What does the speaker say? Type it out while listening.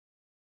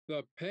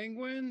The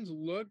Penguins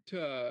look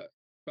to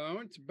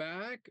bounce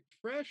back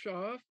fresh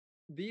off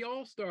the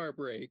All-Star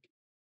break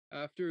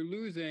after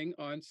losing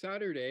on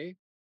Saturday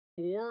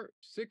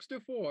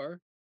 4-6-4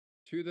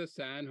 to the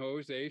San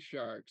Jose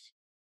Sharks.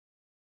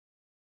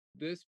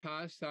 This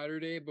past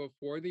Saturday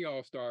before the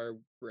All-Star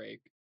break.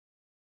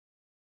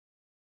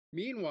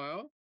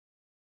 Meanwhile,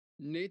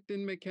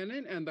 Nathan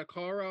MacKinnon and the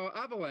Colorado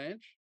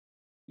Avalanche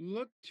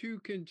look to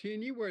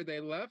continue where they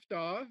left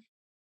off,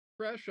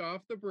 fresh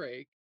off the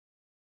break,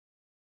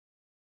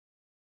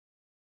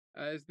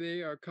 as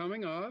they are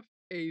coming off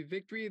a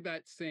victory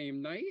that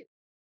same night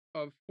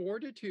of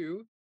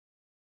 4-2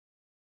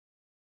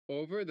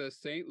 over the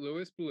St.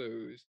 Louis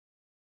Blues.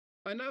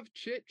 Enough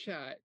chit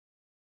chat.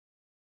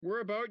 We're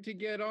about to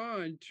get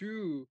on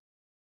to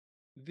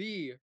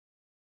the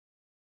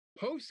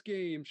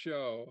post-game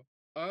show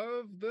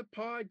of the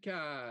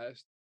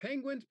podcast,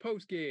 Penguins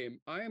Postgame.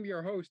 I am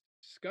your host,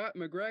 Scott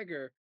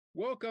McGregor.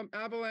 Welcome,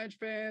 Avalanche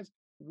fans.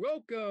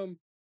 Welcome,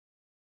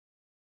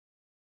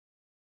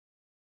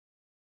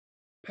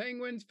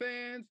 Penguins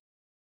fans.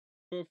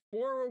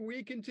 Before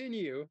we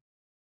continue,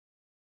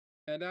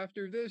 and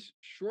after this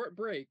short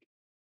break,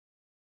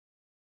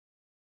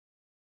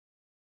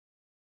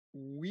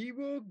 we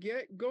will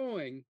get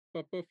going.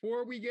 But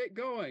before we get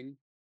going,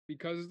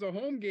 because it's a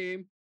home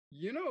game,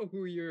 you know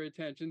who your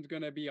attention's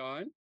going to be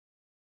on.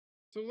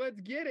 So let's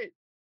get it.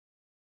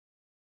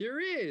 Here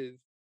is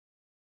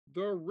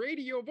the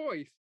radio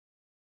voice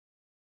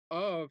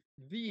of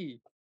the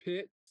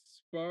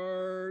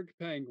Pittsburgh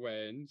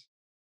Penguins,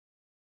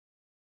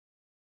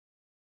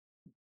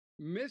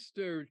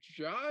 Mr.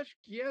 Josh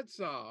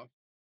Getzoff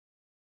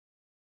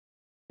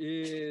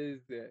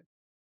is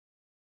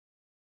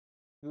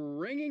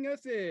bringing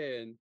us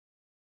in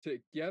to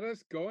get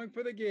us going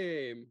for the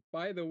game.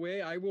 By the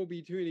way, I will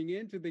be tuning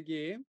into the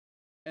game.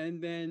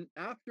 And then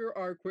after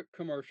our quick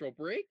commercial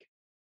break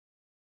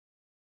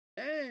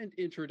and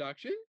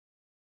introduction,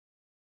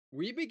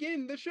 we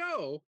begin the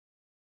show.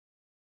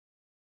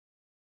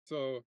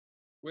 So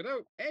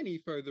without any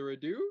further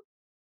ado,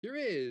 here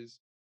is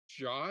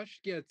Josh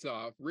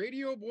Getzoff,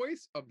 radio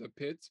voice of the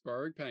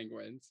Pittsburgh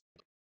Penguins.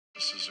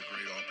 This is a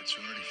great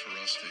opportunity for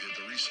us to hit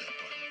the reset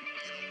button.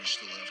 We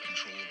still have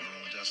control of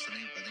our own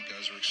destiny. I think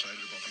guys are excited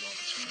about the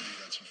opportunity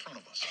that's in front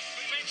of us.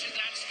 We mentioned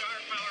that star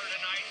power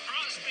tonight,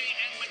 Crosby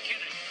and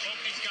MacKinnon. Both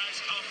these guys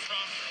come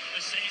from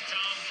the same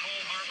town,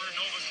 Cole Harbour,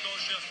 Nova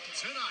Scotia.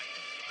 Tonight,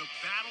 the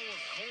Battle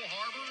of Cole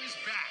Harbour is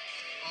back.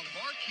 A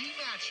marquee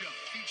matchup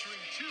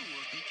featuring two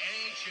of the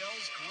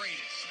AHL's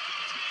greatest.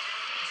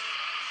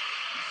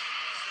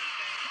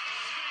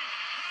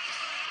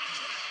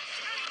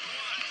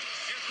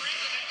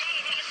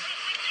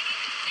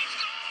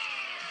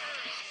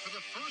 For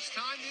the first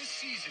time this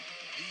season,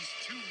 these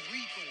two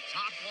lethal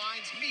top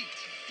lines meet,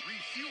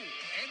 refueled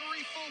and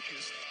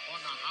refocused on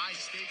the high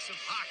stakes of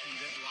hockey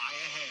that lie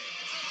ahead.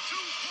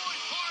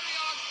 Two-point party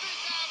on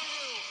Fifth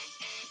Avenue!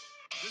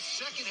 The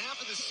second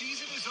half of the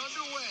season is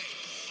underway.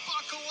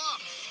 Buckle up.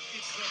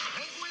 It's the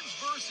Penguins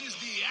versus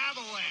the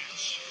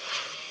Avalanche.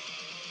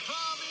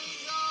 Coming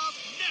up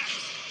next.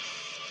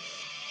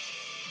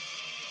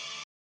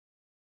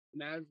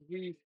 And as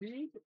we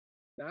see,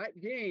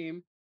 that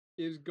game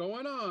is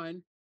going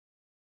on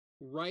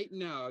right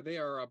now. They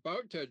are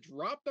about to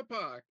drop the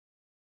puck.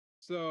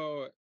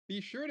 So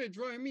be sure to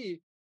join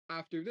me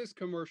after this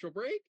commercial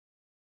break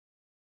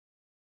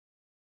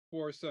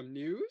for some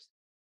news.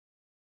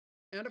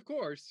 And of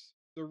course,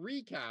 the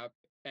recap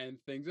and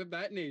things of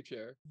that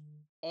nature.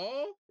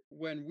 All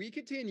when we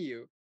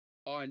continue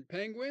on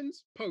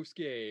Penguins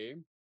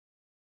Postgame.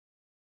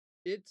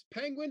 It's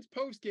Penguins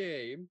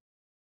Postgame,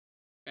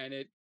 and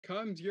it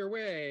comes your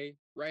way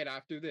right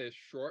after this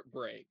short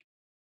break.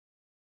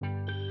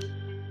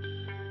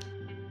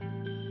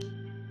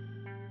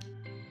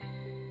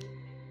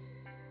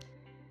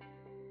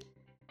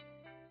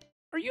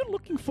 Are you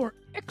looking for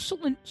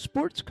excellent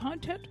sports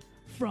content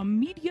from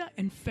media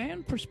and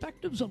fan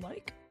perspectives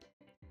alike?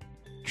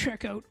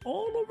 Check out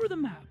All Over the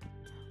Map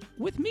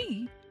with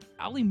me,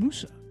 Ali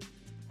Musa,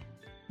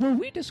 where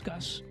we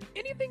discuss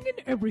anything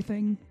and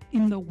everything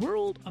in the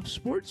world of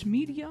sports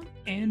media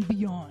and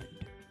beyond.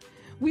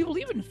 We will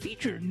even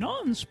feature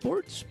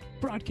non-sports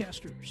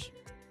broadcasters.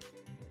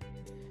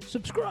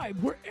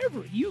 Subscribe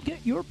wherever you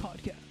get your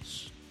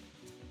podcasts.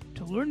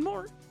 To learn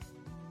more,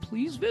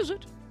 please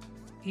visit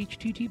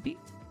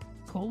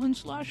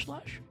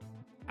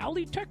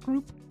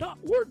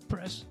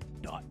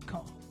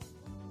http://alitechgroup.wordpress.com.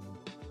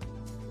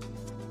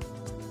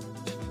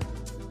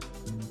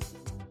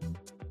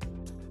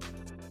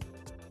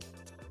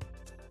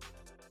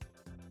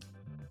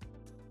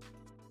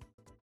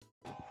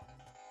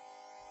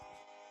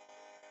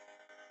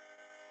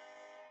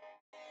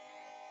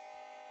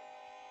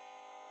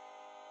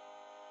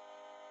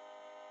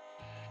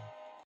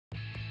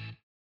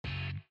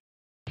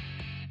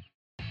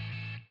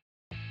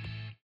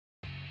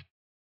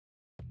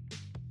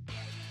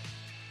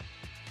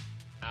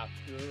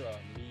 After a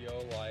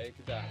meal like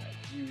that,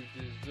 you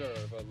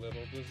deserve a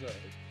little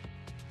dessert.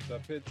 The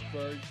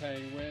Pittsburgh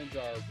Penguins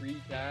are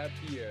recapped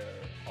here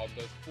on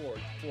the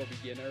Sports for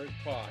Beginners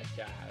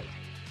podcast.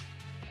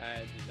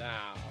 And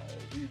now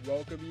we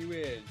welcome you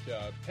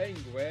into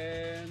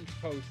Penguins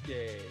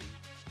Postgame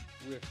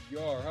with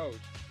your host,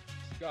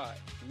 Scott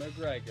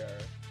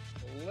McGregor.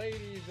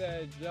 Ladies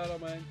and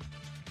gentlemen,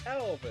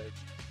 Elvis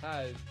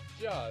has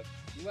just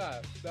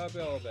left the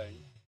building.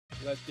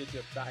 Let's get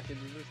you back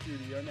into the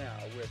studio now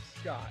with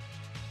Scott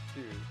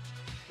to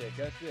take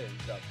us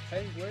into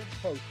Penguins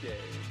Postgame.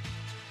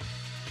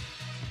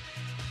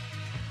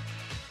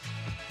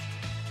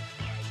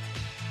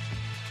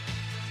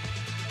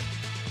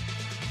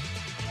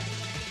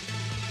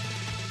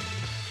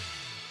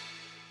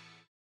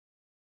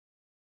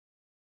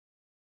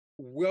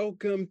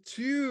 Welcome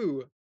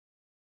to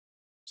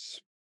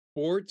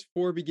Sports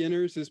for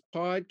Beginners, this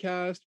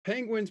podcast,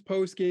 Penguins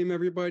postgame,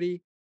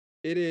 everybody.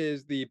 It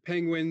is the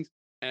Penguins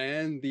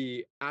and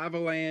the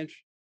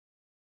Avalanche.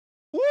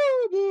 Woo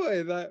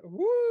boy,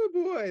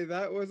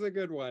 that was a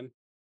good one.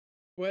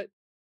 But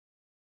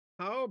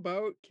how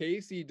about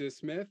Casey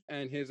DeSmith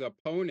and his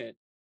opponent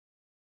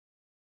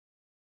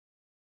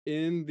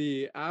in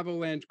the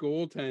Avalanche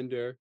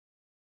goaltender,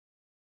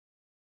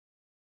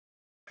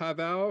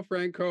 Pavel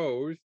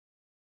Francouz?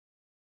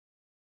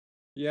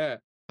 Yeah,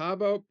 how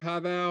about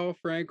Pavel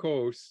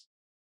Francouz?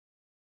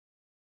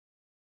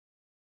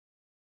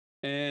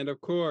 And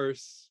of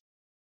course,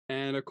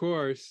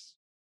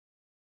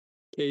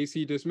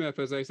 Casey DeSmith,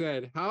 as I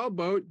said. How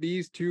about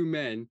these two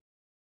men?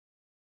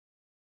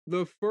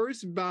 The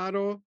first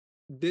battle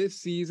this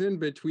season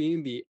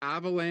between the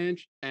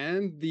Avalanche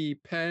and the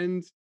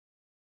Pens.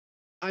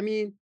 I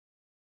mean,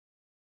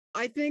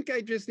 I think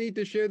I just need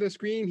to share the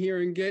screen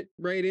here and get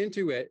right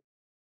into it.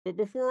 But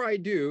before I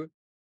do,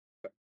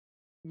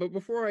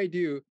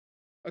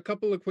 a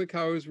couple of quick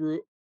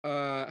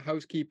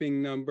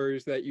housekeeping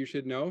numbers that you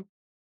should know.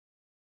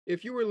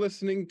 If you were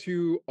listening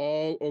to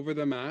All Over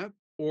the Map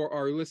or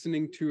are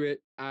listening to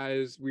it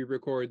as we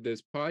record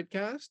this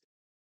podcast,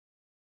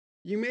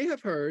 you may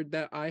have heard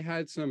that I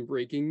had some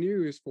breaking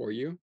news for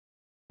you.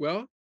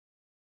 Well,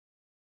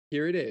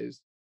 here it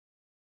is.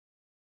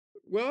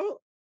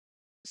 Well,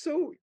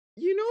 so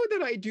you know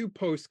that I do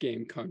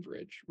post-game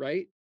coverage,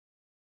 right?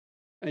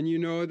 And you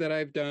know that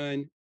I've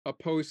done a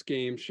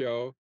pre-game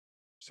show,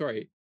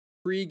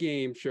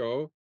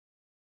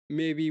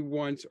 maybe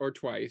once or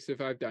twice if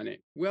I've done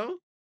it. Well,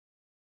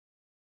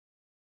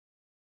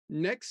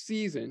 next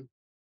season,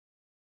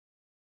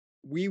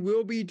 we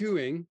will be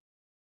doing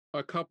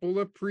a couple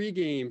of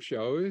pre-game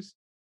shows,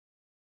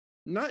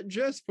 not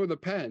just for the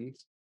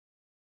Pens,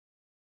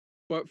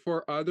 but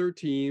for other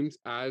teams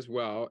as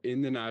well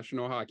in the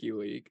National Hockey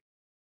League.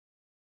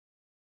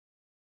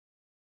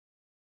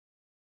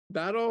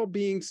 That all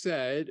being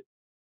said,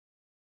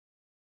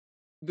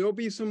 there'll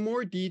be some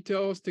more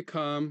details to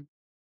come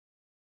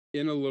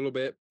in a little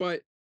bit,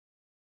 but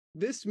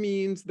this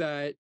means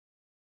that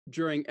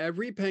during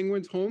every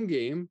Penguins home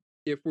game,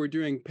 if we're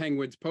doing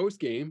Penguins post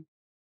game,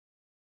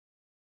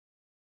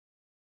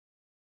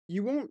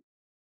 you won't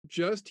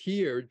just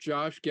hear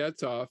Josh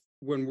Getzoff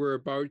when we're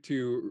about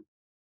to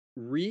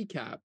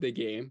recap the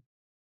game,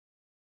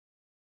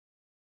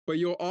 but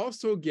you'll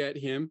also get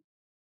him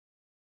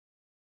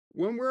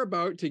when we're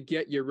about to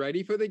get you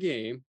ready for the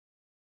game,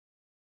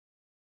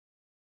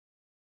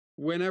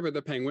 whenever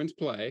the Penguins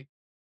play.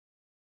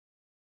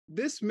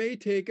 This may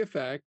take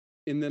effect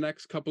in the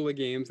next couple of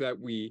games that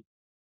we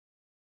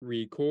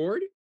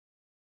record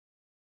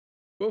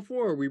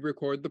before we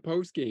record the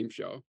post-game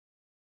show.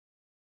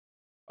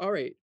 All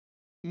right,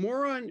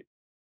 more on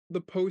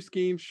the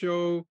post-game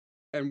show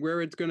and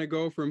where it's going to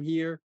go from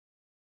here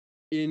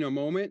in a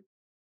moment,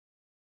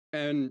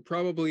 and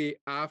probably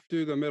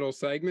after the middle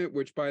segment,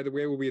 which, by the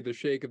way, will be the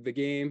shake of the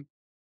game,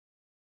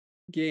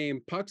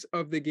 pucks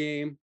of the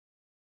game,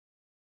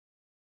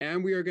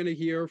 and we are going to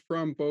hear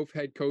from both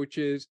head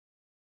coaches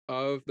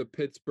of the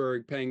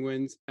Pittsburgh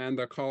Penguins and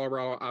the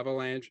Colorado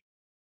Avalanche.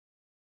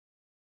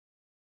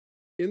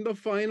 In the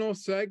final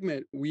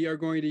segment, we are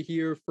going to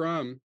hear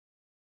from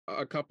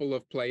a couple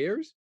of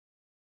players,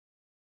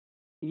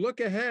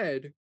 look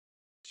ahead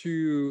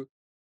to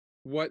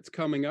what's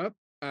coming up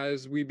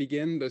as we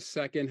begin the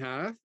second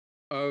half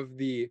of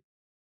the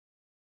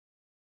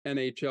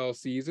NHL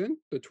season,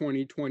 the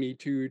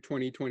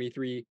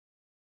 2022-2023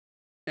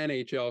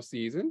 NHL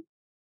season,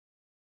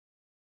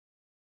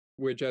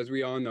 which, as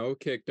we all know,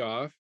 kicked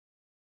off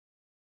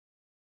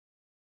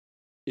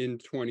in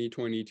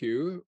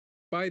 2022,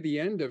 by the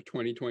end of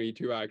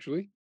 2022,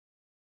 actually.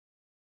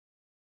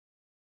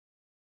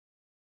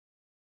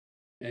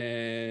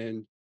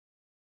 And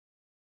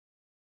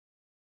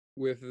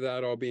with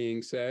that all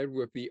being said,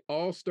 with the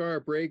All-Star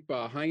break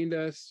behind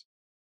us,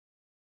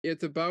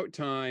 it's about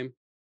time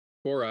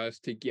for us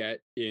to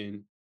get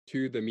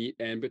into the meat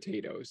and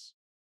potatoes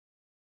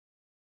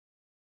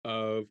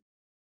of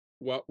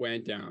what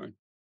went down.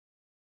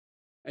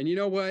 And you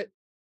know what?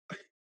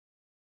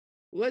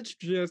 Let's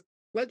just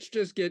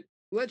get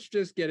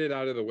it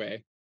out of the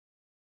way.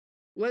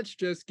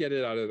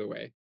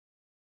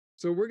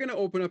 So we're going to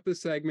open up the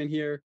segment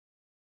here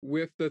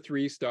with the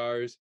 3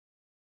 stars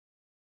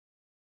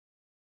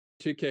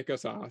to kick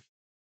us off.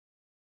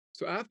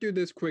 So after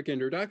this quick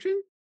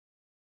introduction,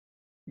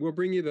 we'll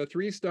bring you the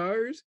 3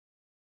 stars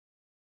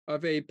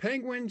of a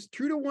Penguins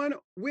 2-1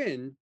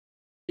 win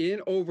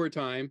in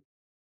overtime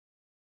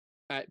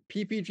at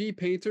PPG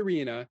Paints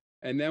Arena,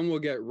 and then we'll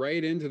get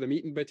right into the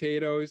meat and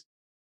potatoes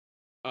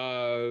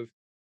of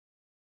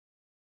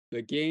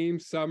the game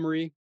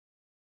summary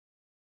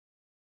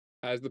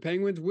as the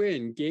Penguins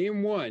win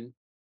game 1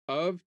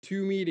 of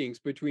 2 meetings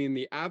between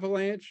the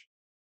Avalanche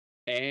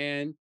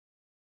and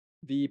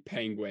the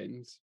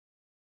Penguins.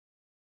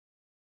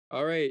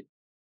 All right.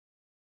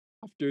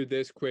 After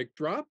this quick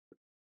drop,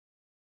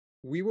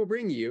 we will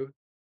bring you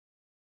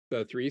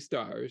the 3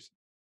 stars.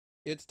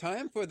 It's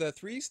time for the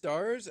 3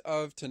 stars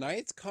of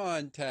tonight's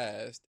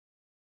contest.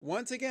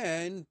 Once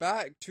again,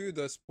 back to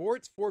the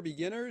Sports for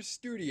Beginners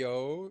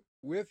studio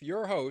with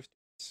your host,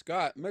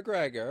 Scott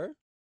McGregor.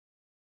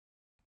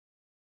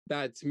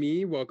 That's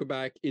me. Welcome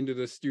back into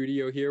the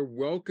studio here.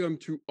 Welcome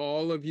to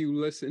all of you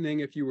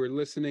listening. If you were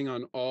listening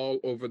on All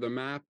Over the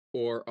Map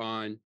or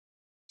on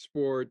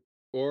Sport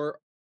or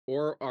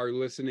are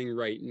listening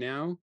right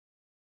now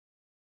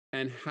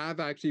and have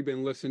actually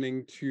been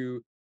listening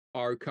to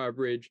our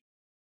coverage,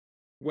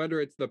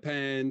 whether it's the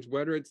Pens,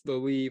 whether it's the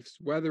Leafs,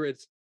 whether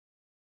it's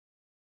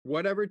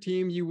whatever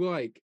team you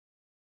like,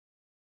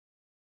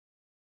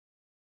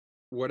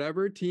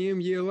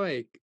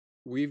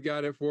 we've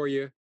got it for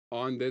you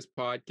on this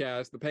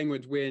podcast. The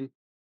Penguins win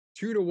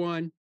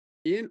 2-1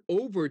 in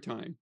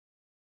overtime.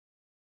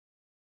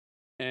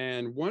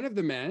 And one of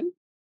the men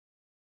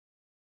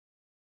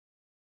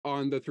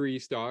on the 3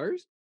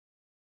 stars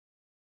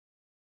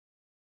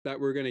that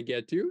we're going to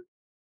get to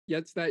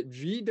gets that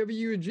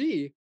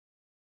GWG.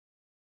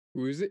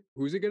 Who's it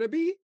going to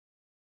be?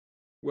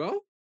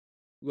 Well,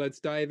 let's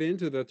dive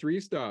into the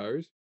 3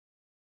 stars.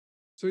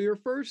 So your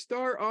first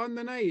star on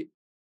the night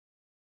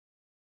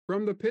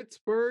from the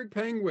Pittsburgh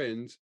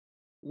Penguins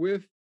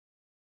with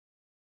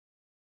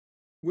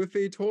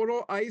a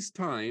total ice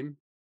time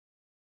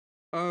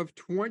of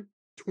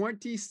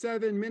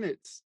 27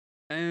 minutes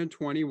and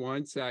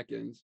 21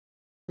 seconds.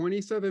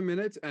 27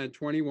 minutes and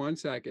 21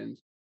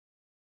 seconds.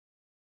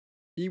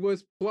 He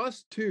was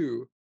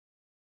 +2.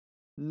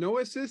 No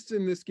assists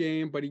in this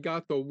game, but he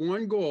got the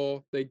 1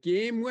 goal, the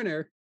game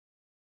winner.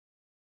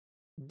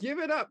 Give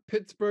it up,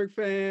 Pittsburgh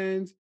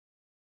fans,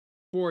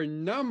 for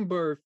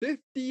number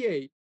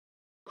 58,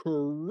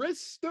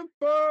 Christopher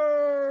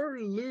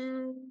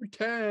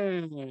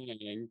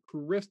Letang.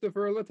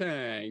 Christopher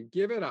Letang.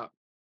 Give it up.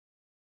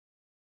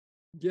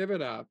 Give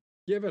it up.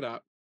 Give it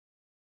up.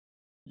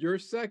 Your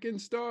second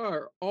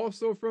star,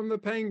 also from the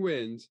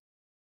Penguins,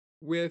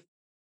 with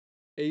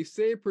a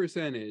save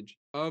percentage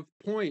of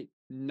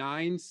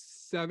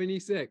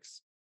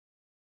 .976.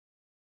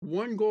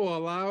 1 goal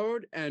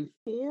allowed and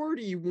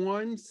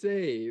 41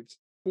 saves.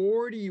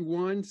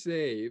 41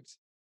 saves.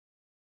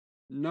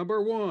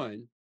 Number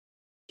 1,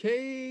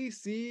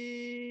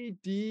 KCD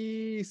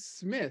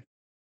Smith.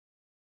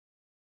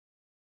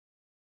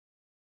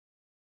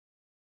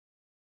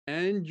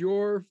 And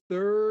your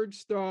third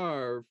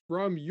star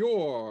from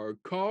your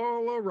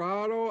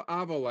Colorado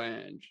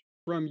Avalanche.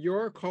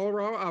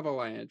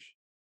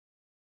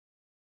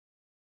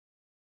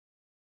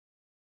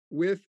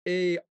 With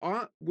a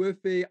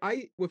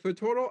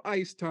total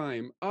ice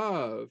time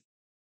of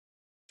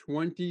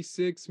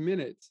 26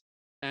 minutes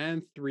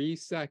and 3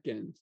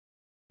 seconds.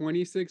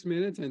 26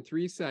 minutes and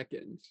 3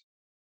 seconds.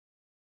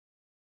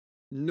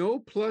 No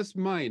plus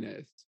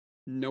minus,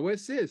 no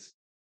assist,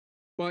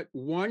 but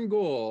 1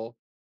 goal.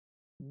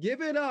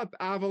 Give it up,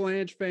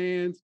 Avalanche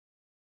fans,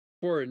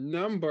 for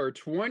number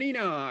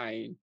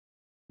 29,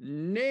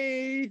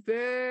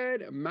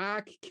 Nathan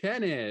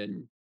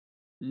MacKinnon.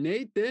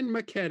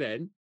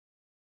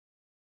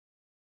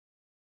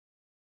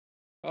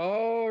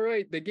 All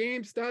right, the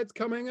game stats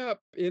coming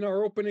up in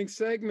our opening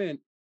segment.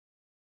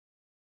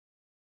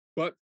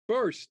 But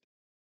first,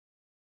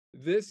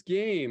 this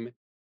game,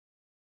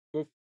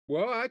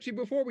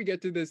 before we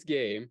get to this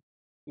game,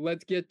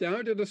 let's get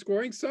down to the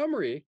scoring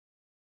summary.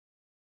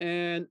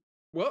 And,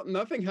 well,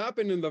 nothing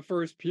happened in the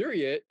first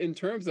period in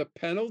terms of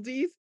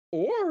penalties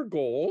or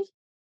goals.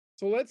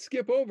 So let's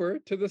skip over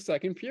to the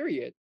second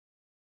period.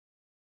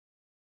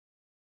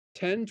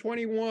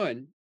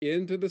 10:21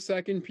 into the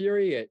second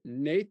period.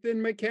 Nathan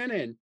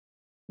MacKinnon,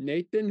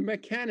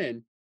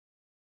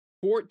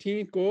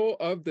 14th goal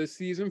of the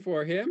season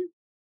for him.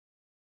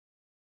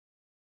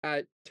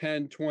 At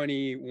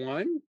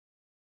 10:21,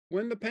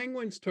 when the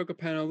Penguins took a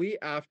penalty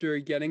after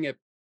getting a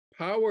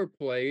power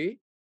play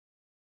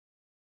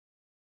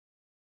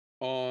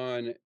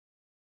on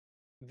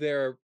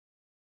their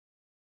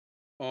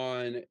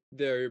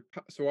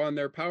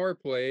power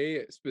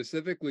play,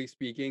 specifically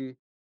speaking,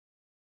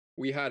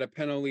 we had a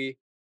penalty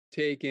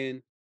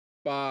taken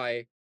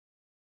by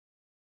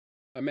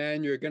a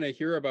man you're going to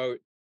hear about.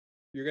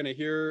 You're going to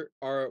hear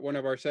one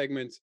of our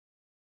segments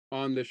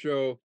on the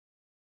show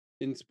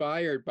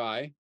inspired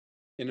by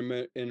in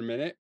a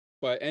minute.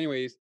 But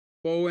anyways,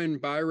 Bowen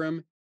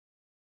Byram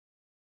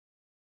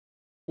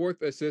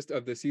 4th assist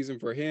of the season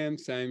for him.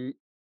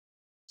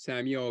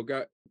 Samuel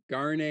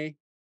Garney,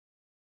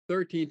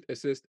 13th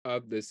assist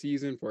of the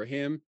season for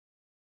him.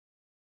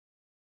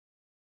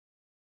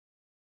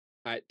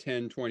 At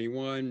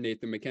 10:21,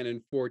 Nathan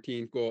MacKinnon,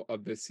 14th goal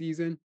of the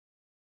season.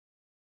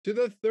 To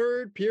the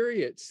third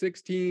period,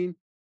 16,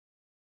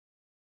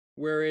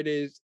 where it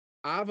is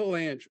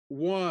Avalanche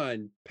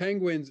 1,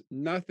 Penguins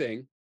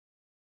nothing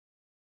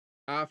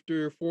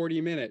after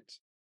 40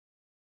 minutes.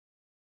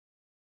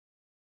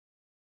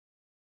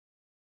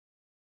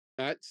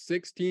 At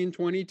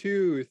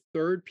 16:22,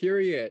 third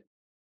period.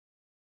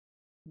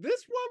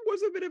 This one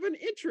was a bit of an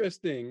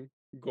interesting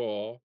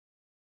goal.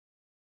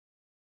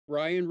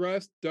 Ryan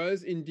Rust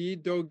does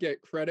indeed, though,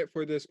 get credit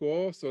for this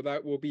goal, so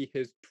that will be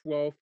his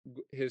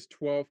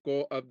 12th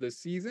goal of the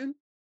season.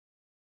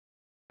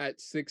 At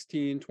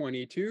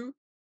 16:22,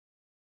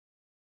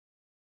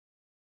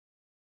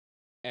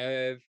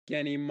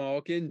 Evgeny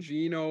Malkin,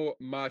 Gino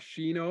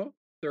Machino,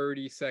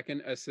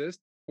 32nd assist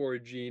for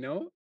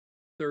Gino,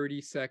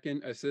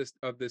 32nd assist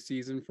of the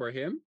season for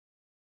him.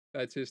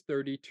 That's his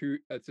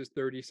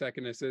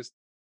 32nd assist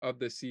of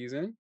the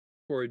season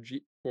for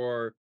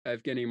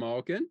Evgeny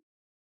Malkin.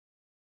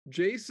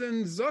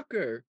 Jason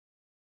Zucker,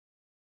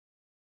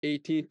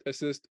 18th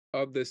assist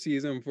of the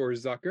season for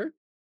Zucker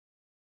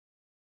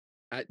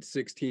at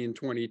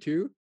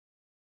 16:22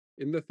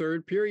 in the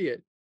third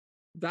period.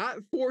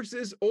 That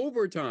forces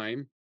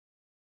overtime.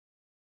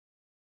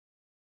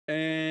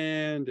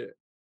 And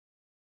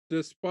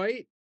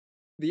despite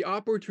the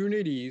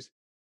opportunities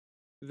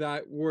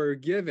that were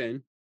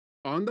given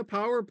on the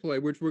power play,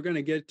 which we're going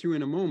to get to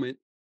in a moment,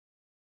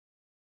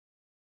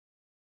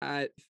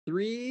 at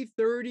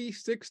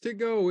 3:36 to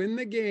go in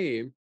the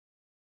game,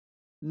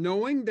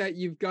 knowing that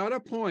you've got a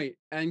point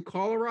and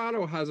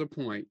Colorado has a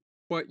point,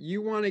 but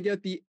you want to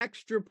get the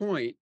extra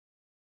point,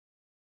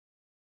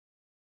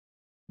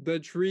 the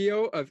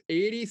trio of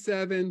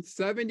 87,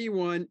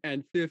 71,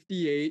 and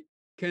 58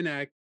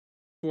 connect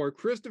for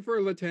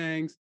Christopher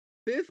Letang's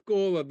 5th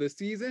goal of the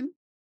season.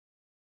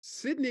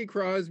 Sidney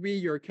Crosby,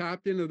 your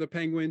captain of the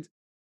Penguins,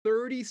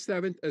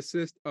 37th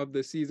assist of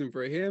the season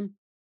for him.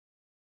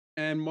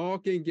 And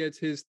Malkin gets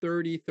his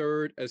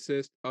 33rd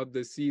assist of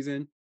the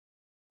season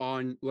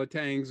on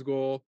Letang's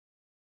goal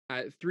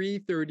at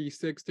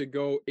 3:36 to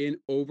go in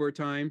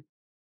overtime.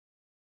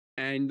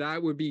 And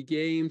that would be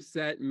game,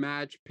 set,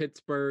 match,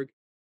 Pittsburgh.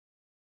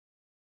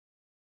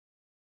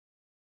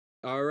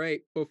 All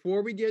right,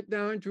 before we get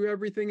down to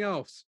everything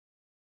else,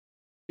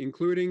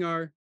 including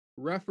our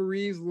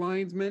referees,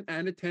 linesmen,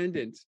 and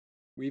attendants,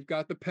 we've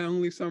got the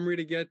penalty summary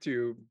to get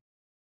to.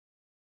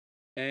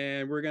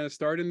 And we're going to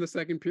start in the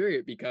second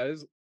period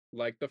because,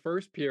 like the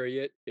first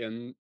period,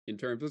 in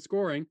terms of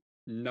scoring,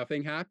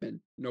 nothing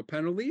happened. No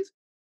penalties,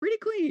 pretty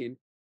clean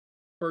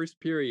first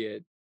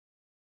period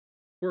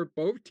for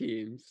both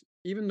teams,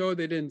 even though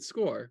they didn't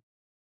score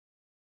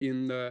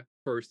in the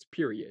first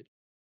period.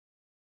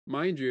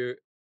 Mind you,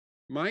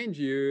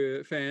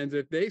 fans,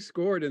 if they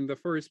scored in the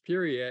first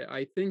period,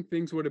 I think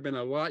things would have been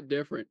a lot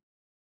different.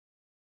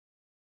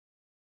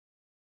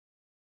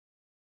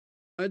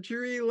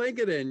 Achiri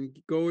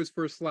Lankanen goes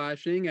for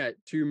slashing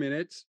at 2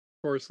 minutes.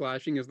 For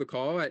slashing is the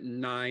call at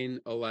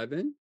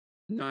 9:11.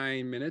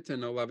 9 minutes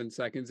and 11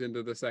 seconds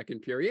into the second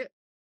period.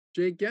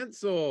 Jake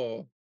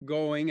Gensel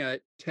going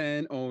at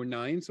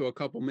 10:09, so a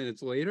couple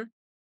minutes later.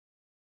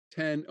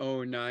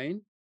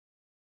 10:09.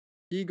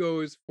 He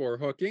goes for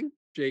hooking.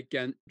 Jake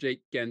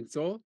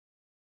Gensel,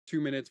 2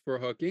 minutes for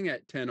hooking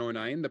at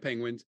 10:09. The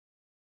Penguins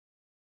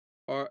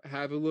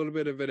have a little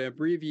bit of an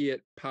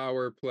abbreviate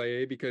power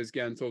play because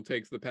Gensel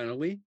takes the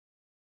penalty.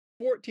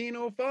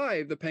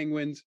 14:05, the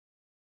Penguins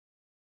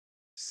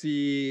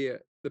see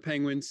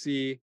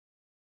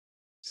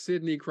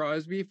Sidney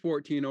Crosby.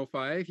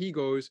 14:05, he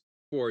goes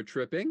for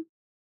tripping.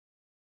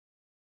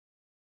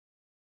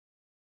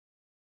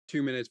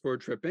 2 minutes for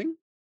tripping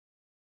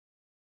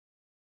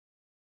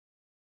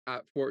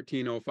at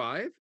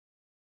 14:05.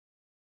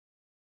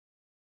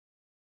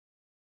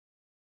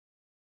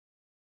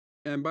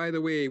 And by the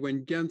way,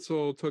 when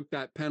Gensel took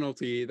that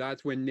penalty,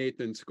 that's when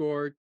Nathan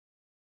scored.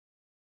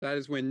 That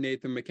is when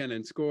Nathan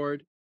MacKinnon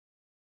scored.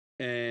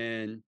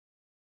 And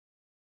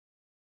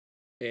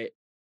it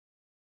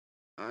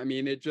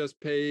just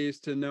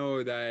pays to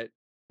know that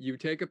you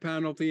take a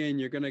penalty and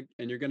you're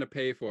gonna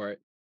pay for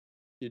it.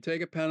 You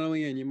take a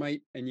penalty and you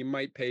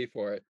might pay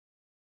for it.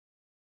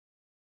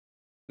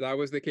 That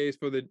was the case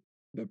for the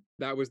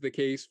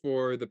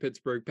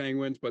Pittsburgh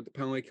Penguins, but the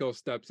penalty kill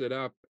steps it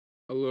up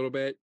a little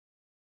bit.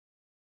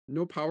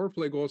 No power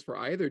play goals for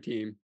either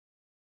team.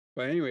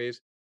 But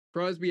anyways,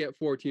 Crosby at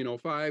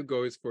 14:05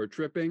 goes for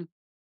tripping,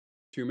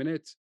 2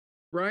 minutes.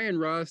 Brian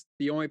Rust,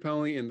 the only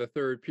penalty in the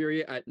third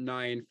period at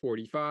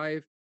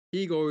 9:45.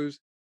 He goes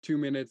 2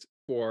 minutes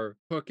for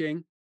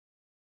hooking.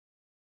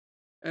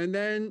 And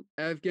then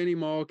Evgeny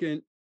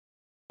Malkin,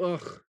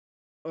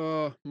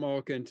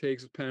 Malkin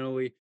takes a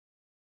penalty.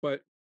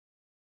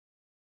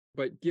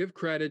 But give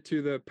credit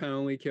to the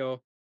penalty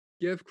kill.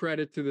 Give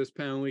credit to this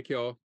penalty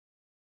kill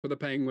for the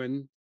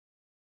Penguins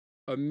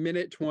A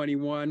minute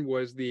 21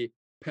 was the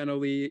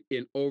penalty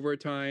in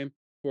overtime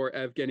for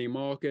Evgeny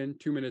Malkin,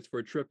 2 minutes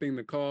for tripping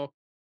the call.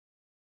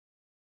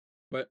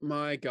 But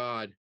my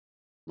God,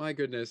 my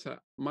goodness,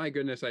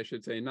 I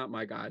should say, not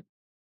my God,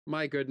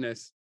 my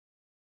goodness.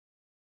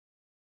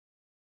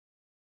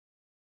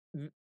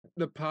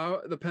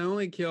 The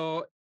penalty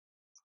kill,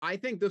 I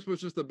think this was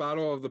just the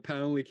battle of the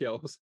penalty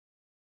kills.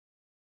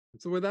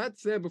 So with that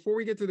said, before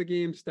we get to the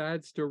game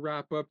stats to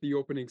wrap up the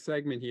opening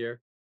segment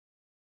here,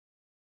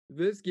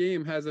 this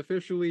game has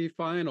officially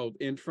finaled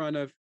in front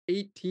of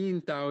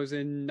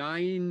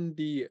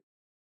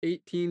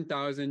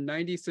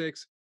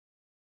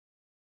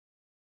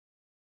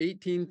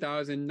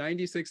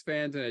 18,096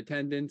 fans in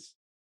attendance,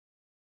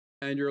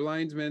 and your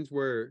linesmen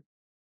were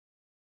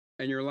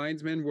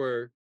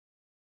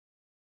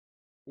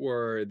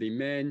the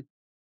men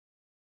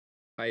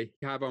I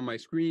have on my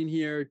screen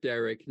here: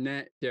 Derek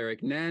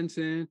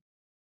Nansen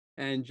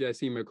and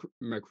Jesse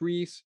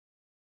McCrease,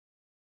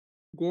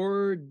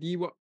 Gore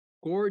Diwar,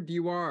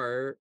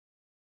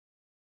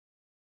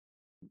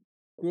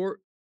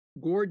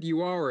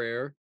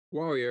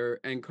 Warrior,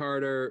 and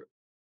Carter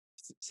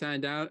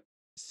Sandanlik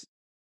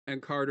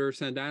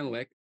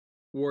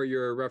were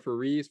your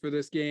referees for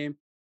this game.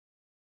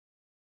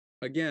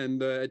 Again,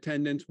 the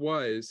attendance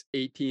was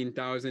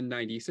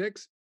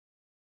 18,096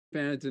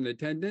 fans in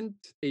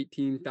attendance,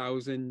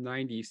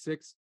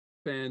 18,096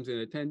 fans in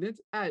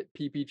attendance at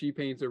PPG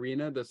Paints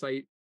Arena, the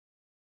site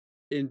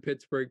in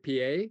Pittsburgh,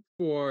 PA,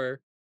 for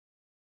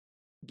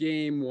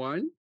Game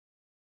 1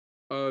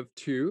 of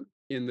 2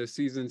 in the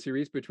season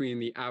series between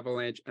the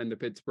Avalanche and the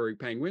Pittsburgh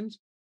Penguins.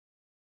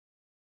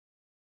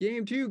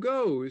 Game 2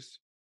 goes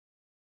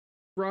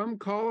from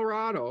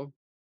Colorado.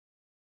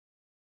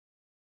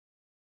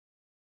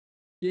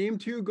 Game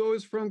 2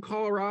 goes from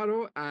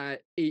Colorado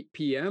at 8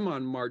 p.m.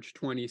 on March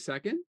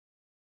 22nd.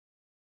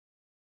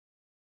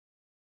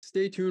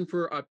 Stay tuned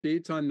for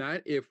updates on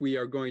that if we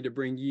are going to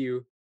bring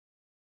you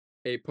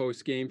a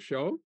post-game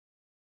show.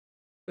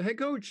 The head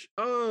coach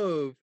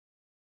of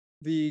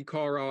the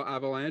Colorado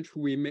Avalanche,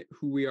 who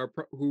we are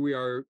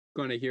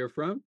going to hear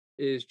from,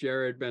 is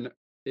Jared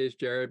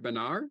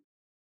Benar,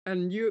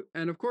 and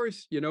of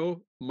course,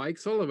 Mike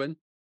Sullivan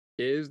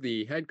is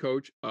the head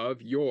coach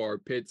of your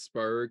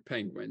Pittsburgh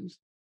Penguins.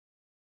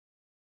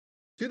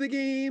 To the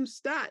game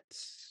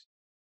stats.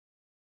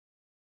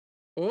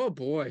 Oh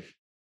boy.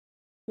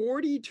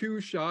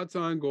 42 shots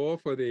on goal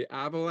for the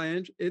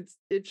Avalanche.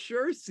 It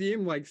sure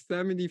seemed like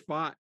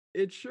 75.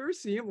 It sure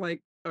seemed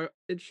like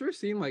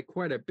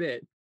quite a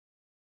bit.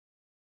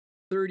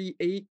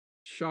 38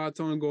 shots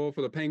on goal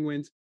for the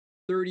Penguins,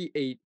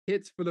 38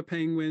 hits for the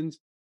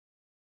Penguins,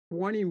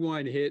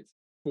 21 hits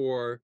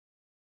for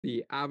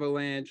the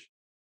Avalanche.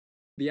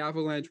 The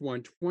Avalanche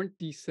won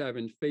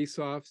 27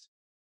 faceoffs.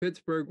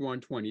 Pittsburgh won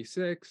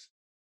 26.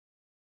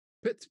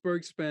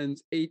 Pittsburgh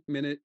spends 8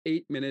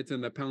 minutes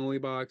in the penalty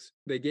box.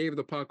 They gave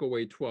the puck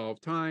away 12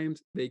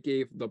 times. They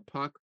gave the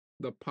puck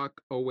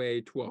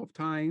away 12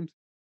 times.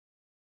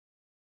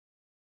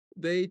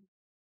 They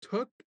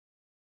took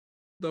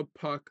the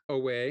puck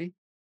away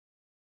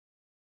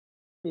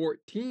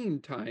 14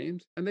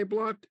 times, and they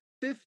blocked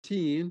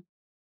 15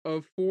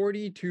 of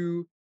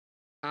 42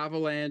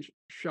 Avalanche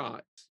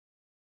shots.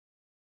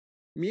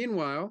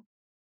 Meanwhile,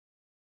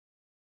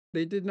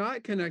 they did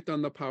not connect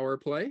on the power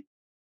play.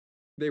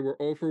 They were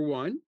 0 for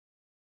 1.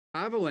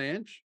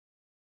 Avalanche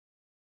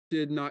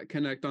did not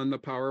connect on the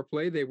power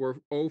play. They were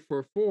 0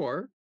 for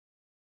 4.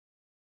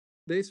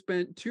 They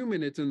spent 2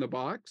 minutes in the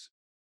box.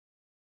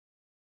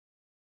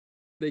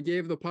 They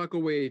gave the puck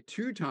away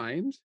 2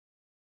 times.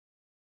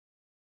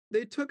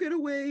 They took it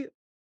away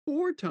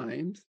 4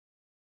 times,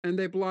 and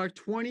they blocked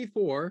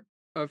 24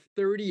 of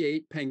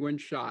 38 Penguin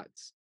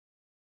shots.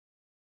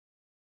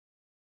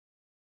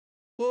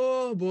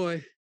 Oh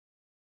boy.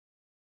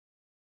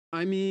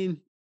 I mean,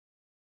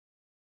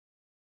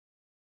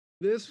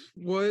 this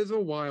was a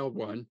wild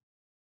one.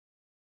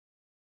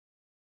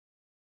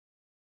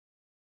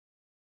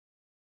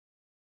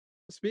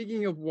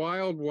 Speaking of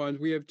wild ones,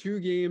 we have 2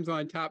 games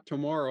on tap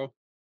tomorrow.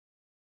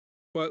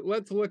 But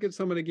let's look at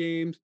some of the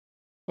games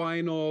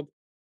finaled,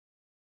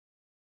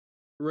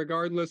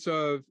 regardless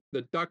of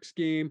the Ducks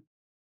game,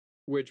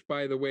 which,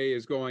 by the way,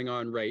 is going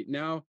on right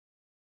now.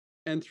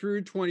 And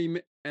through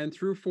 40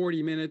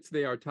 minutes,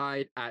 they are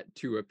tied at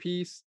 2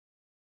 apiece.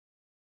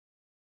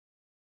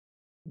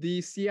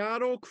 The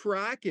Seattle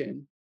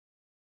Kraken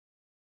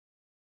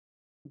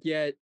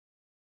get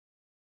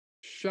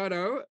shut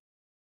out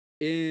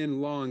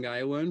in Long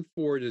Island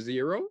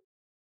 4-0.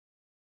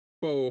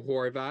 Bo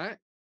Horvat,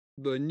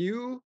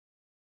 the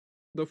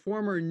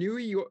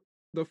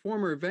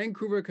former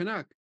Vancouver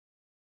Canuck,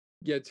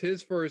 gets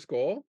his first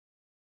goal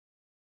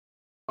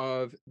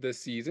of the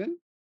season.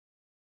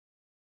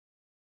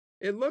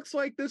 It looks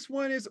like this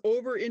one is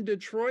over in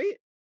Detroit.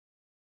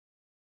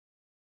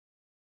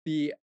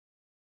 Yes,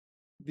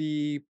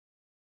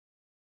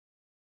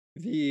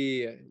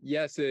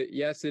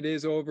 it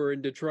is over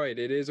in Detroit.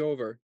 It is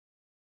over.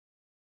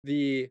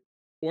 The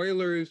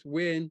Oilers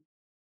win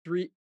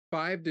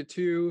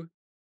 5-2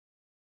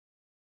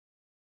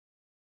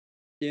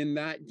 in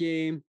that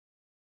game.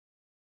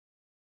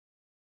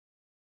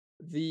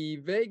 The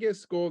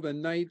Vegas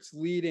Golden Knights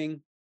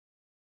leading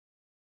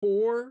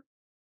 4-1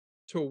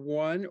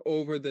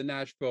 over the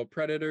Nashville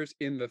Predators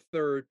in the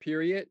third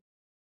period.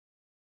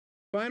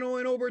 Final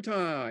in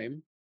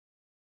overtime,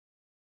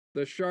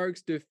 the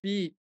Sharks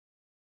defeat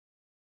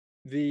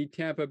the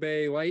Tampa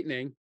Bay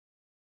Lightning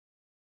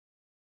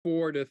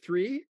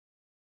 4-3.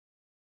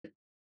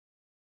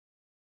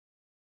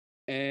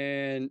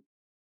 And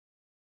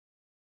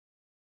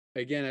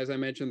again, as I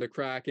mentioned, the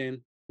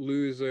Kraken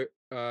lose it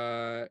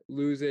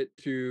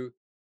to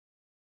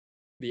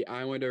the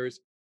Islanders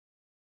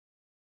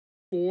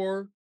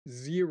 4-0.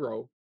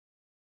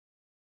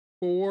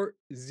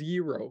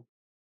 4-0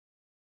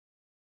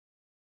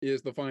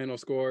 is the final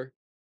score.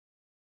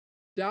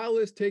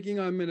 Dallas taking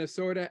on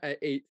Minnesota at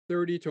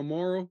 8:30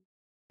 tomorrow.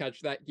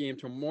 Catch that game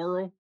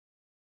tomorrow.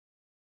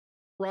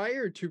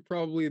 Prior to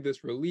probably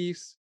this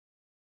release.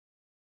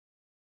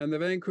 And the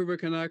Vancouver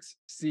Canucks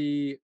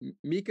see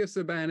Mika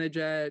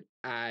Zibanejad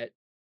at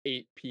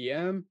 8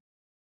 p.m.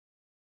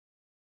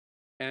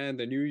 and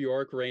the New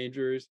York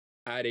Rangers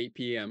at 8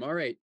 p.m. All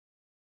right.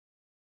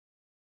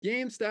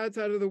 Game stats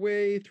out of the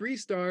way, 3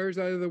 stars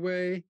out of the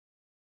way.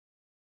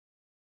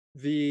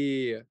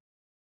 The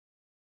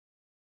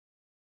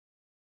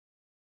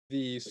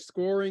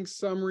scoring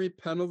summary,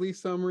 penalty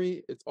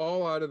summary, it's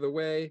all out of the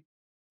way.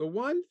 The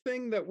one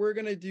thing that we're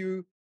going to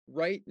do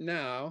right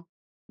now,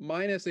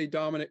 minus a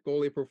dominant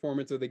goalie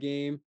performance of the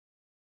game,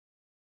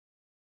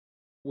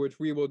 which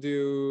we will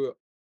do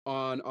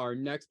on our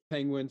next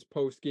Penguins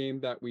post game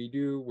that we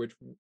do,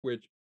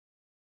 which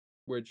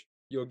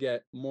you'll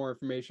get more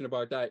information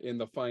about that in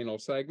the final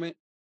segment.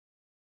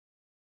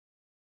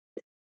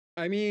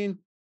 I mean,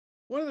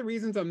 one of the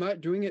reasons I'm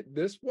not doing it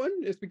this one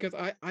is because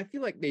I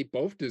feel like they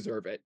both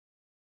deserve it.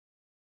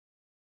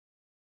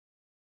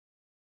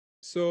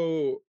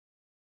 So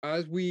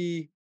as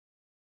we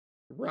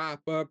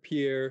wrap up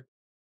here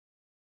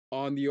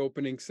on the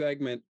opening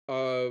segment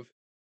of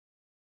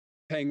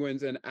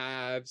Penguins and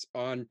Avs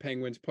on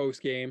Penguins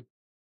postgame,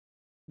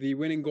 the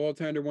winning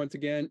goaltender once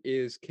again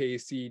is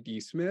Casey D.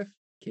 Smith.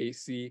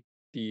 Casey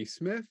D.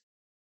 Smith.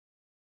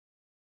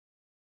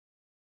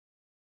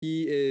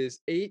 He is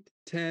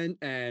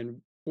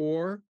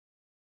 8-10-4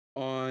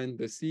 on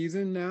the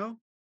season now.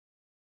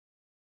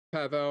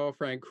 Pavel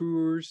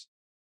Francouz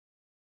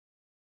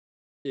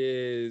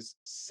is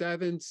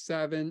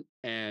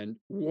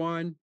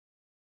 7-7-1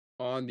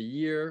 on the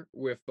year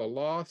with the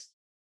loss.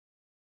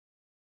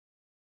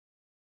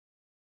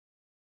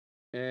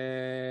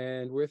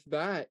 And with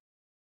that,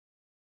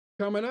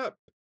 coming up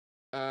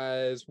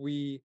as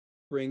we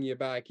bring you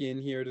back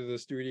in here to the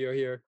studio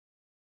here,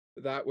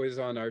 that was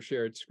on our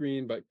shared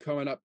screen, but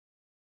coming up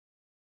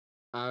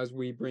as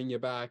we bring you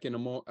back in a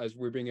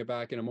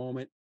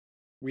moment,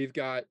 we've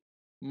got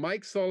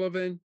Mike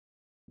Sullivan,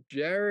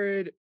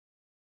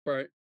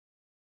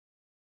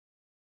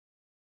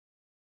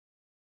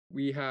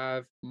 we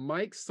have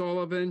Mike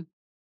Sullivan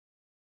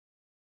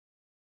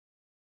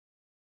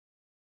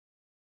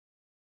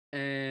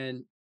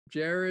and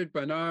Jared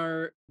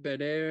Bernard.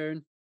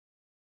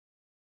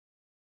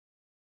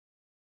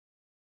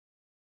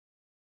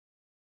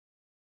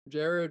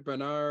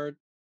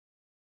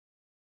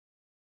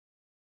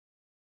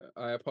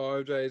 I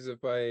apologize if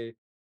I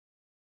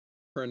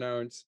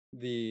pronounce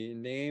the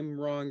name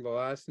wrong, the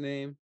last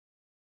name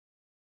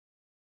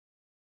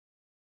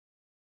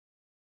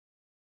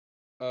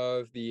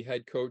of the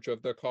head coach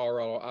of the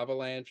Colorado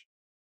Avalanche.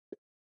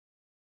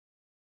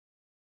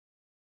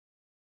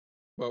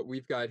 But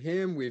we've got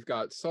him, we've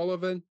got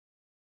Sullivan,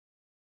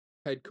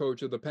 head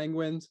coach of the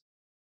Penguins.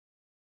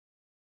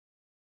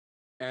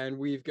 And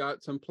we've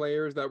got some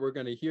players that we're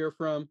going to hear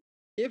from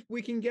if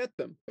we can get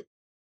them.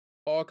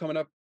 All coming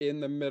up in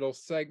the middle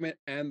segment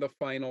and the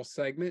final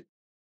segment.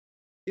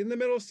 In the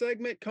middle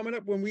segment, coming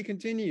up when we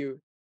continue,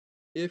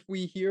 if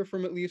we hear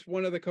from at least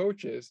one of the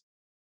coaches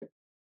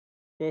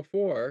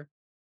before,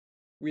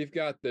 we've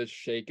got the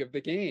shake of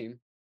the game.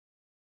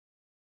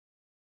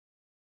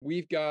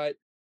 We've got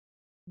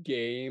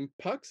game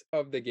pucks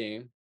of the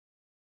game.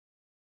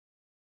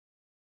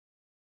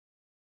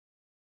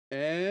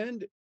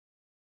 And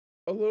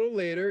a little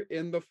later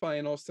in the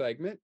final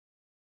segment,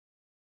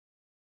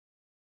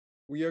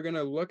 we are going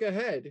to look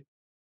ahead.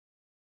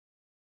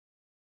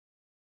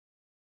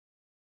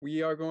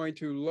 We are going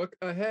to look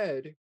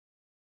ahead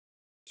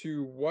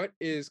to what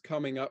is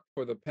coming up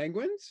for the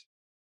Penguins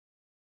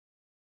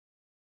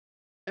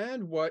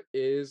and what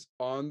is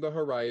on the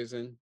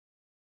horizon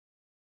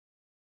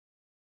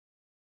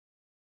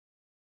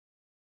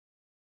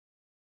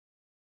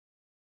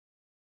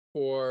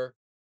for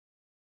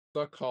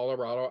the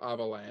Colorado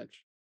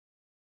Avalanche.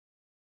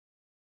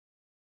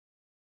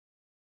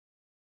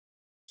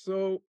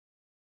 So,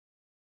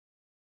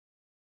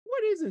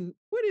 what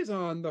is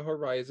on the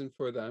horizon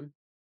for them?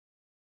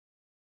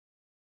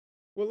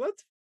 Well,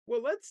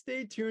 let's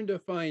stay tuned to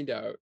find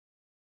out.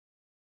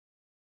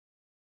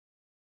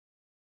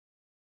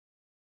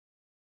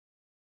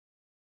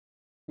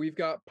 We've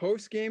got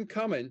post game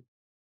coming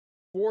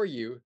for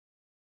you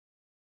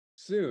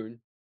soon.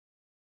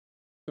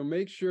 So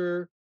make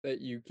sure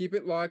that you keep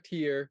it locked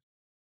here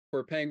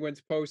for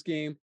Penguins post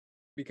game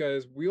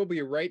because we'll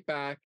be right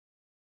back.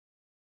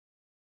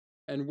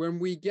 And when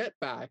we get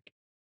back,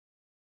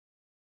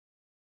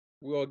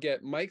 we'll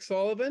get Mike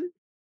Sullivan.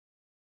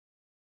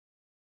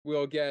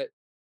 We'll get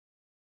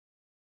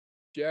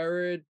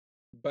Jared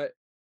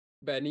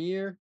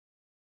Benier.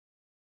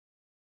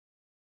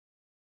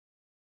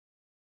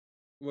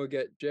 We'll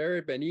get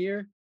Jared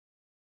Benier.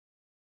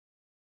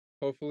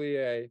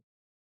 Hopefully I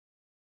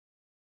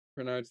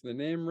pronounced the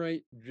name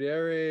right.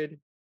 Jared.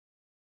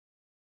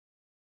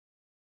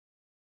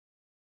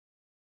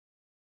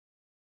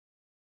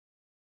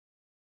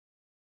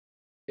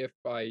 If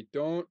I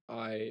don't,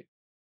 I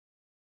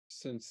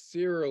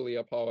sincerely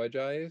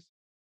apologize.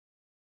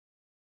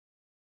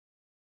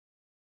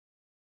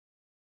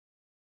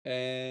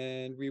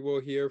 And we will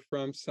hear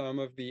from some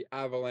of the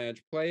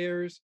Avalanche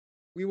players.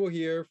 We will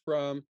hear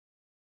from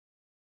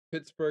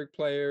Pittsburgh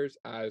players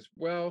as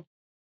well.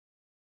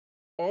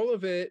 All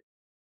of it,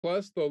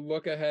 plus the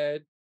look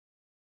ahead,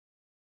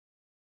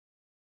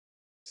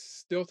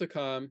 still to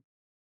come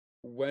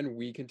when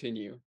we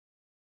continue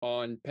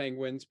on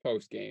Penguins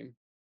postgame.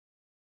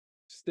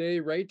 Stay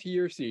right to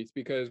your seats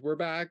because we're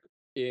back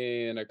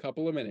in a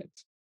couple of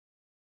minutes.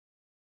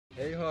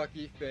 Hey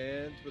hockey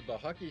fans, with the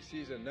hockey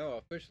season now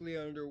officially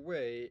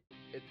underway,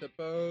 it's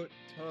about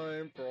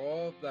time for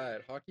all of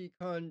that hockey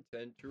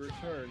content to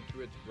return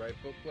to its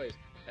rightful place.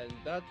 And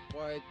that's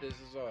why this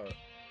is a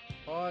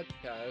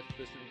podcast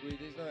specifically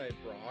designed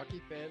for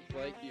hockey fans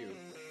like you.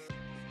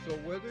 So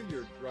whether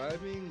you're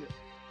driving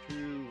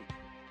to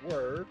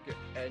work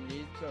and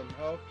need some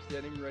help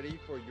getting ready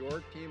for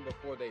your team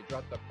before they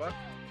drop the puck,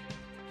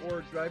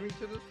 or driving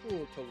to the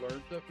school to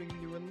learn something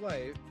new in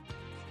life,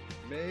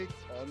 make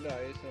On the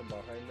Ice and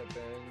Behind the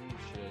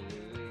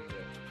Benches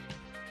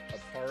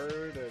a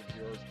part of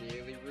your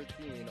daily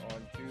routine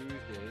on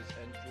Tuesdays,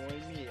 and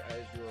join me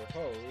as your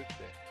host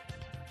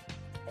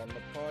on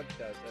the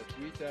podcast as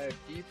we dive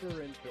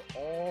deeper into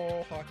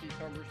all hockey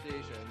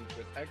conversations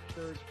with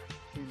experts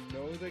who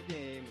know the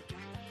game,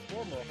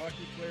 former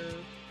hockey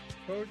players,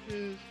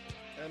 coaches,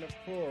 and of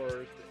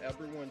course,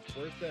 everyone's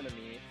worst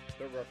enemy,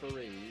 the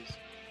referees.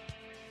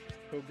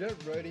 So get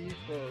ready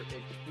for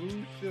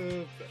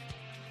exclusive,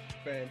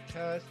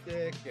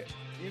 fantastic,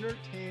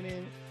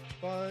 entertaining,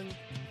 fun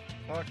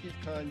hockey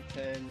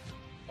content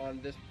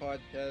on this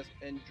podcast,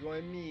 and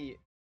join me,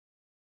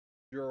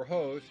 your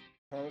host,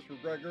 Thomas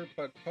McGregor,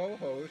 but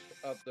co-host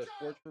of the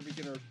Sports for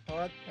Beginners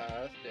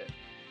podcast,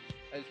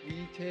 as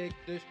we take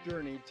this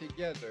journey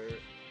together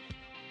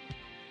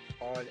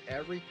on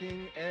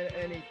everything and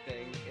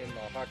anything in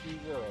the hockey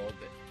world.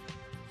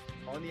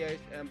 On the Ice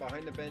and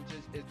Behind the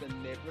Benches is the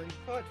neighboring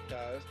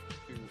podcast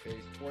to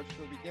a Sports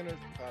for Beginners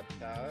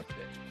podcast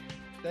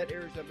that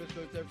airs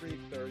episodes every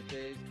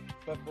Thursdays,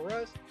 but for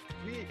us,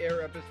 we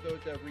air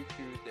episodes every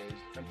Tuesdays.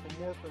 And for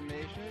more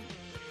information,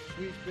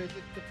 please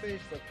visit the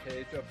Facebook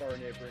page of our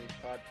neighboring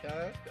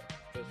podcast,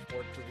 the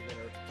Sports for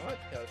Beginners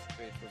podcast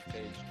Facebook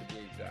page to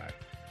be exact.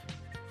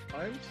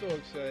 I'm so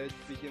excited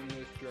to begin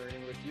this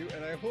journey with you,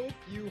 and I hope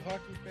you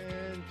hockey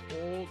fans,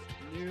 old,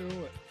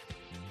 new,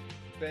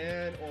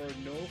 fan or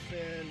no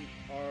fan,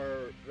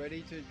 are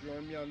ready to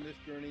join me on this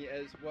journey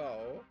as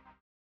well.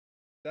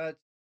 That's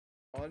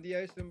On the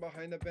Ice and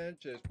Behind the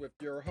Benches with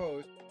your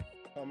host,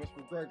 Thomas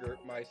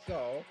McGregor,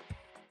 myself,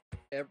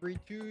 every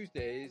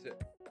Tuesdays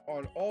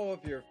on all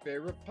of your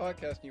favorite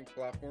podcasting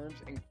platforms,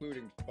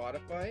 including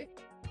Spotify.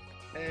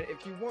 And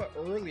if you want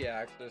early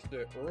access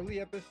to early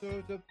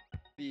episodes of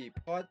the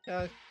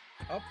podcast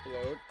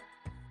upload,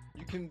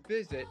 you can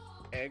visit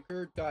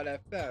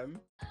anchor.fm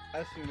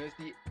as soon as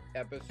the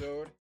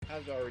episode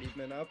has already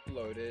been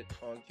uploaded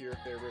onto your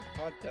favorite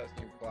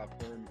podcasting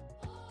platform,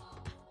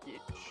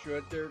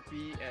 should there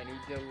be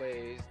any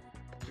delays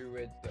to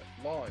its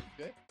launch.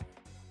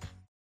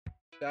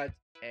 That's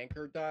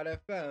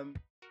anchor.fm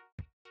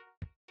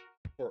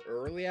for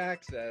early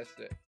access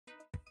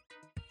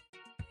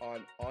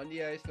on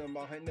the Ice and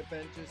Behind the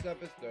Benches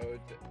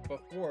episodes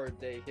before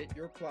they hit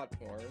your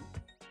platform.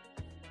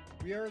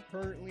 We are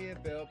currently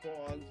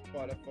available on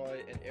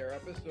Spotify and air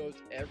episodes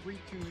every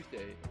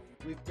Tuesday.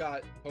 We've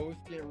got post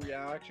and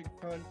reaction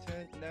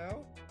content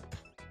now,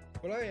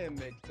 but I am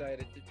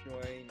excited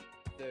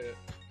to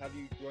have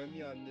you join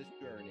me on this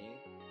journey,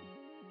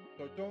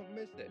 so don't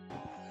miss it.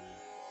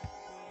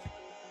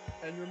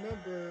 And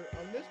remember,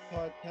 on this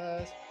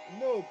podcast,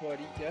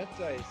 nobody gets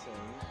icing.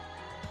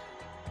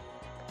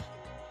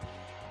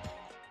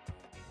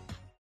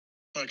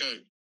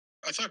 Okay.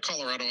 I thought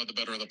Colorado had the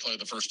better of the play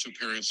the first two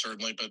periods,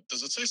 certainly, but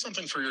does it say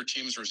something for your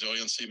team's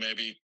resiliency,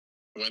 maybe?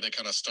 The way they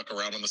kind of stuck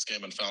around in this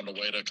game and found a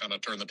way to kind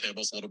of turn the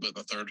tables a little bit in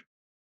the third?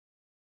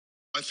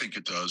 I think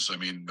it does. I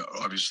mean,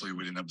 obviously,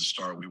 we didn't have the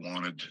start we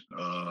wanted.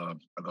 I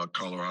thought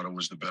Colorado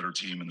was the better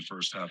team in the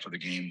first half of the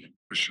game,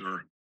 for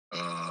sure.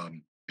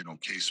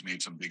 Case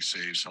made some big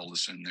saves, held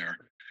us in there.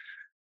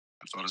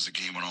 I thought as the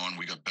game went on,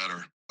 we got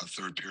better. Our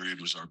third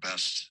period was our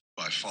best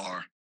by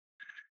far.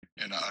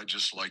 And I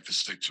just like the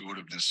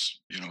stick-to-itiveness,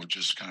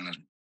 just kind of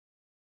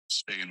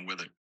staying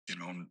with it,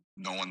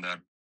 knowing that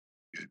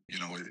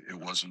it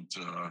wasn't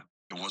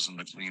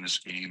the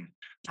cleanest game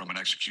from an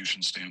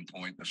execution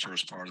standpoint. The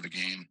first part of the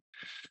game,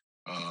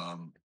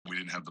 we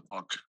didn't have the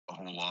puck a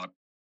whole lot.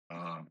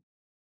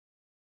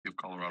 Give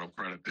Colorado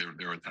credit;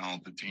 they're a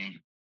talented team.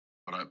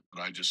 But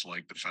I just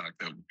like the fact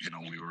that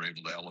we were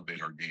able to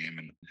elevate our game,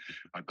 and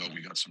I thought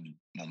we got some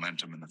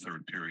momentum in the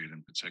third period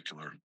in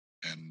particular.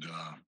 And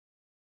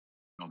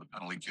the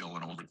penalty kill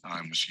in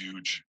overtime was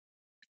huge.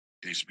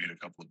 Case made a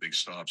couple of big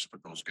stops,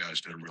 but those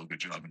guys did a real good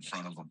job in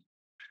front of them.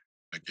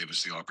 That gave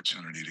us the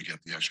opportunity to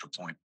get the extra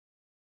point.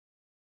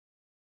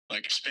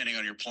 Like expanding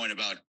on your point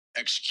about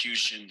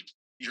execution,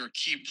 your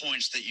key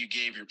points that you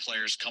gave your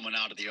players coming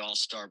out of the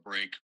All-Star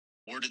break,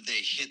 where did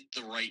they hit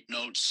the right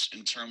notes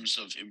in terms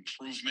of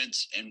improvement,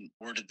 and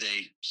where did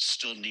they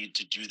still need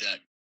to do that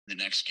in the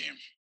next game?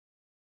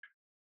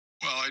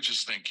 Well, I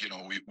just think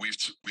we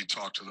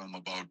talked to them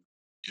about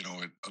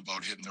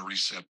about hitting the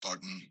reset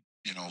button,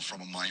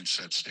 from a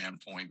mindset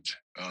standpoint,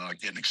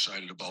 getting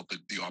excited about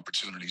the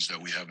opportunities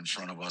that we have in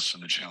front of us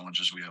and the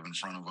challenges we have in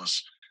front of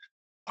us.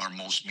 Our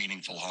most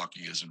meaningful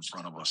hockey is in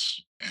front of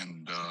us,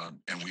 and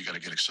we got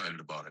to get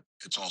excited about it.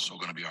 It's also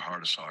going to be our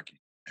hardest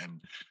hockey,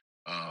 and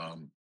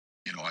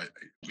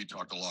we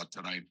talked a lot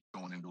tonight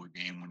going into a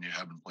game when you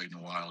haven't played in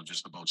a while,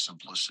 just about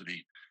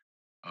simplicity,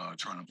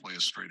 trying to play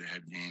a straight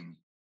ahead game,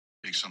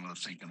 take some of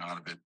the thinking out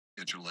of it,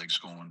 get your legs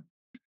going.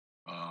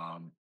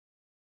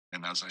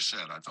 And as I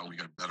said, I thought we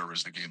got better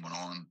as the game went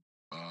on.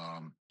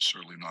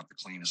 Certainly not the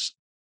cleanest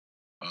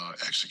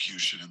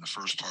execution in the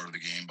first part of the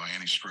game by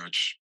any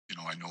stretch.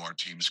 I know our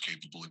team is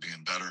capable of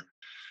being better,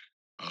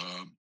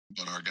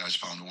 but our guys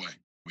found a way.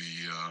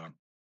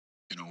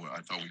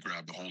 I thought we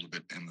grabbed a hold of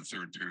it in the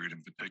third period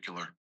in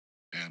particular,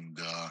 and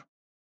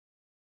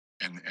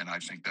I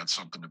think that's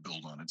something to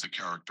build on. It's a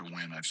character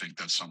win. I think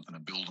that's something to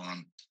build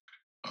on.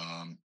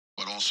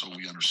 But also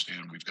we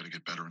understand we've got to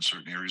get better in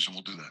certain areas, and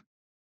we'll do that.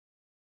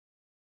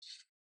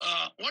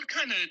 What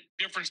kind of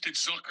difference did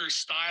Zucker's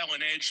style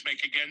and edge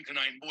make again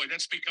tonight? Boy,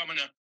 that's becoming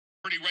a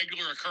pretty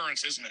regular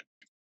occurrence, isn't it?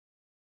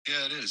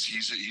 Yeah, it is.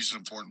 He's an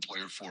important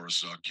player for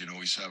us, Zuck.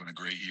 He's having a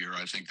great year.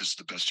 I think this is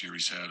the best year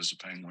he's had as a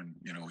Penguin.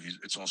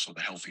 It's also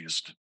the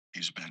healthiest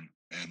he's been,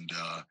 and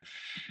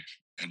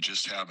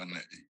just having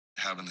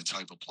the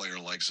type of player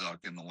like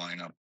Zuck in the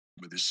lineup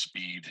with his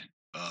speed,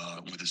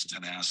 with his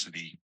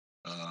tenacity,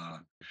 I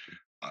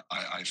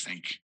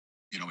think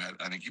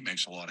I think he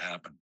makes a lot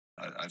happen.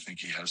 I think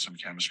he has some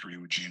chemistry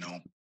with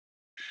Gino,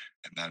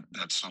 and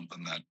that's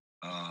something that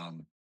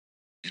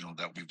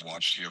that we've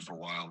watched here for a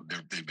while.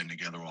 They've been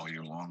together all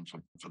year long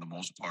for the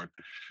most part.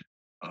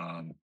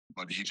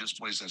 But he just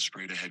plays that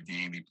straight ahead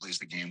game. He plays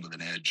the game with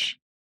an edge.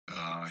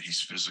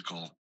 He's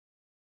physical.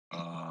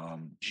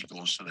 He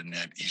goes to the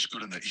net. He's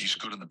good in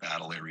the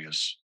battle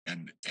areas,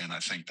 and I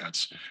think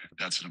that's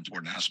an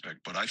important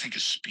aspect. But I think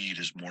his speed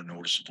is more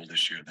noticeable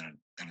this year than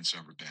it's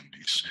ever been.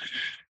 He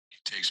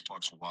takes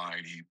pucks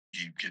wide. He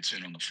gets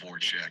in on the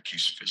forecheck.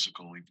 He's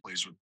physical. He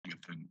plays with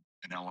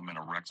an element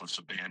of reckless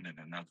abandon,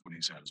 and that's when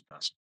he's at his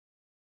best.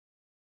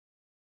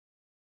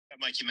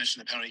 Mike, you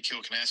mentioned the penalty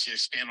kill. Can I ask you to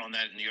expand on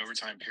that in the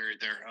overtime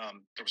period there?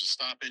 There was a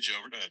stoppage,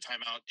 over a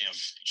timeout.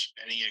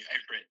 Any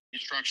extra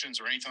instructions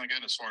or anything like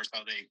that as far as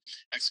how they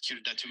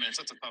executed that 2 minutes?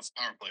 That's a tough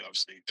power play,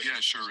 obviously. Yeah,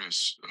 it sure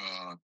is.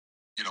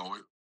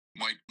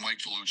 Mike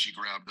Vellucci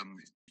grabbed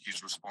him.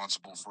 He's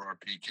responsible for our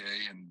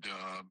PK and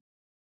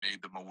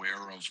made them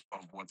aware of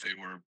what they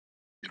were,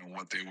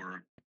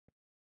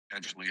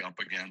 potentially up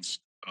against.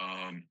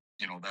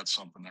 That's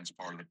something that's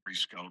part of the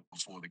pre-scout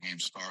before the game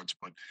starts,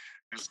 but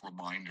just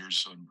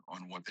reminders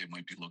on what they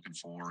might be looking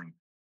for and,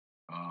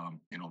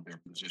 their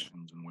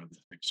positions and where the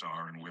sticks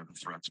are and where the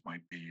threats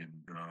might be.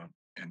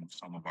 And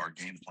some of our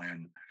game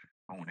plan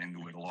going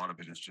into it, a lot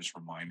of it is just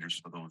reminders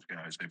for those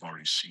guys. They've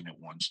already seen it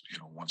once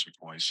or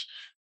twice.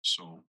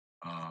 So,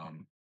 I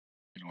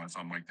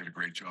thought Mike did a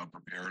great job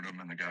preparing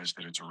them, and the guys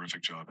did a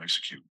terrific job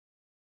executing.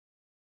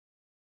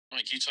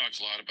 Mike, you talked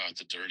a lot about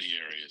the dirty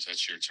areas.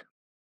 That's your turn.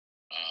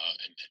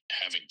 And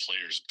having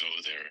players go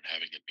there and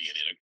having it be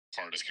a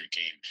part of your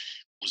game.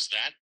 Was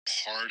that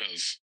part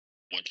of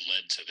what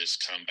led to this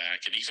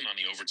comeback and even on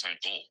the overtime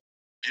goal?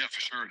 Yeah,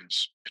 for sure it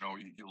is.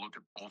 You look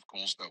at both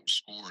goals that were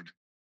scored.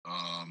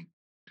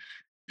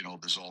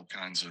 There's all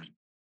kinds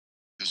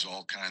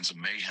of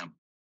mayhem,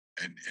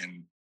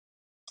 and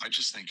I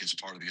just think it's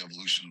part of the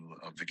evolution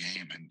of the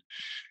game. And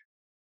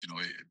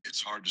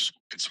it's hard to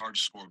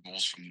score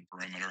goals from the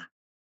perimeter.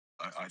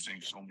 I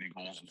think so many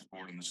goals are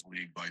scored in this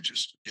league by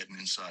just getting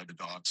inside the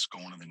dots,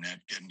 going to the net,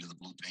 getting to the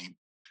blue paint,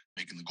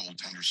 making the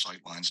goaltender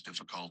sight lines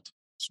difficult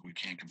so we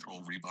can't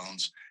control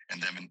rebounds,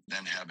 and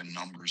then having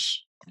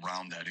numbers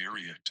around that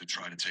area to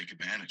try to take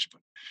advantage.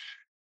 But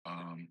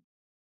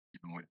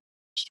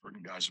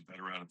certain guys are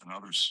better at it than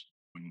others.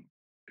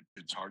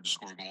 It's hard to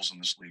score goals in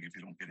this league if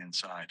you don't get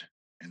inside,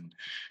 and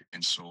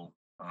so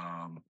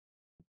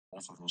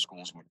both of those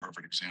goals were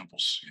perfect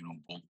examples.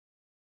 Both.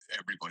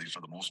 Everybody,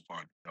 for the most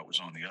part, that was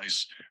on the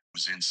ice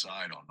was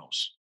inside on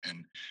those.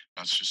 And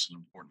that's just an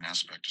important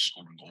aspect of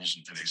scoring goals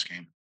in today's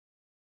game.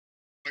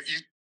 But you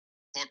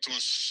talk to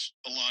us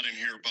a lot in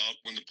here about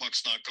when the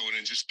puck's not going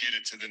in, just get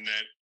it to the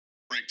net,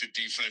 break the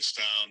defense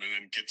down, and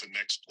then get the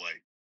next play.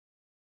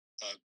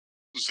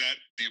 Was that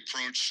the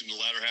approach in the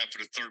latter half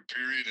of the third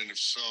period? And if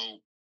so,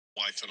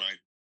 why tonight?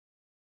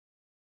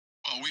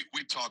 Well,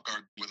 we talk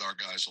with our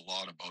guys a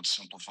lot about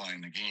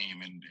simplifying the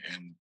game,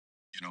 and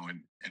you know,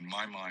 in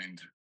my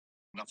mind,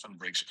 nothing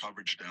breaks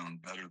coverage down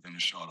better than a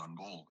shot on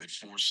goal. It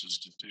forces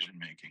decision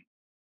making,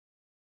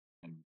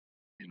 and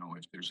you know,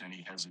 if there's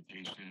any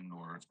hesitation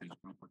or if there's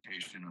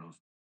duplication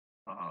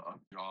of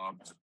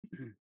jobs,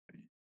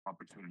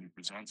 opportunity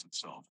presents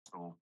itself.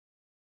 So,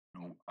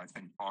 you know, I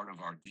think part of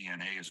our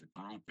DNA as a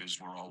group is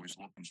we're always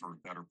looking for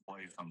a better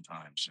play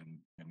sometimes,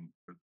 and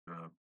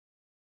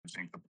I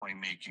think the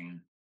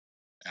playmaking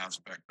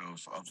aspect of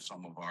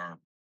some of our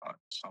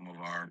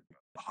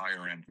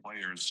higher end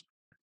players,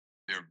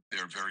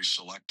 they're very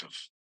selective,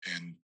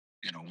 and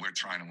you know we're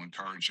trying to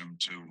encourage them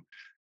to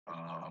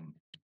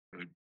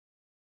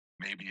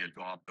maybe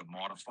adopt a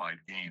modified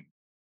game,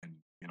 and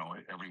you know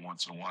every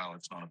once in a while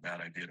it's not a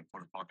bad idea to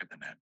put a puck in the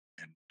net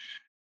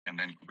and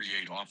then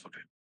create off of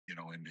it, you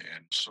know, and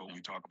so we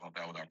talk about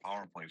that with our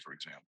power play, for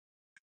example.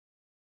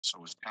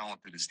 So as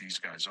talented as these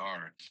guys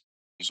are,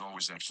 there's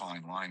always that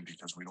fine line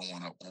because we don't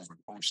want to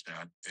overcoach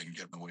that and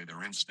get in the way of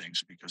their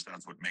instincts because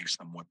that's what makes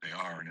them what they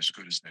are. And as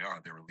good as they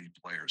are, they're elite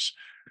players.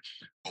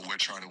 But we're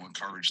trying to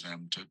encourage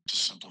them to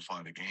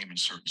simplify the game in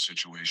certain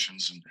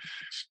situations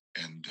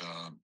and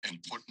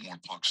put more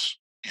pucks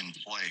in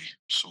play,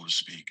 so to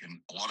speak. And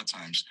a lot of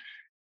times,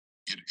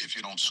 if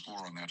you don't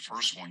score on that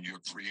first one,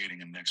 you're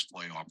creating a next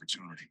play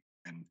opportunity.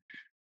 And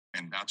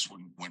that's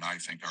when I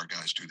think our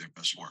guys do their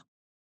best work.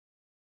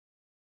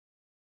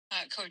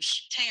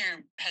 Coach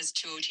Tanger has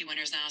 2 OT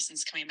winners now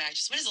since coming back.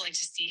 Just what is it like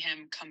to see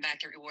him come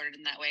back, get rewarded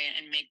in that way,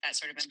 and make that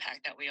sort of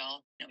impact that we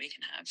all know we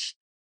can have?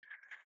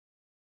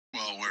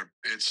 Well,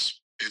 it's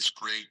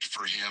great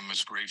for him.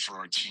 It's great for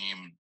our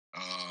team.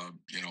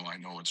 You know, I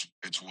know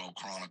it's well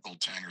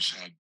chronicled.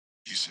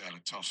 He's had a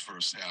tough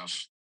first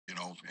half, you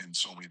know, in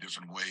so many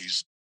different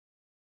ways.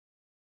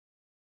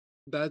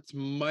 That's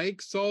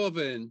Mike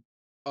Sullivan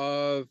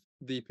of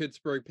the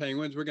Pittsburgh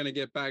Penguins. We're going to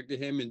get back to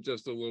him in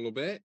just a little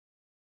bit.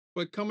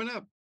 But coming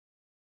up,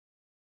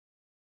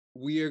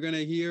 we are going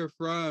to hear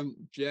from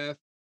Jared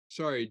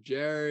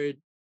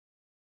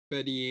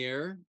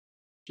Bedier.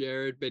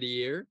 Jared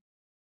Bedier.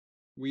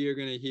 We are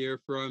going to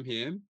hear from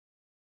him,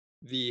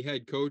 the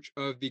head coach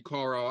of the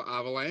Colorado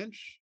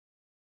Avalanche.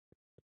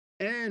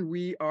 And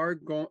we are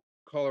going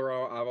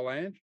Colorado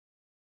Avalanche.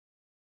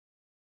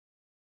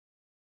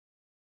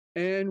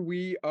 And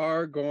we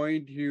are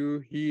going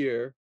to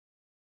hear,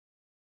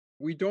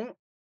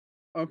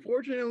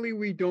 unfortunately,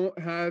 we don't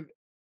have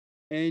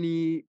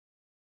any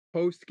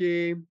post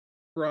game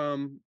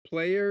from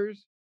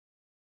players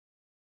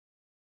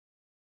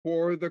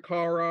for the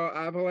Colorado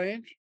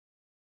Avalanche.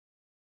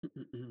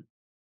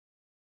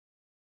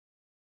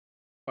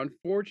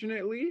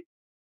 Unfortunately,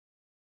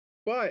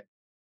 but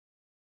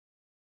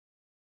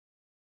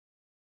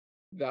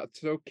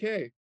that's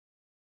okay.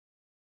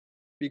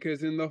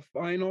 Because in the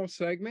final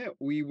segment,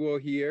 we will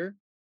hear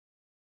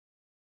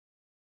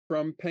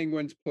from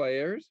Penguins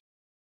players.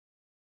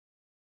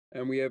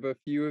 And we have a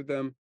few of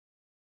them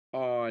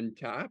on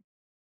tap.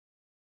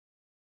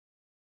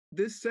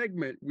 This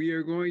segment, we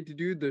are going to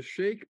do the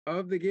shake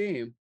of the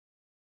game,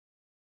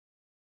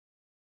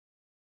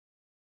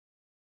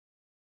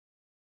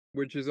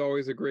 which is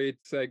always a great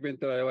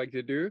segment that I like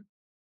to do.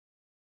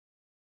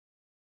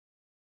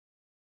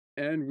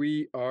 And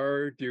we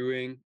are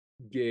doing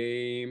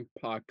game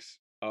pucks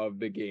of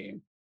the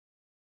game.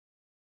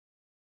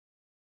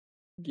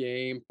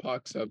 Game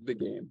pucks of the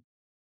game.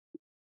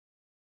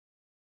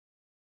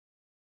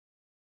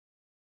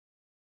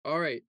 All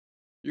right.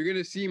 You're going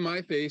to see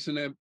my face in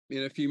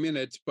a few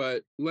minutes,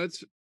 but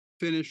let's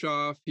finish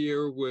off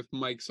here with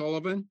Mike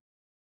Sullivan.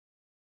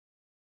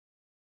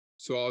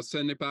 So I'll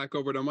send it back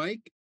over to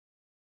Mike.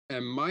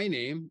 And my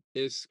name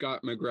is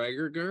Scott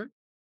McGregor.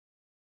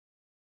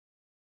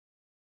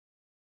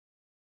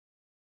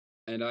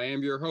 And I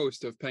am your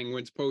host of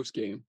Penguins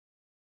Postgame.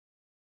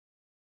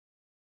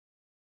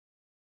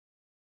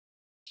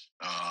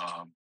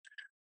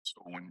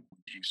 So when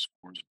he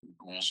scores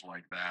goals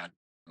like that,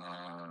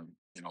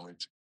 you know,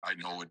 I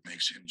know it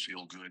makes him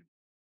feel good.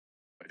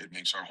 It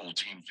makes our whole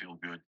team feel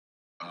good.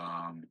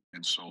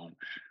 And so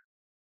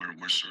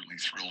we're certainly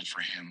thrilled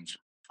for him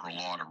for a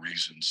lot of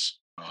reasons.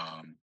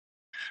 But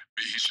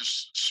he's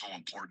just so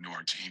important to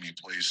our team. He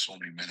plays so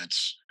many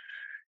minutes.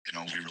 You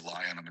know, we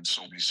rely on him in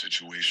so many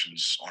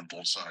situations on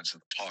both sides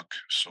of the puck.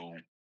 So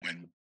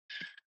when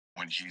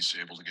he's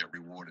able to get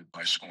rewarded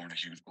by scoring a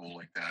huge goal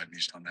like that, and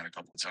he's done that a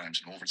couple of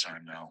times in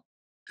overtime now,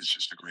 it's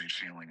just a great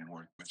feeling, and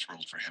we're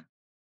thrilled for him.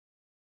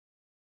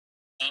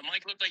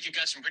 Mike, looked like you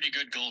got some pretty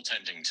good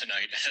goaltending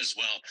tonight as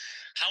well.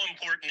 How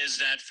important is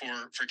that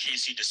for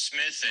Casey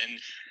DeSmith? And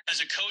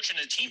as a coach and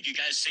a team, do you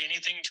guys say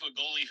anything to a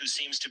goalie who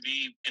seems to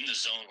be in the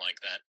zone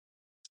like that?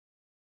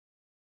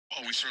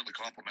 Well, we certainly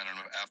compliment him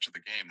after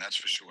the game, that's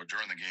for sure.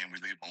 During the game, we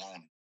leave him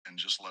alone and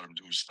just let him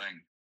do his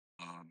thing.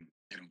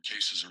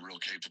 Case is a real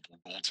capable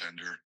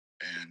goaltender,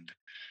 and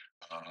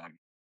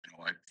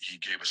he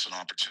gave us an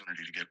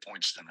opportunity to get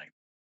points tonight.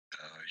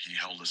 He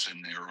held us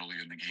in there early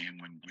in the game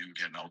when we were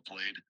getting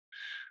outplayed.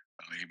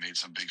 He made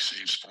some big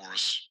saves for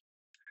us.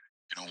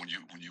 When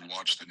you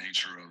watch the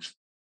nature of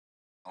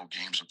how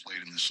games are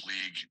played in this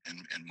league,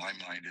 in my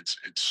mind, it's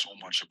so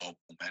much about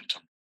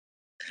momentum.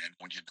 And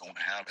when you don't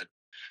have it,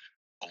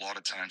 a lot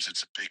of times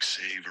it's a big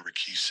save or a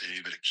key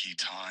save at a key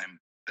time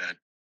that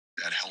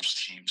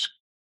helps teams,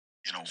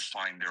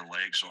 find their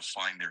legs or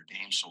find their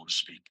game, so to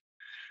speak.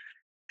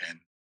 And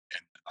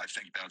I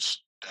think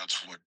that's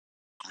what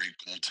great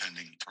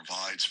goaltending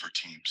provides for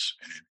teams.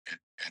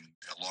 And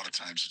a lot of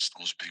times it's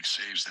those big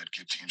saves that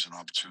give teams an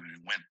opportunity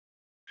to win.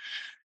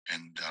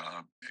 And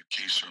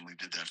Case certainly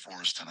did that for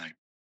us tonight.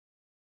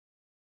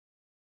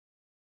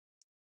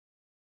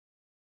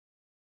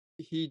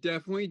 He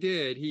definitely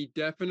did. He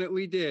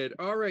definitely did.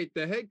 All right,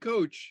 the head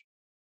coach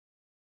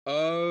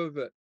of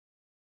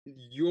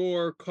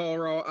your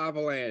Colorado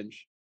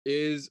Avalanche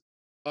is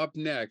up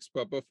next.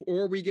 But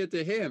before we get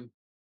to him,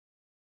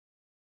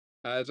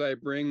 as I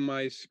bring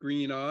my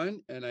screen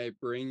on and I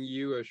bring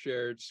you a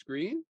shared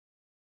screen,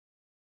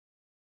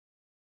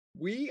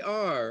 we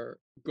are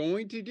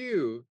going to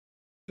do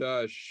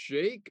the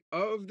shake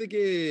of the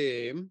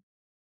game.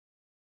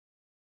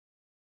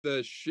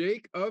 The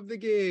shake of the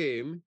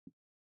game.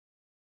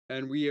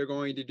 And we are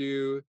going to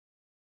do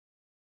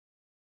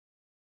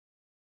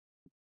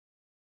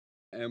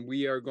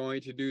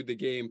the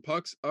game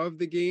pucks of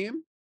the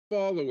game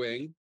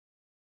following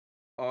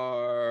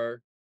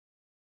our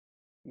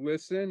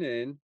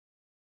listening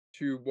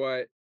to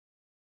what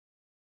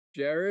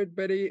Jared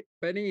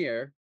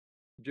Benier,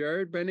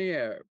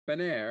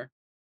 the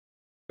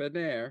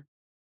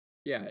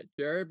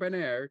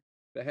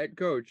head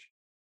coach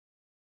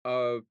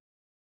of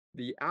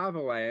the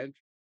Avalanche,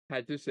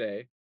 had to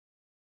say.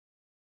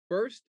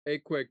 First, a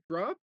quick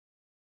drop,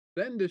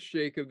 then the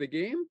shake of the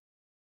game,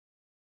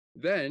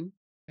 then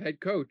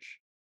head coach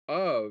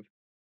of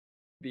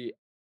the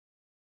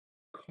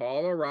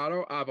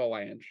Colorado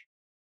Avalanche.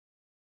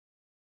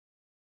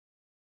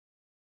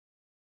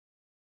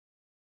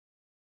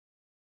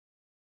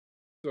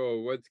 So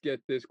let's get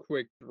this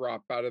quick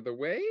drop out of the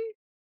way.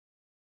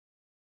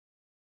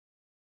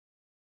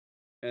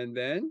 And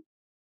then,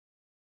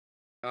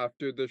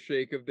 after the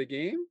shake of the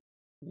game,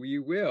 we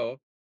will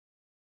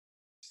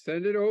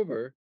send it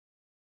over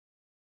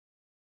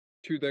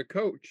to the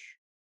coach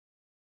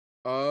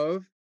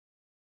of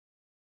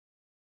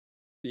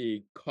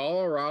the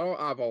Colorado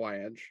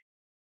Avalanche.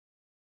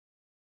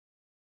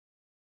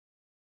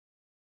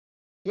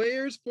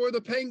 Players for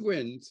the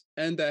Penguins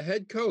and the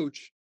head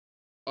coach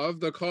of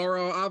the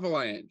Colorado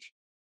Avalanche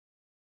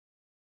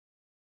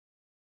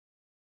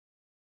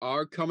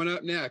are coming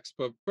up next.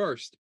 But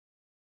first,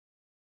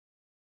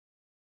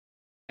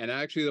 and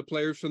actually the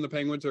players from the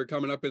Penguins are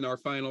coming up in our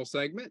final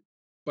segment.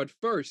 But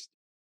first,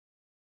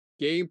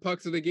 game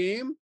pucks of the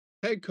game,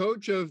 head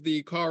coach of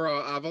the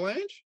Colorado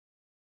Avalanche.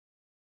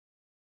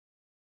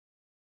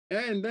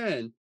 And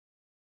then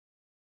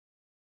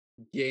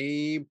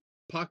game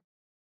pucks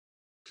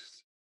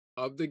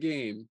of the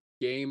game,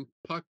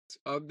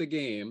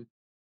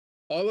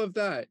 all of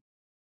that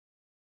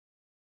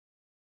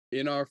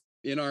in our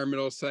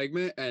middle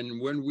segment.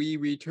 And when we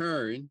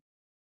return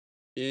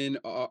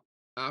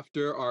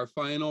after our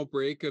final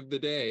break of the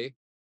day,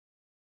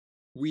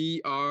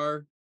 we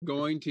are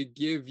going to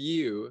give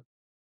you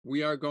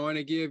the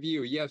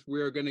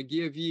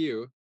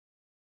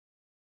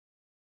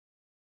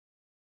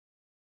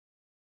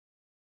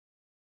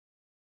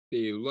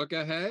look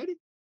ahead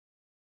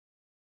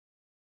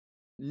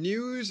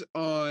news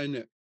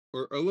on,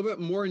 or a little bit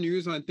more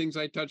news on things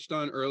I touched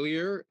on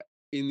earlier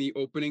in the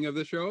opening of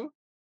the show.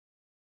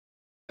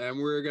 And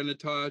we're going to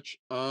touch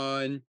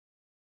on,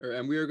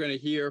 and we are going to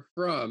hear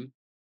from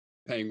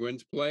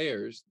Penguins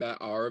players that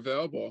are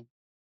available.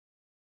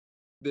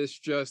 This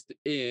just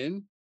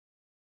in,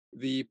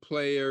 the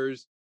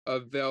players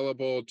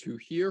available to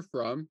hear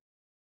from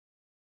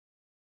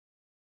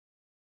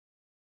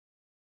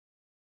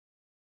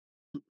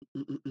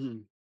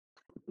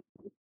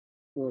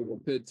for the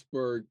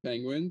Pittsburgh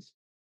Penguins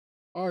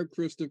are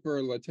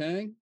Christopher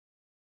Letang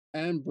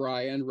and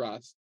Brian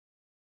Rust,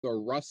 the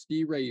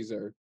Rusty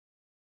Razor.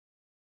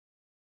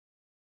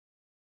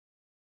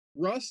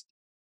 Rust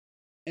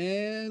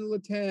and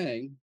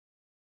Letang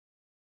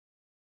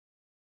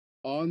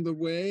on the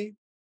way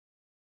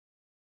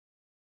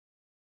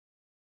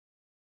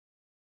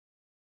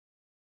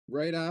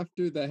right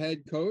after the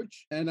head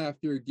coach and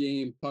after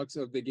game pucks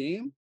of the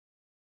game.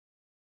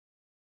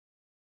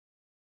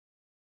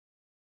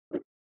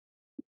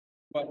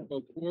 But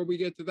before we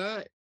get to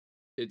that,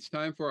 it's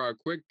time for our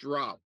quick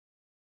drop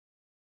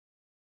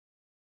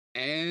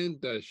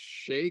and the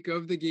shake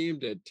of the game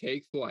to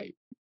take flight.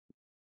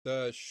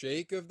 The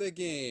shake of the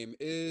game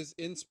is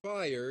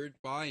inspired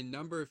by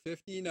number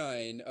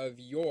 59 of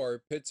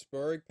your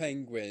Pittsburgh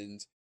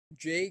Penguins,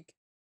 Jake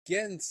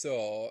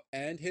Gensel,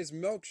 and his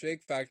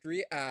Milkshake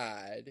Factory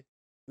ad.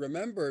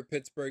 Remember,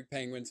 Pittsburgh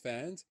Penguins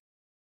fans,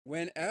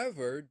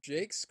 whenever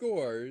Jake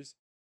scores,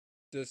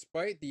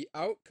 despite the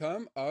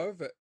outcome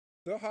of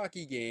the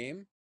hockey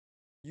game,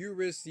 you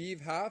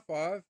receive half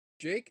off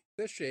Jake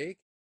the Shake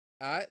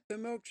at the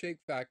Milkshake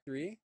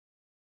Factory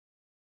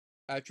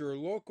at your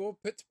local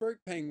Pittsburgh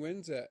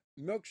Penguins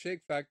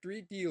Milkshake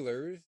Factory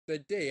dealers the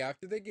day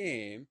after the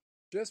game.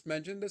 Just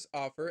mention this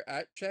offer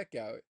at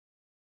checkout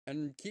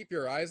and keep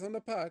your eyes on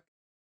the puck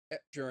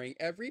during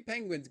every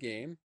Penguins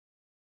game,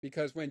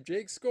 because when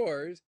Jake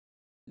scores,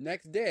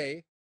 next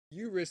day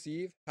you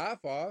receive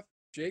half off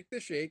Jake the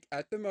Shake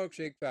at the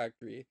Milkshake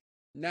Factory.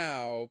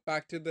 Now,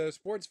 back to the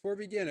Sports for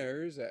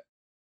Beginners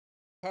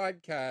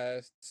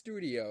podcast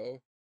studio.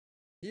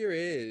 Here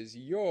is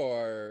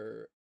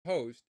your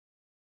host,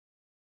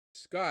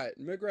 Scott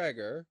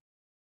McGregor.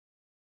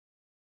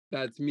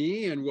 That's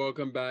me, and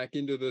welcome back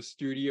into the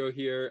studio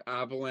here,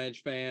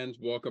 Avalanche fans.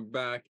 Welcome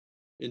back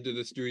into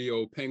the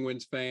studio,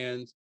 Penguins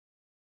fans.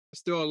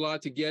 Still a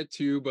lot to get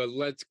to, but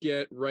let's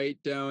get right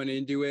down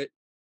into it.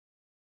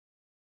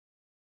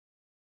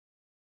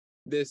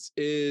 This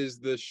is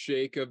the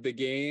shake of the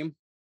game.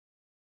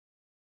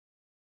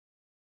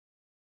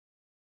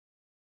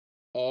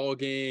 All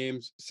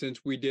games since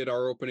we did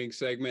our opening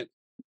segment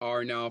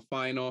are now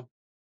final.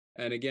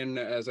 And again,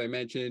 as I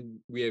mentioned,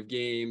 we have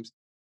games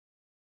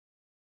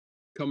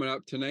coming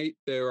up tonight.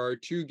 There are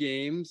two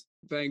games.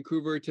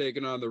 Vancouver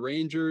taking on the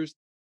Rangers.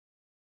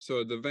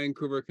 So the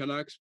Vancouver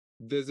Canucks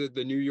visit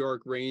the New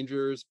York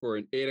Rangers for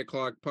an 8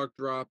 o'clock puck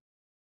drop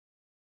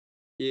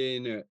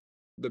in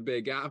the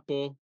Big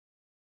Apple.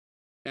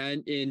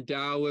 And in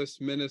Dallas,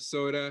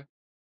 Minnesota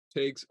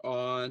takes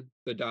on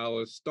the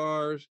Dallas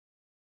Stars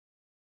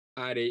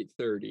at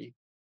 8:30.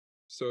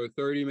 So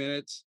 30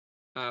 minutes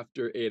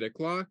after 8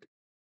 o'clock,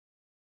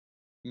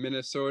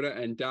 Minnesota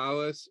and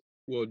Dallas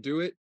will do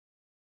it.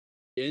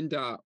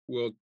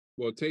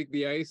 We'll take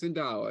the ice in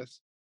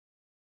Dallas.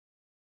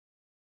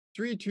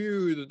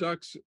 3-2,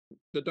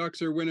 the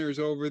Ducks are winners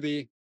over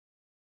the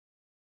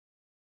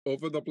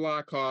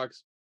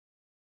Blackhawks.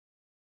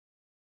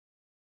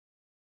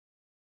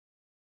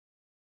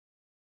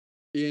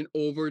 In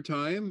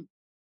overtime,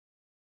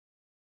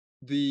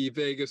 the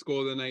Vegas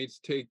Golden Knights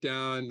take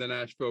down the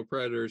Nashville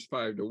Predators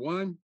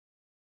 5-1.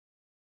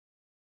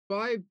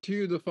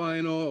 5-2 the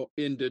final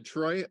in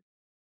Detroit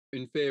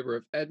in favor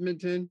of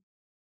Edmonton.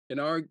 In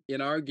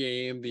our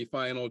game, the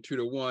final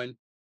 2-1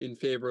 in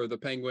favor of the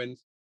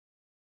Penguins.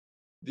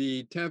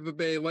 The Tampa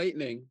Bay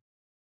Lightning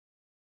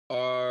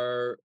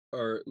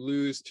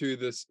lose to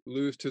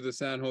the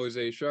San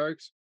Jose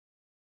Sharks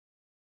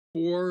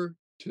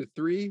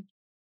 4-3.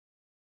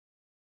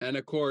 And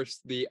of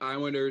course, the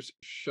Islanders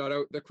shut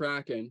out the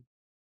Kraken,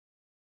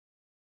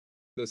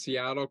 the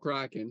Seattle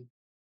Kraken,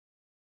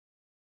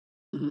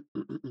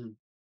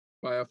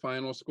 by a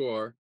final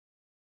score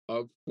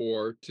of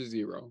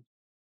 4-0.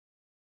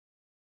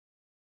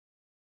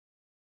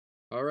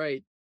 All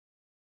right.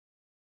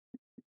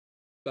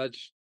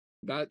 That's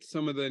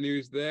some of the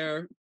news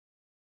there.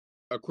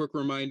 A quick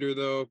reminder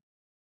though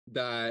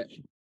that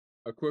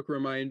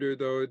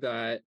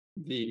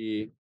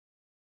the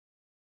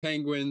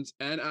Penguins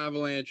and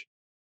Avalanche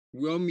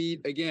will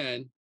meet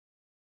again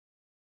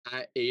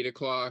at 8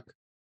 o'clock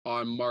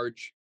on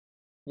March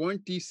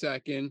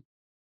 22nd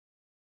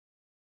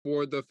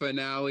for the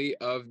finale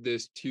of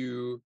this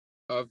two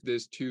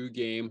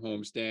game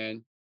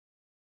homestand.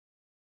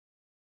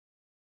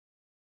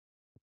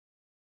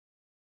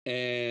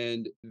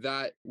 And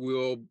that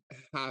will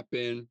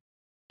happen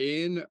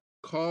in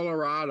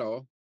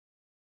Colorado.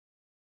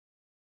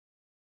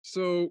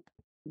 So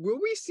will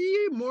we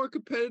see a more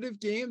competitive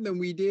game than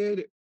we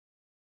did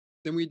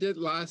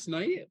last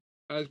night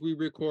as we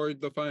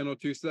record the final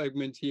two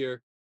segments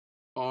here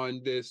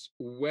on this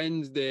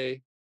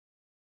Wednesday,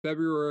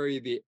 February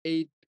the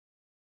 8th,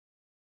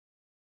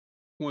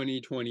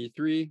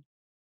 2023?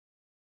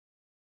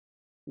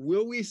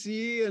 Will we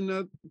see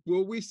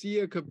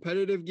a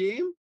competitive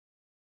game?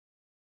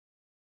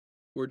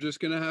 We're just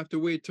going to have to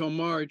wait till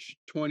March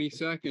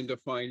 22nd to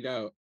find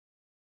out.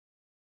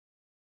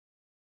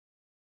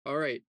 All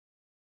right.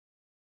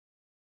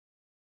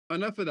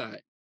 Enough of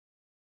that.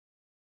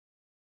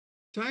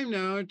 Time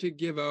now to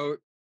give out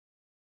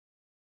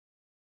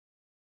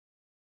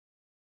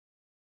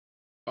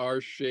our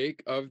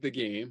shake of the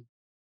game.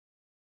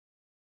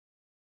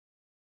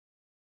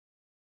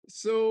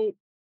 So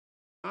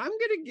we're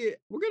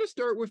going to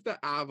start with the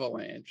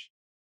Avalanche.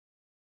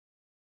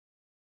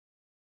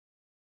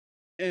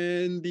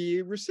 And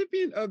the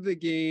recipient of the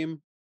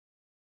game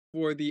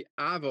for the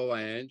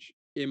Avalanche,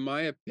 in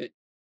my opinion,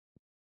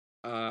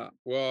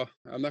 well,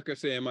 I'm not going to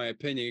say in my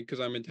opinion because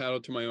I'm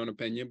entitled to my own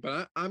opinion,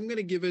 but I'm going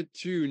to give it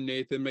to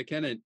Nathan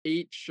MacKinnon.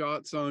 8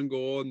 shots on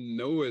goal,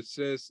 no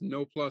assists,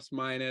 no plus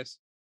minus,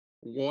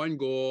 1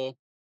 goal,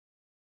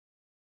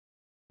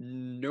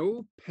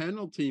 no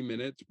penalty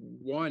minutes,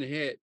 1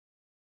 hit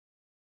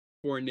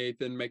for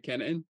Nathan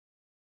MacKinnon.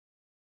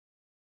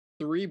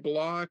 3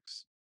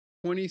 blocks,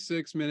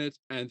 26 minutes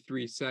and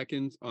 3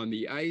 seconds on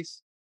the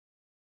ice.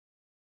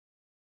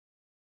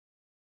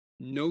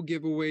 No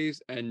giveaways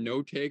and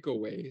no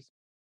takeaways.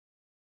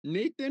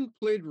 Nathan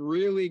played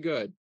really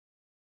good.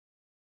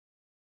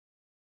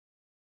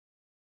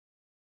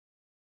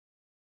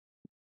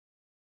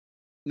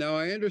 Now,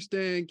 I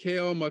understand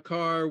Cale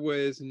Makar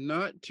was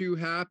not too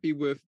happy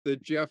with the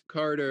Jeff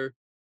Carter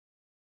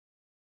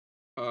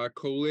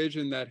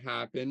collision that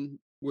happened,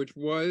 which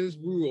was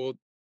ruled.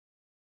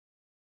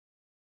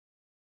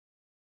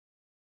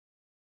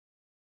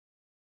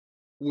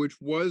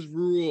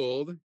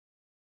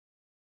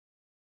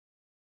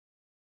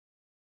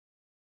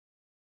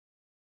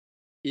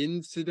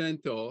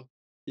 Incidental.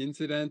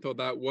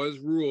 That was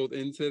ruled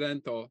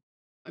incidental.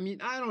 I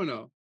mean, I don't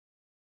know.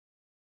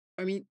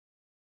 I mean,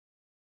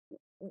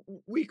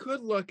 we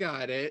could look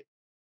at it,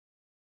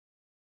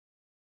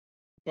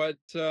 but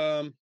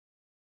I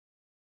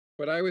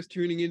was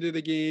tuning into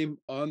the game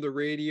on the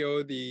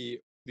radio, the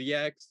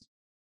X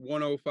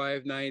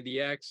 105.9,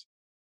 the X,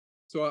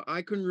 so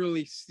I couldn't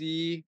really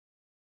see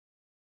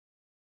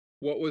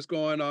what was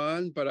going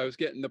on, but I was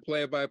getting the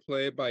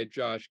play-by-play by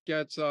Josh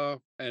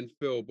Getzoff and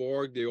Phil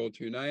Borg, the old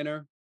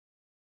 2-9er.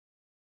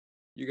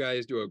 You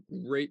guys do a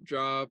great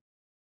job.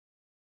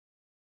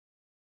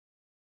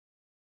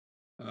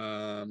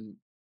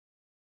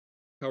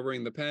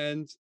 Covering the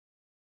Pens.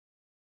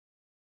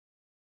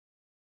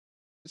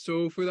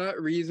 So for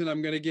that reason,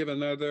 I'm gonna give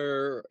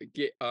another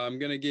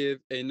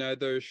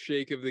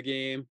shake of the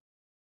game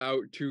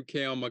out to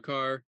Cale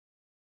Makar,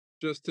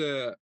 just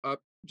to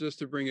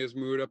bring his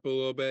mood up a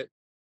little bit.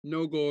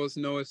 No goals,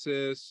 no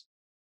assists,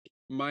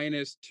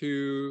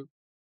 -2,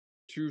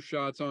 2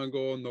 shots on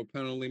goal, no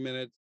penalty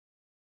minutes,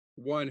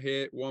 1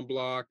 hit, 1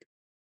 block,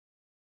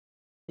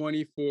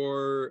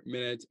 24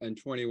 minutes and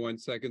 21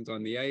 seconds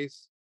on the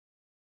ice.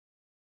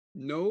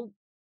 No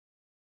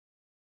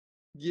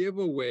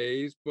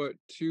giveaways, but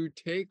 2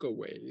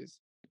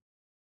 takeaways.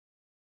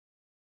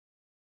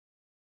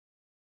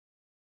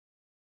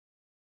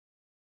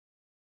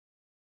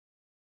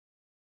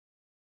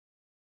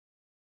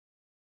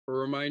 A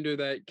reminder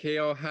that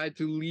Cale had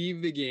to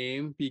leave the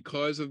game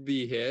because of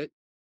the hit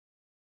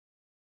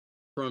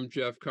from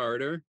Jeff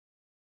Carter,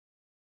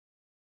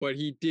 but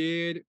he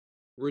did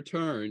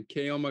return.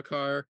 Cale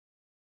Makar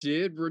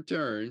did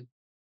return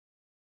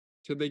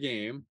to the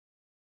game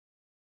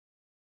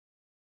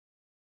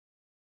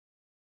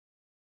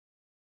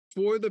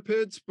for the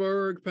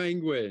Pittsburgh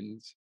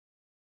Penguins.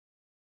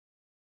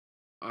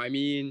 I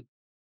mean,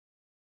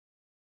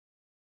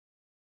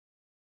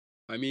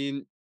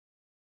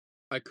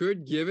 I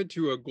could give it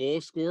to a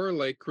goal scorer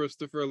like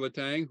Christopher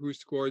Letang, who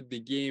scored the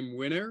game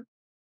winner.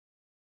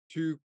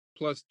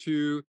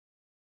 2+2,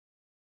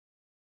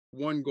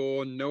 1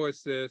 goal, no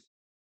assist,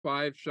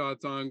 5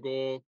 shots on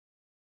goal,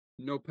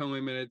 no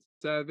penalty minutes,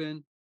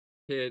 7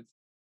 hits,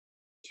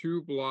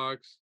 2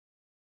 blocks,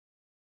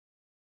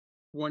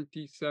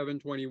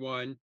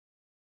 27-21,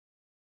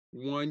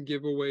 1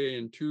 giveaway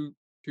and two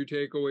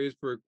takeaways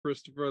for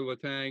Christopher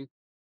Letang.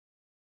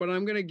 But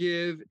I'm gonna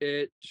give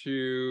it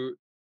to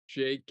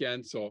Jake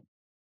Gensel.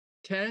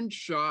 10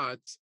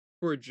 shots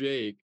for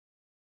Jake.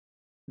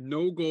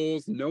 No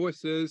goals, no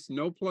assists,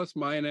 no plus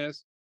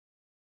minus.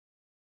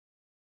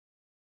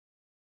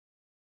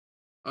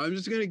 I'm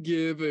just gonna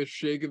give a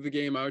shake of the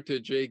game out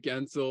to Jake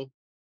Gensel,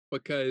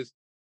 because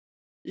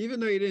even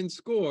though you didn't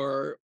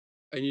score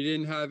and you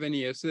didn't have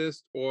any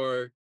assists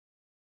or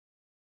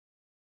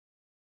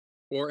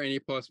any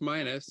plus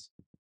minus,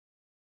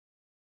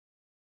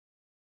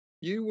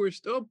 you were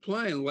still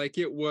playing like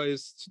it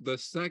was the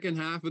second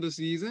half of the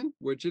season,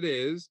 which it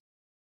is,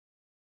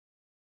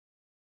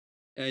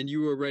 and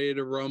you were ready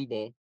to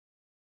rumble.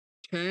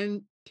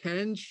 10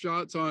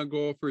 shots on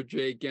goal for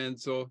Jake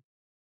Gensel,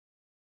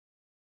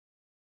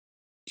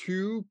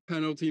 2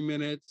 penalty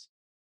minutes,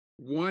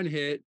 1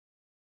 hit,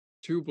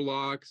 2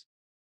 blocks,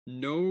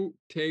 no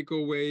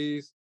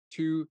takeaways,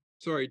 2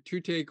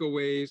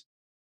 takeaways,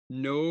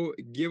 no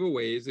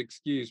giveaways,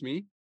 excuse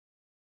me.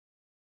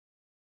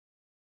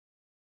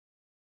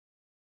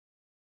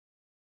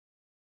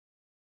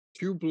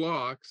 Two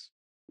blocks,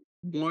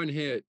 1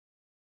 hit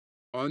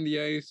on the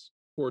ice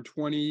for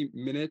 20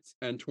 minutes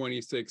and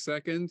 26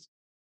 seconds.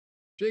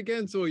 Jake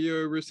Gensel,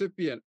 you're a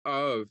recipient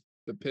of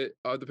the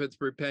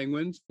Pittsburgh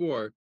Penguins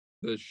for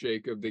the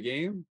shake of the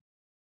game.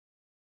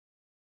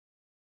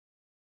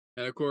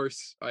 And of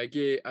course, I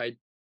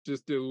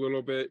just did a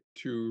little bit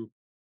to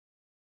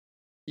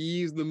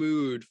ease the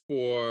mood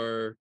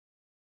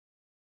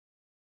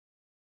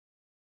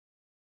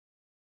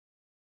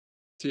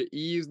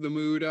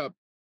up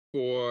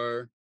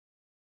for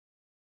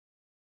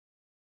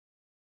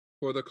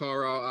the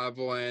Colorado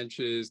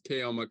Avalanche's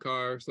Cale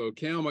Makar. So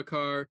Cale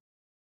Makar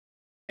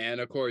and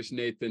of course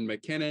Nathan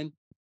MacKinnon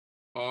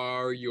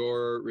are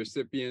your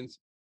recipients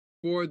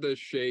for the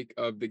shake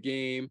of the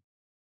game.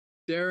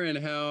 Darren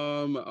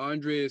Helm,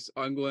 Andreas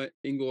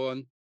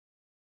Englund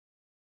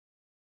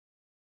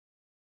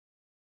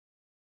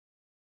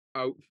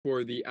out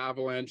for the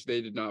Avalanche.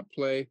 They did not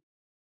play.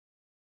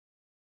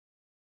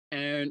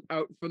 And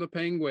out for the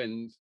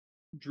Penguins,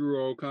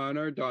 Drew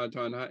O'Connor,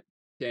 Danton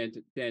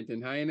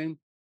Heinen,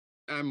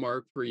 and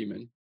Mark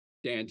Friedman.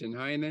 Danton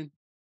Heinen,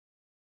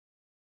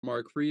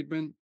 Mark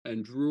Friedman,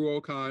 and Drew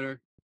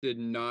O'Connor did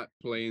not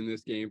play in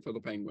this game for the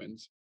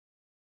Penguins.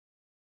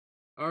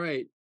 All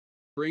right,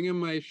 bringing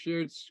my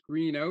shared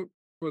screen out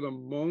for the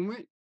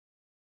moment,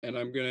 and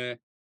I'm going to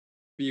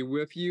be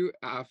with you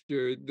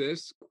after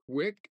this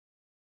quick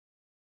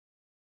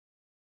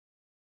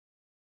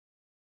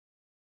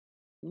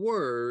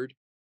word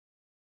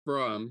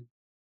from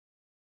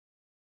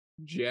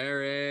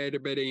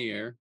Jared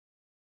Benier.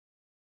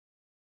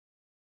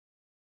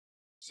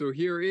 So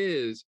here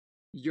is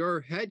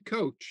your head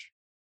coach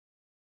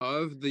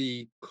of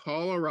the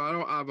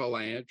Colorado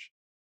Avalanche.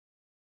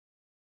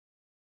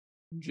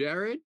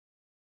 Jared,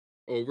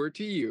 over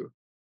to you.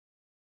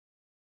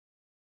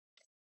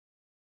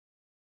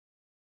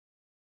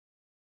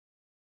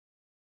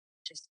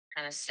 Just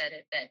kind of said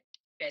it that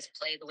you guys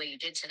played the way you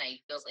did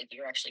tonight. Feels like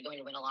you're actually going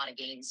to win a lot of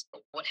games.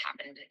 But what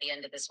happened at the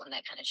end of this one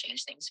that kind of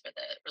changed things for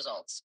the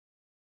results?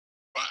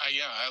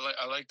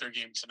 I like their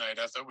game tonight.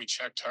 I thought we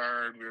checked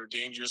hard. We were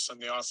dangerous on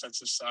the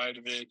offensive side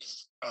of it.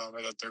 I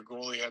thought their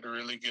goalie had a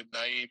really good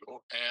night,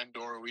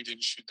 or we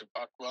didn't shoot the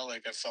puck well.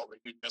 Like I felt like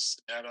we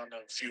missed the net on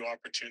a few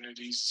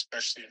opportunities,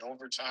 especially in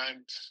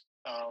overtime.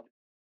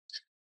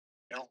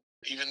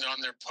 Even on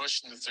their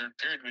push in the third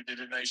period, we did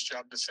a nice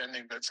job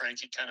defending, but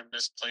Frankie kind of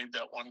misplayed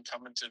that one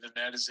coming to the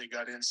net as they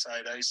got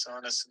inside ice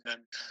on us, and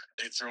then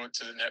they throw it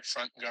to the net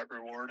front and got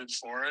rewarded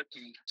for it.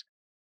 And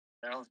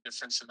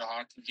difference in the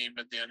hockey game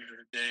at the end of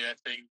the day, I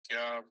think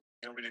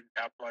we didn't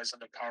capitalize on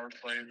the power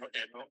play and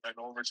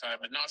overtime,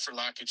 and not for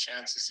lack of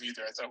chances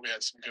either. I thought we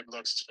had some good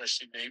looks,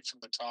 especially Nate from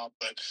the top,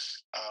 but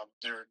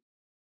they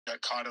got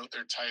caught out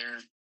there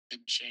tired,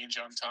 didn't change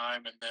on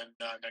time, and then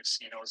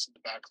next thing you know, it's in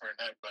the back of our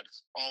net. But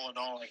all in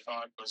all, I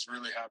thought was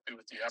really happy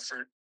with the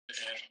effort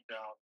and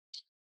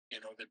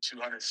the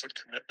 200-foot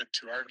commitment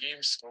to our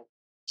game. So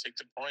take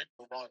the point,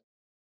 move on.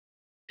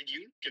 Did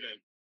you get a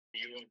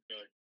view of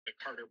the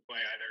Carter play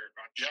either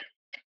on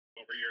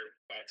over your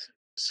thoughts?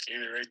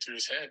 Skated right through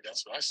his head.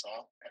 That's what I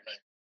saw.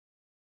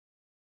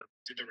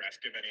 Did the ref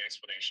give any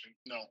explanation?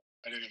 No,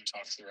 I didn't even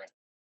talk to the ref.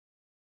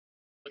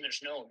 When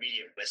there's no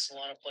immediate whistle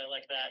on a play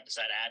like that, does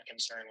that add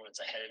concern when it's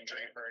a head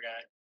injury for a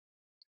guy?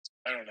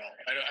 I don't know.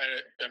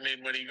 I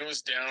mean, when he goes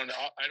down,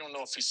 I don't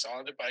know if he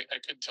saw it, but I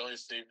couldn't tell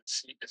if they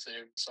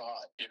saw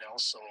it.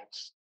 So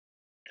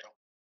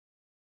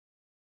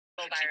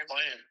Well, keep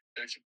playing.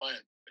 They keep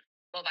playing.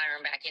 Well,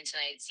 Byron back in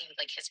tonight, it seemed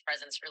like his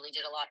presence really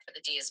did a lot for the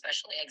D,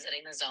 especially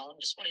exiting the zone.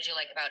 Just what did you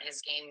like about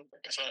his game?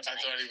 I thought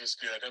he was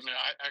good. I mean,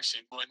 I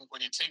actually,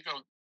 when you take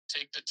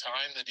the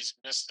time that he's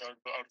missed out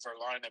of our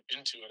lineup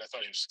into it, I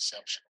thought he was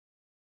exceptional.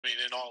 I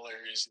mean, in all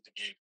areas of the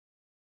game.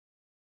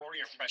 What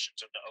were your impressions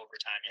of the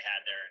overtime you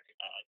had there?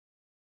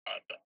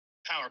 The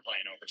power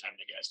play in overtime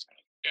you guys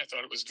had? Yeah, I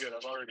thought it was good.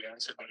 I've already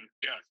answered that.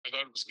 Yeah, I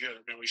thought it was good.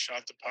 I mean, we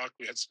shot the puck.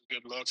 We had some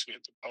good looks. We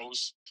hit the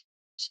post.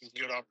 Some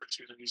good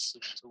opportunities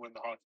to win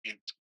the hockey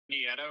game.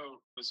 Nieto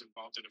was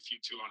involved in a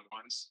few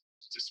 2-on-1s.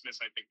 Smith,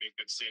 I think, made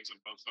good saves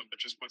on both of them, but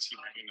just what's he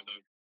bringing to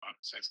the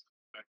sense?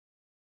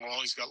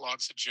 Well, he's got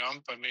lots of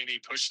jump. I mean, he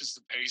pushes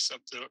the pace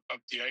up the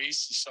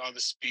ice. You saw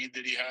the speed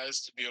that he has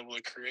to be able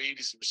to create.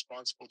 He's a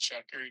responsible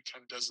checker. He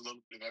kind of does a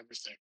little bit of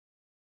everything.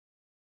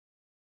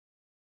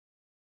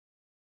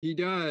 He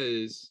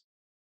does.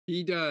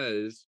 He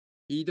does.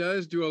 He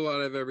does do a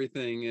lot of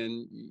everything.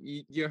 And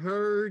you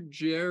heard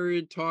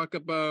Jared talk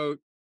about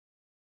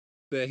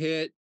the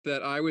hit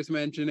that I was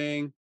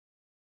mentioning.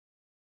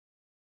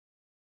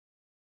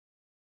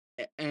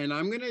 And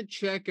I'm going to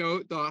check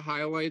out the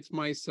highlights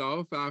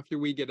myself after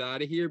we get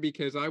out of here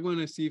because I want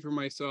to see for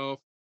myself,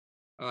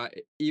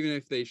 even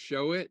if they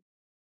show it.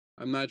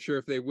 I'm not sure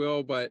if they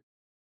will, but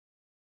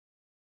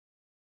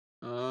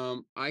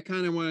I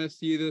kind of want to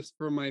see this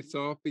for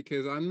myself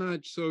because I'm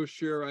not so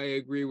sure I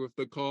agree with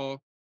the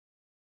call,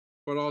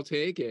 but I'll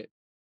take it.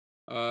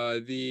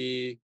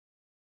 The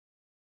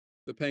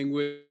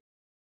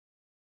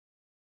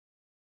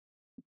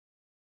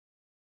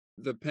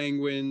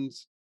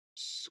Penguins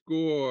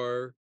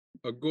score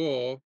a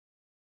goal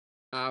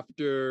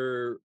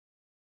after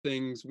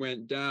things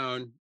went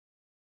down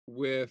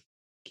with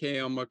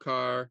Kale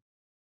McCarr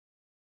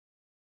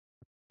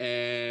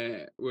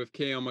and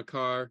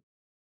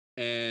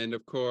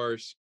of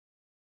course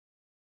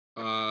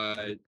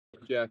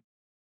Jeff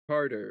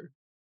Carter.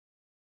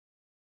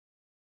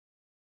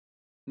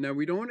 Now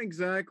we don't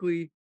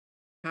exactly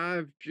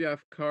have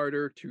Jeff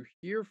Carter to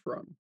hear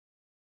from,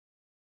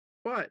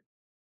 but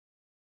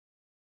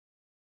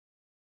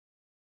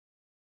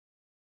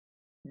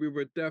we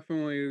would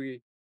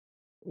definitely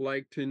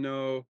like to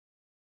know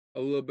a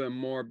little bit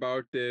more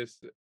about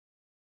this.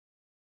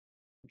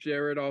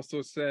 Jared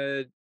also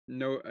said,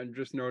 no, I'm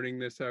just noting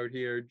this out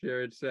here.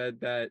 Jared said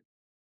that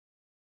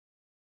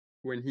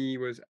when he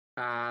was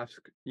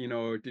asked,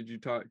 did you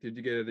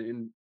get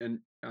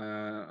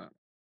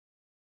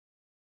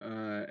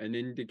an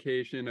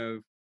indication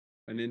of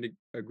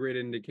a great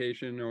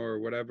indication or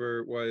whatever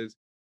it was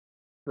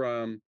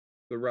from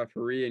the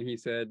referee, and he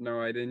said, no,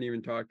 I didn't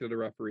even talk to the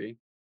referee.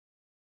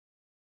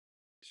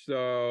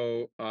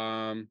 So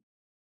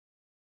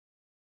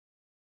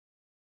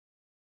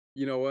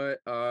you know what,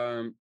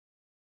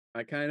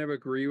 I kind of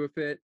agree with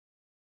it.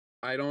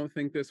 I don't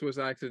think this was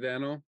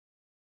accidental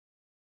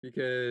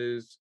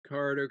because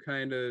Carter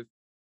kind of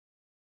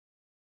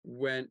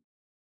went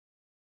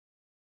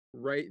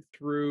right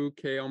through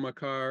Kale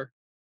McCarr.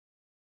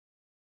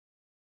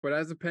 But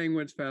as a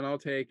Penguins fan, I'll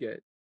take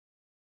it.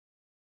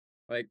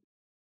 Like,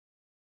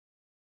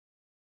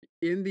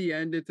 in the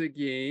end, it's a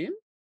game,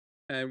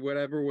 and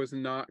whatever was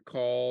not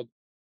called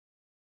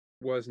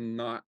was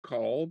not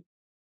called.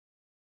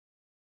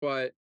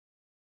 But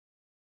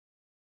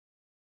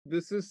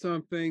this is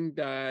something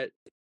that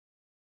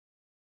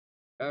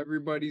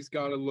everybody's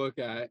got to look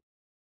at,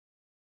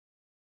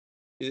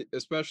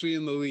 especially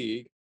in the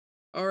league.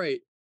 All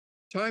right,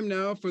 time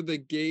now for the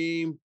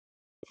game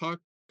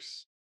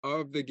pucks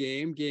of the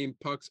game, game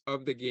pucks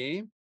of the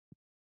game.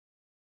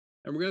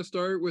 And we're going to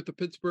start with the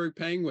Pittsburgh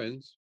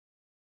Penguins.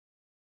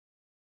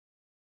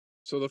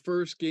 So the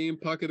first game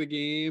puck of the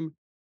game,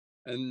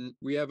 and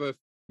we have a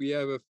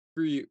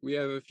few.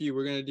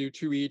 We're going to do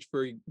two each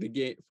for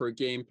the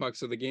game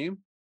pucks of the game.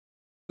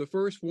 The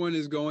first one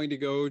is going to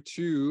go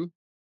to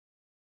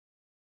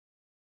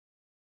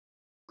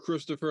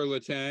Christopher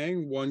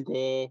Letang, 1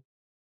 goal,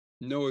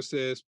 no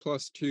assist,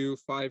 +2,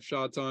 5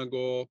 shots on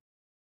goal,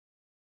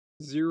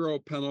 0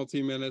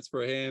 penalty minutes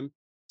for him,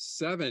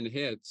 7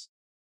 hits,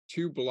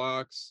 2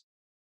 blocks,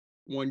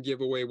 1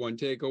 giveaway, 1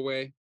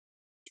 takeaway,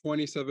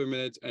 27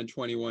 minutes and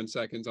 21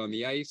 seconds on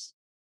the ice.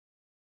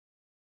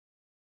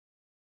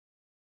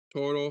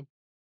 Total.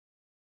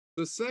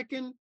 The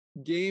second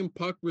game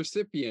puck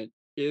recipient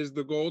is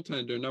the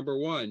goaltender, number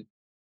 1,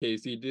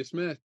 Casey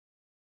DeSmith.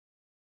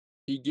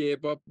 He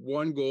gave up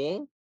 1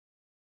 goal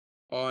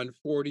on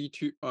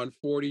 42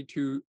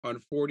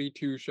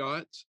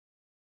 shots.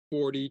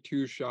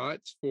 42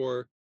 shots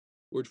for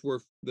which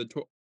were the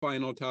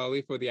final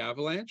tally for the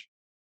Avalanche.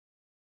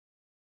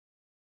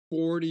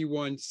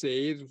 41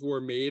 saves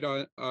were made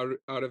out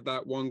of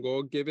that 1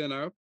 goal given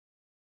up.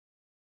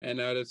 And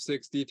out of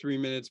 63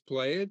 minutes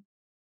played,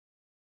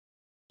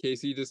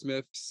 Casey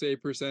DeSmith's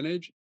save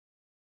percentage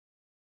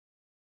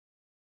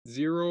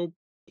 0.96,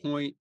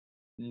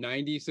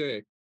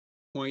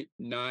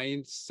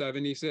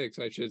 0.976,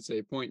 I should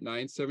say,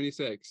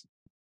 0.976.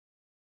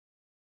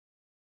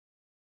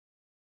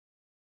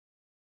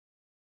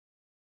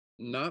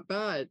 Not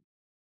bad.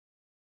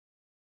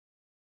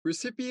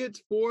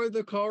 Recipients for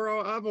the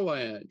Colorado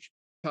Avalanche: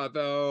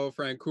 Pavel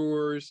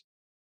Francouz,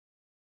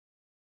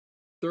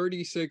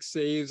 36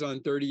 saves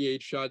on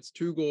 38 shots,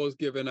 2 goals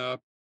given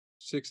up,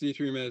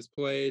 63 minutes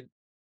played,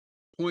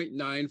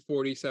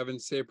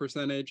 0.947 save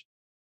percentage.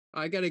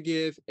 I got to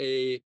give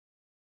a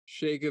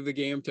shake of the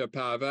game to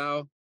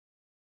Pavel.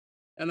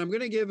 And I'm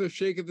going to give a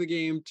shake of the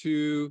game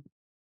to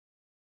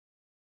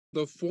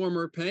the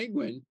former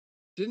Penguin.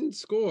 Didn't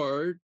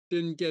score,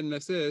 didn't get an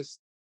assist,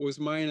 was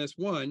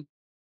 -1,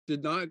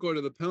 did not go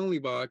to the penalty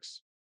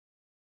box,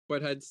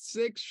 but had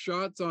 6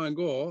 shots on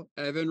goal.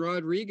 Evan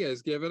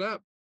Rodriguez, give it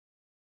up.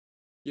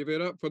 Give it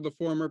up for the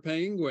former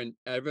Penguin.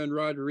 Evan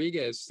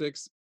Rodriguez,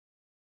 6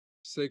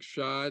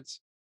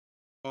 shots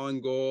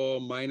on goal,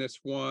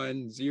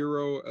 -1,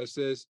 0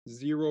 assists,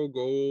 0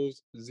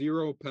 goals,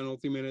 0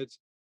 penalty minutes,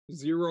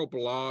 0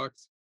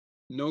 blocks,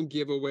 no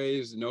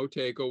giveaways, no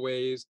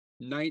takeaways,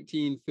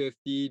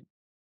 1950,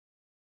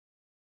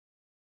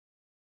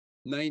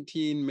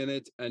 19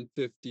 minutes and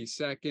 50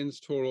 seconds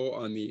total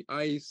on the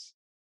ice,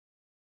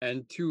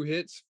 and 2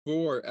 hits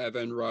for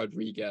Evan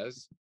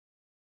Rodriguez.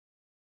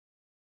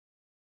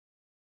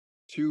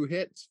 2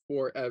 hits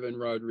for Evan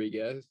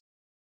Rodriguez.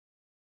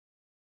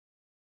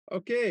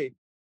 Okay.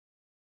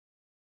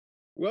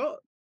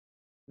 Well,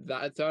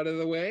 that's out of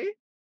the way.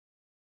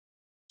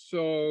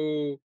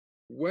 So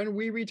when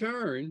we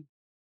return,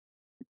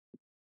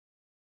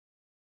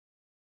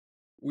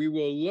 we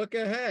will look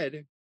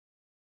ahead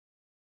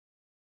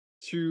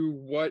to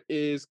what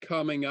is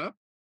coming up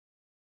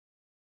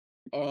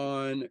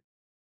for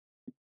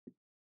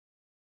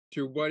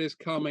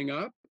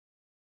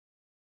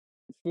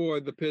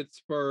the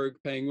Pittsburgh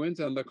Penguins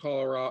and the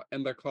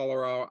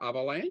Colorado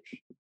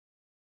Avalanche.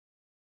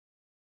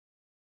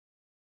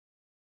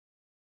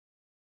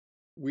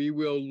 We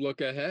will look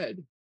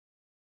ahead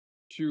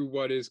to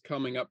what is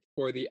coming up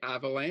for the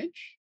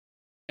Avalanche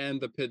and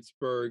the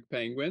Pittsburgh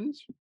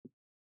Penguins.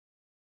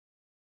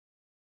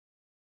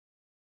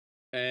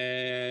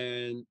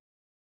 And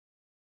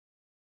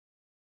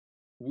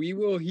we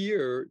will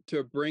hear,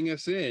 to bring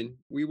us in,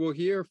 we will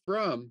hear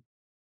from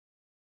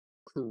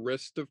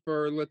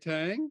Christopher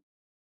Letang,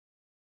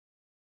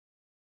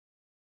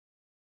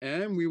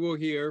 and we will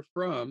hear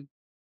from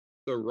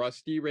the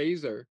Rusty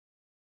Razor,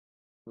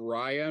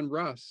 Brian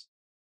Rust.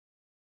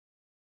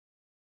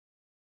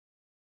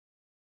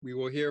 We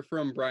will hear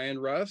from Brian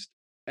Rust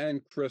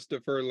and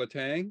Christopher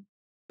Letang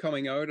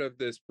coming out of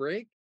this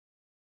break.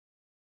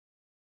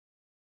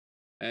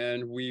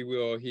 And we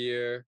will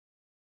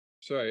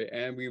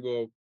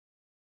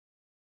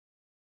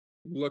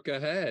look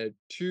ahead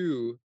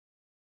to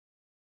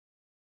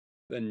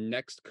the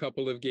next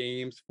couple of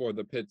games for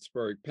the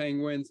Pittsburgh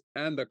Penguins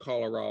and the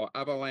Colorado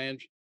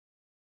Avalanche.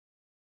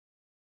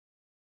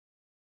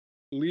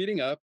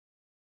 leading up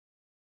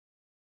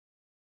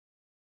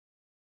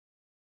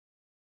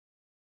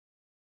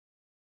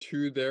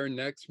to their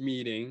next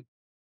meeting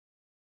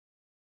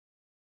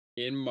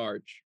in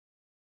March.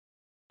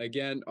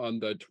 Again, on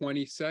the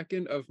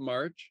 22nd of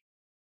March,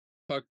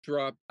 puck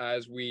drop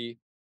as we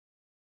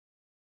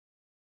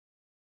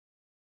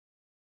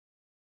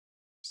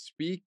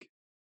speak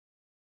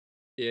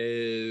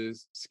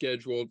is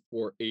scheduled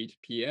for 8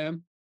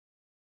 p.m.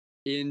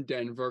 in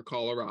Denver,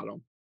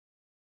 Colorado.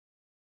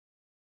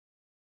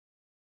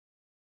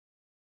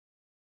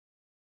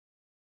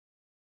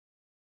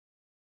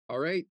 All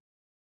right.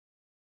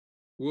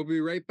 We'll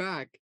be right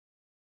back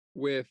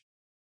with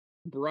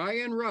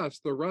Brian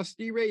Rust, the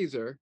Rusty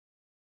Razor,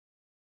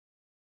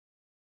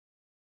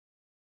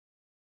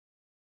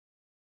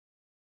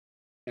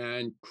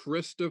 and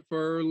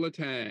Christopher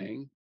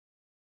Letang,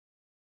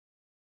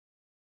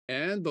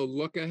 and the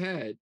look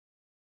ahead,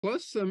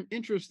 plus some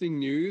interesting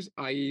news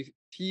I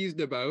teased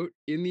about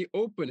in the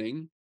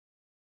opening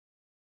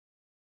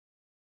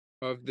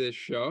of this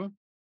show.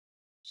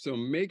 So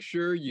make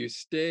sure you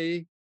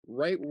stay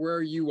right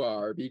where you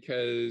are,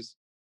 because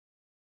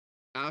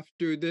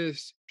after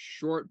this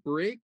short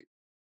break,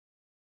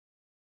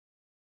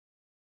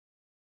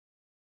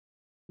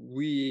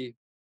 we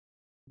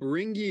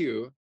bring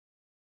you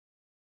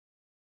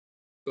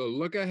the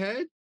look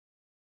ahead,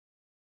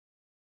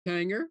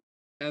 Tanger,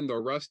 and the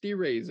Rusty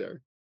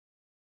Razor.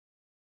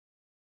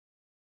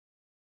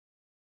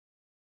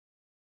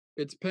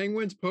 It's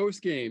Penguins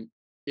post game.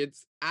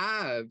 It's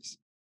Avs.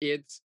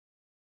 It's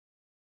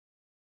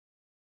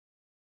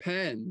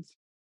Pens.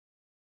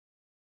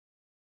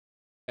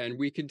 And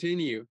we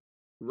continue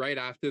right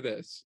after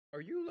this.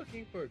 Are you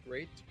looking for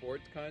great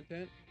sports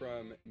content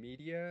from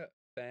media,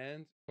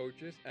 fans,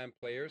 coaches, and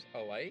players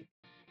alike?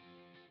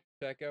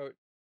 Check out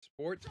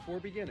Sports for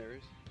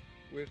Beginners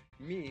with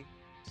me,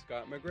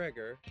 Scott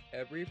McGregor,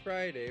 every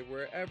Friday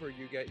wherever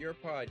you get your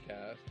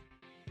podcast.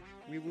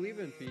 We will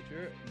even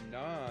feature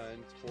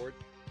non-sport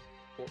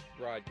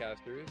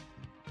broadcasters,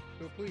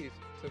 so please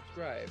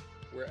subscribe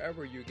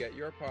wherever you get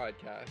your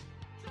podcast.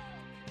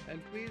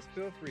 And please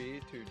feel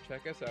free to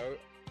check us out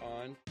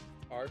on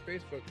our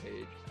Facebook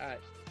page at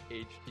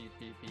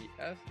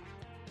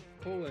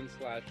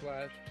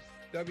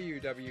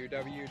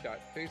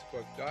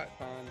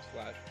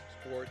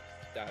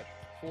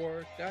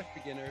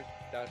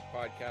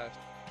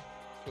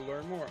to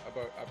learn more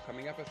about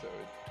upcoming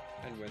episodes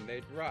and when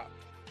they drop.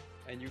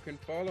 And you can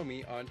follow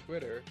me on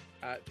Twitter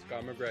at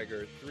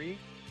ScottMcGregor3,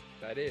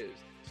 that is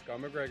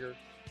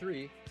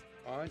ScottMcGregor3,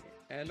 on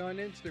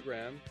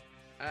Instagram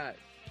at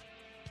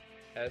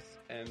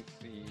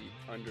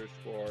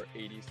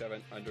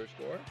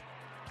SMC_87_.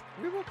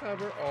 We will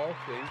cover all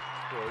things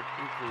sports,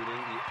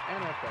 including the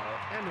NFL,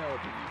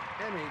 MLB,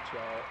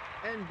 NHL,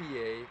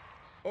 NBA,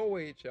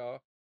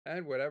 OHL,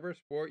 and whatever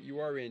sport you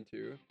are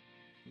into.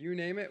 You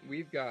name it,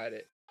 we've got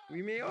it.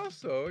 We may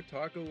also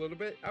talk a little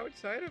bit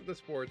outside of the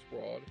sports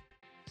world,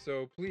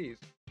 so please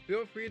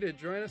feel free to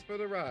join us for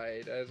the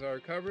ride as our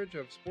coverage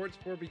of Sports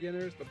for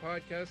Beginners, the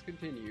podcast,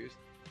 continues.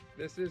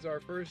 This is our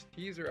first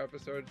teaser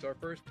episode. It's our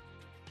first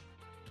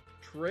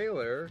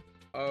trailer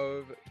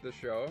of the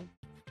show,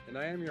 and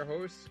I am your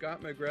host,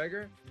 Scott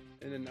McGregor,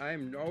 and I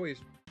am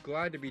always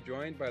glad to be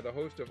joined by the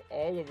host of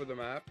All Over the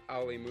Map,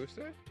 Ali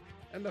Musa,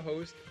 and the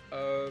host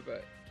of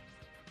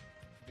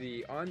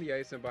the On the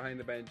Ice and Behind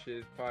the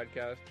Benches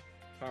podcast,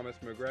 Thomas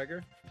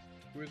McGregor,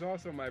 who is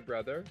also my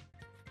brother.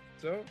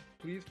 So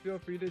please feel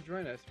free to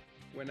join us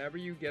whenever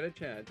you get a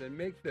chance and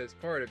make this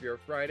part of your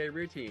Friday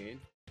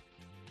routine.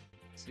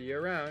 See you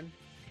around.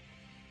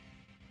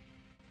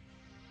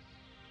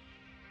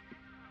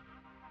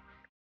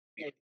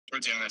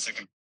 Towards the end of that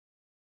second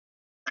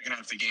half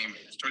of the game,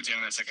 towards the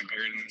end of that second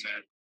period, and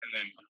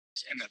then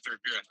in that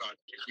third period, I thought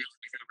we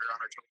were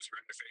on our toes, we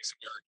were in the face, and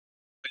we were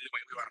playing the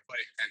way we want to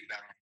play, and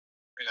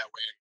play that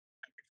way.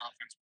 And the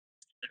confidence,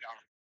 big.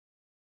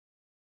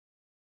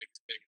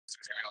 It's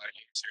going to be a lot of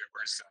games here,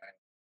 whereas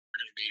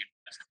we're going to be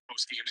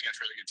most games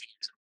against really good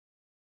teams.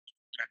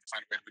 We're going to have to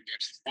find a way to win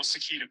games. What's the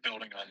key to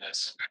building on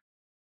this?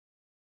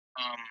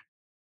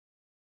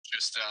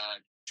 Just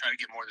try to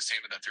get more of the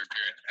same in that third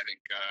period. I think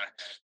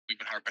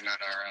we've been harping on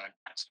our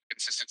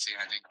consistency.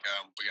 I think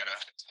we gotta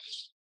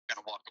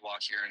walk the walk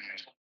here and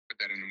put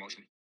that into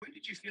motion. When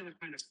did you feel it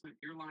kind of flip?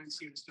 Your line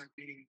seemed to start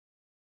gaining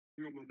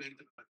real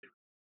momentum.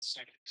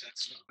 Second,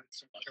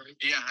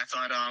 yeah, I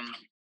thought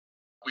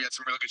we had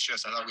some really good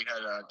shifts. I thought we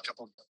had a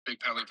couple big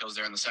penalty kills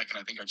there in the second.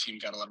 I think our team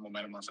got a lot of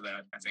momentum off of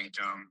that. I think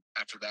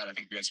after that, I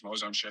think we had some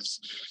ozone shifts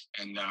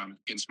and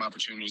getting some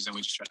opportunities, and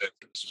we just tried to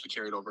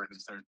carry it over into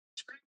the third.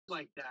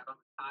 Like that on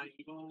high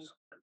goals.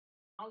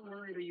 How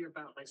worried are you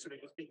about sort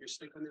of just get your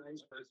stick on the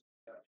ice, but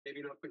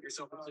maybe not put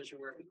yourself in a position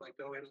where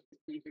go in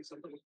and do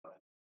something?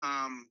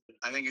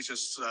 I think it's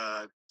just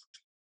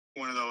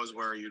one of those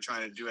where you're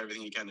trying to do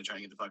everything you can to try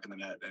and get the puck in the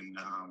net, and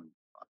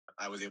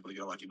I was able to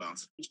get a lucky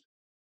bounce. We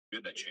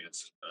had that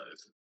chance on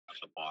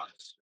the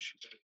box,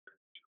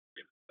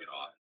 get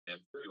off, and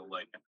feel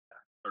like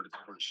started to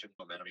shift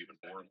momentum even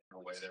more in a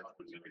way there?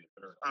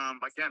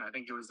 Again, I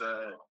think it was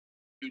a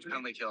huge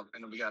penalty kill,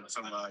 and then we got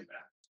some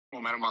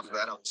momentum off of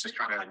that. I was just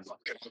trying to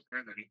get out there,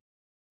 and then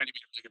I made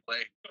a really good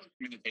play. I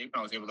mean, the tape,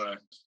 I was able to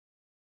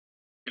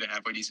get a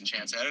halfway decent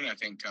chance at it. And I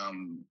think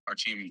our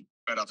team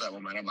fed off that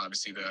momentum.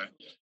 Obviously, the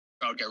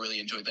crowd got really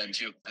into it then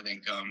too. I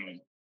think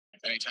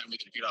anytime we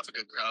can feed off a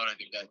good crowd, I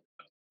think that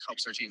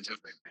helps our team too.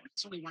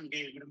 It's only one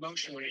game, but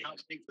emotionally, how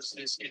big was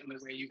this in the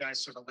way you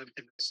guys sort of lived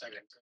in the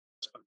second?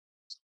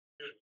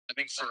 I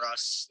think for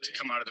us to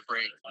come out of the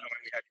break,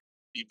 knowing we had to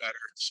be better,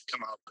 to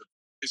come out with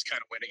this kind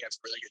of win against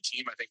a really good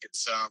team, I think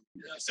it's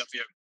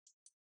definitely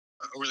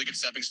a really good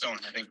stepping stone.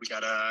 I think we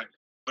got to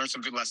learn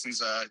some good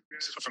lessons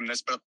from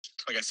this. But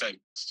like I said,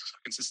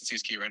 consistency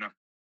is key right now.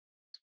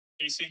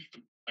 Casey,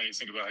 how do you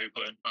think about how you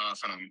played?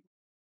 Phenomenal.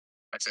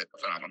 That's it.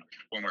 Phenomenal.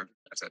 One word.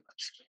 That's it.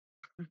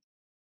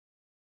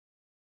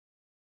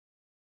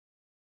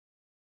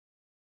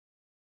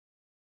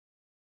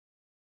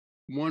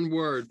 One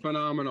word,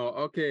 phenomenal.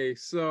 Okay,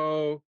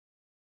 so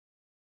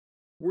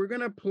we're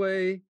going to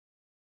play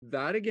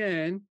that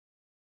again,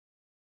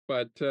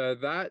 but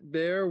that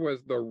there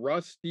was the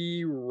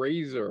Rusty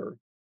Razor.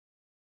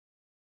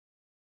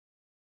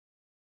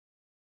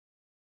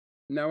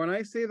 Now, when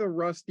I say the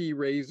Rusty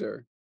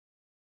Razor,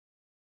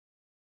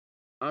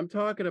 I'm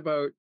talking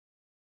about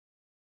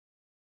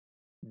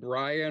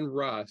Brian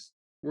Rust.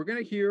 We're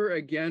going to hear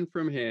again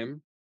from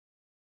him.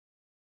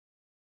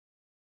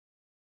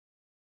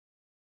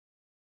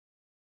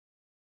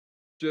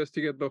 Just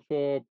to get the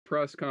full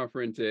press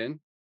conference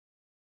in.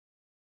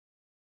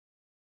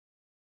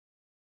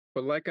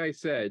 But like I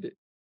said,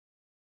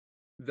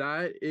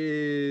 that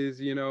is,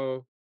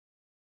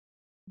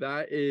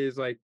 that is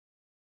like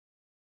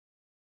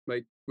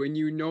when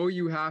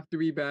you have to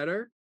be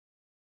better,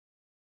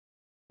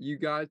 you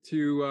got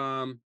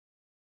to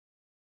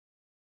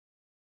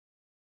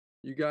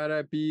you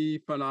gotta be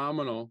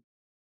phenomenal.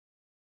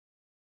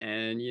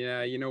 And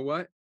yeah, you know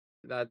what?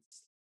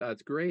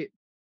 That's great.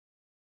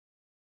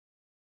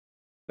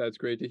 That's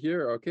great to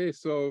hear. Okay,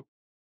 so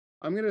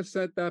I'm gonna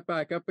set that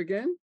back up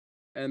again,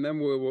 and then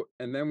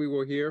we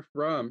will hear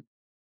from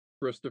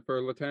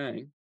Christopher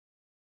Letang.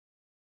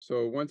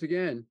 So once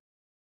again,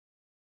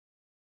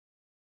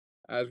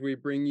 as we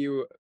bring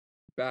you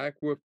back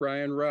with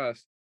Brian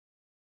Rust,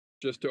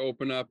 just to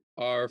open up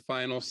our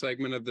final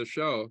segment of the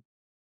show,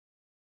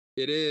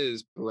 it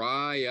is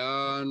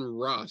Brian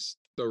Rust,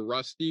 the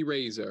Rusty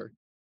Razor.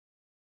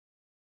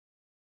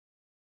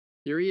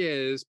 Here he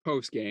is,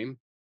 post game.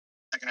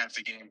 Second half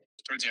of the game,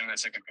 towards the end of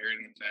that second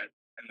period, and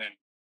then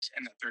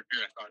in that third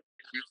period, I thought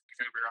we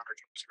were on our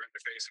toes, we were in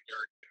their face, and we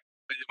were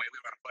playing the way we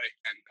want to play,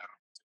 and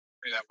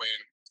play that way,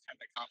 and have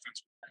that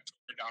confidence.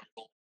 We're down the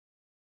goal.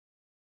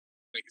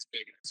 I think it's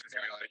big, and it's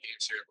going to be a lot of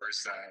games here, whereas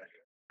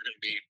we're going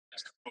to be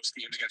most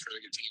games against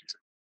really good teams.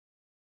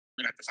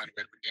 We're going to have to find a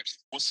way to win games.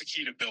 What's the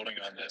key to building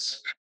on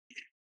this?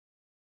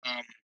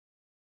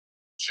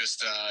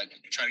 Just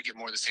try to get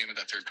more of the same in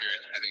that third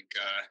period. I think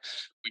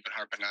we've been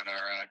harping on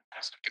our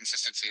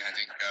consistency. I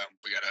think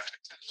we gotta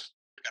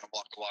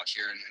walk the walk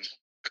here and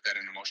put that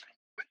into motion.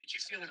 When did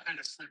you feel it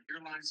kind of flip? Your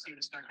line seemed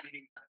to start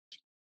gaining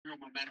real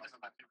momentum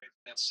about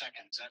that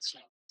second. Is that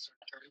sort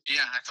of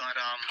Yeah, I thought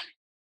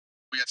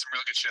we had some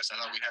really good shifts. I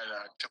thought we had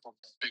a couple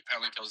big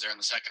penalty kills there in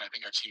the second. I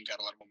think our team got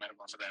a lot of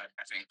momentum off of that.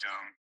 I think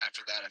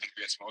after that, I think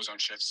we had some ozone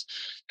shifts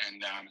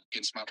and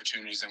getting some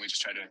opportunities, and we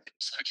just tried to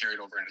carry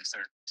it over into the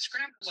third.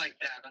 Scramble like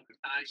that on the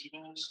thighs,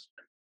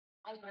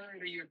 how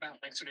worried are you about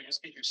sort of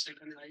just get your stick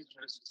on the ice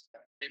versus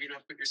maybe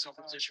not put yourself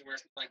in a position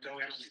where go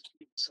in and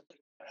something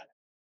like that?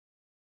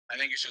 I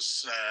think it's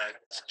just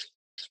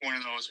one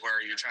of those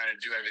where you're trying to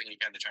do everything you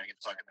can to try and get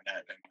the puck in the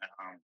net,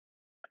 and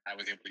I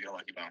was able to get a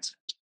lucky bounce.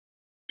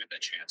 Get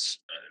that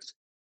chance.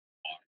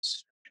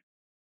 Box.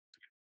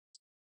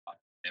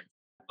 Like again,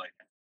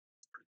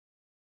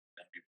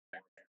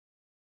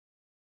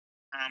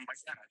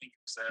 I think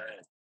it's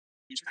a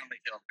huge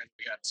penalty kill. I think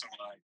we got some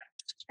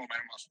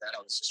momentum off of that. I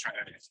was just trying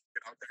to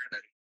get out there,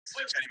 and then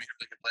Teddy made a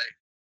really good play.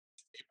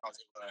 I was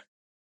able to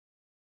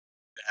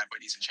have a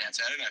decent chance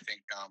at it. I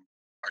think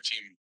our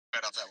team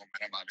fed off that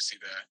momentum.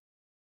 Obviously, the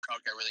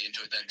crowd got really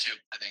into it then too.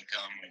 I think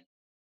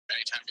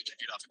anytime we can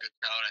feed off a good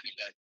crowd, I think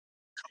that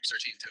helps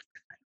our team too.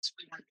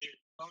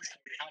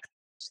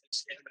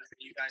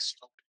 You guys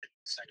spoke in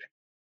a second.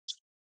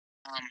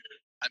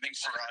 I think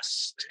for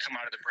us to come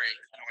out of the break,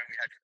 knowing we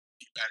had to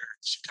be better,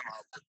 to come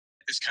out with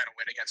this kind of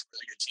win against a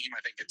really good team, I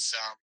think it's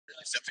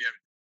definitely a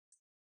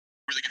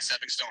really good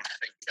stepping stone. I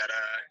think we got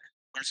to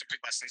learn some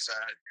good lessons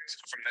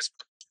from this.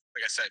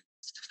 Like I said,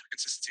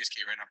 consistency is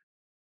key right now.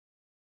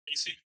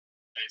 Casey,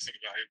 how do you think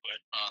about how you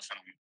played?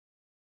 Phenomenal.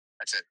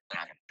 That's it.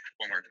 Phenomenal.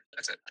 One word.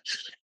 That's it.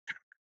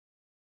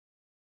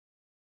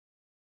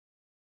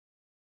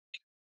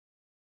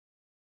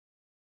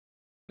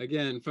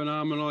 Again,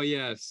 phenomenal,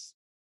 yes.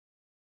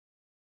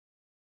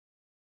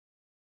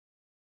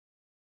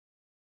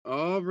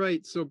 All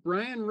right, so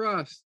Brian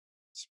Rust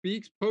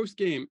speaks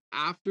post-game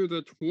after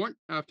the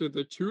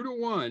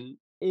 2-1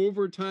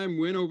 overtime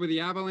win over the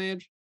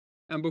Avalanche,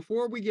 And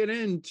before we get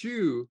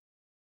into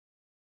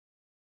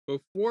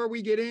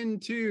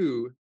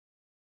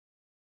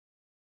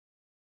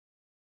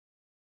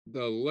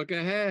the look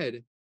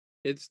ahead,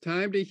 it's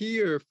time to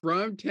hear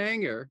from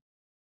Tanger,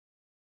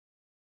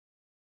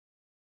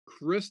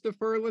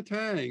 Christopher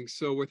Letang.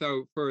 So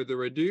without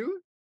further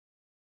ado,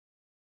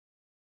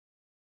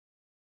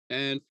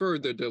 and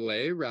further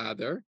delay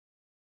rather,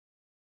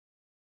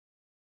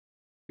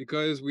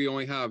 because we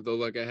only have the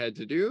look ahead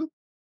to do,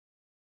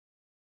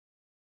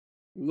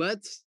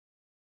 let's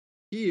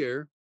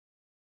hear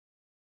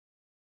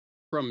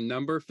from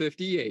number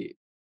 58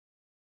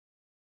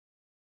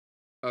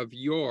 of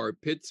your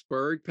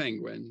Pittsburgh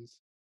Penguins.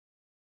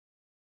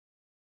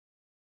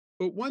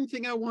 But one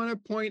thing I want to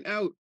point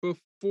out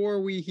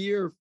before we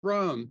hear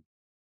from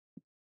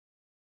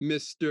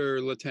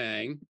Mr.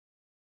 Letang,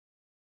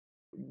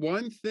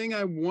 one thing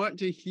I want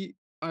to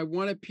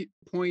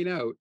point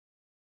out.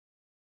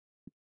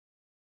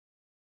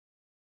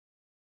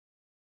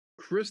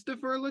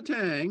 Christopher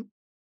Letang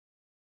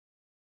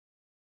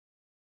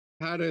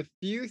had a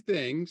few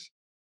things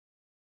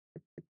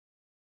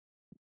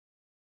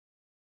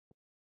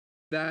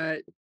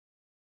that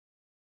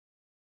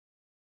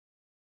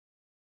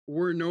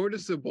were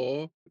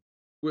noticeable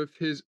with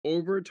his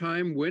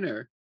overtime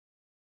winner.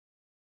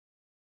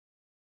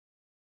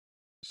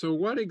 So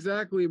what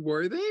exactly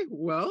were they?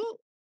 Well,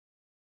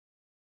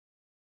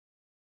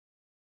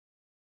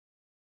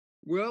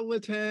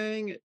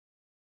 Letang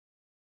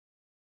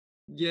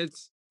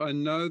gets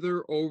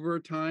another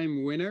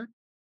overtime winner.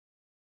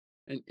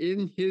 And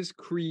in his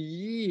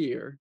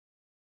career,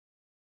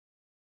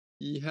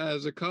 he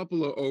has a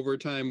couple of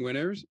overtime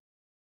winners.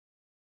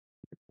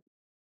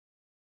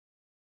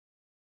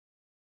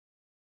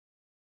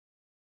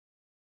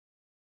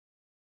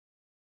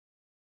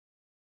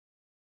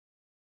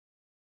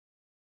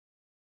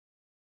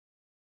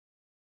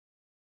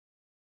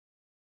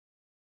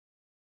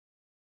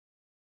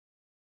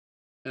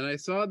 And I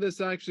saw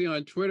this actually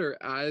on Twitter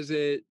as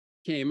it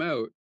came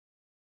out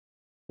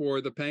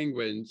for the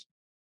Penguins.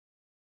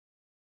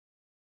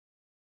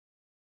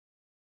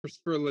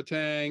 Christopher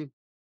Letang.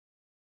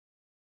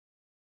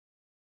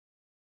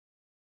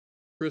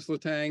 Chris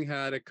Letang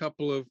had a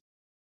couple of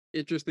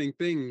interesting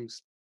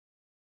things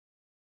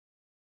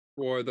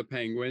for the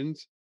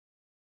Penguins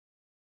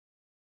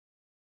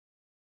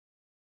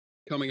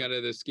coming out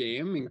of this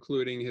game,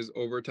 including his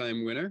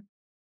overtime winner.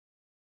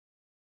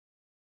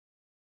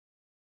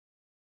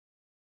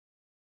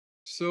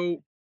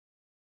 So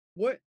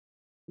what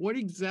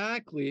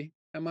exactly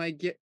am I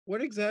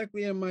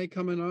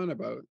coming on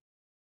about?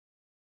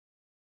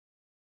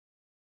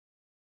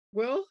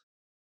 Well,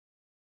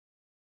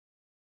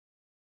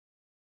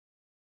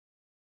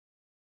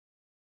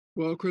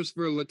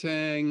 Christopher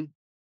Letang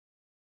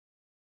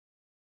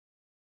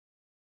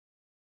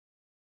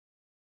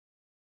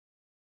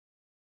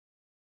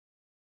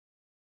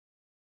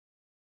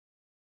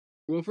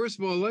first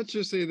of all, let's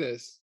just say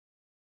this.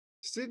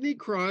 Sidney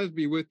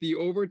Crosby, with the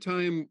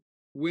overtime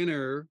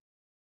winner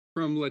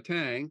from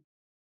Letang,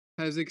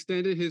 has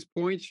extended his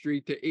point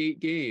streak to 8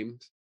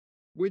 games,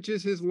 which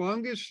is his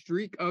longest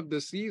streak of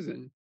the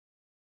season.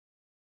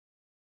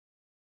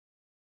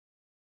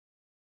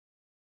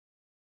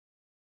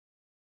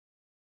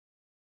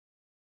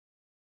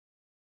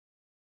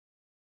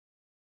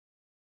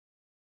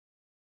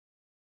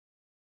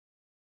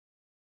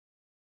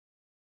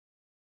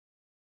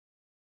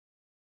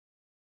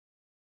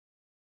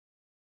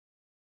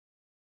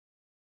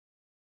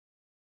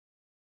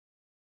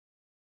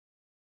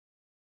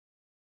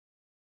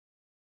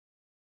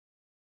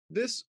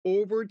 This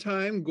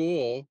overtime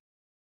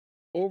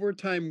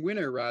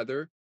winner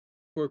rather,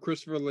 for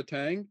Christopher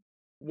Letang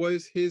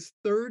was his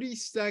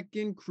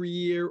 32nd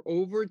career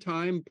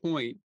overtime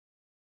point.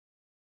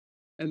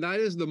 And that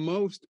is the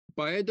most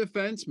by a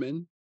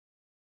defenseman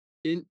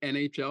in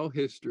NHL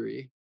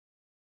history.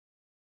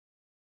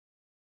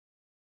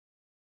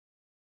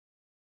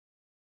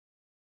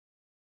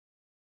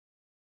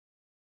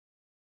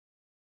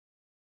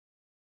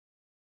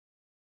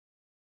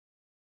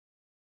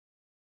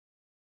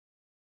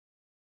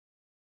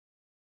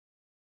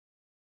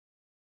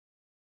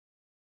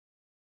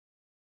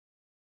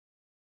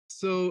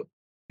 So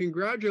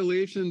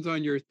congratulations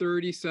on your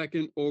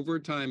 32nd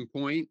overtime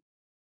point,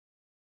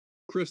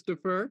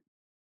 Christopher.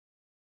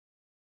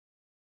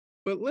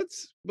 But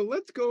let's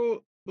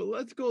go a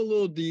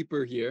little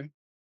deeper here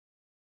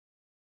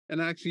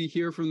and actually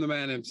hear from the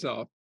man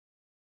himself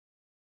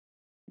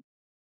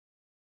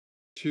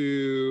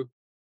to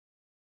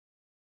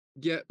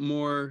get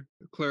more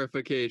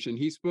clarification.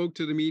 He spoke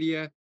to the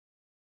media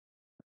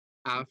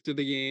after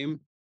the game.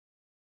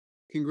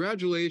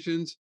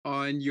 Congratulations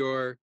on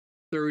your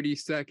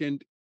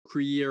 32nd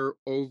career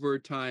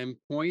overtime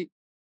point.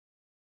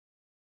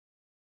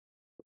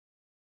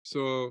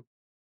 So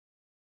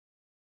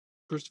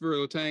Christopher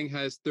Letang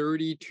has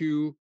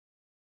 32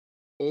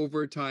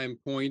 overtime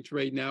points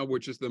right now,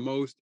 which is the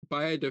most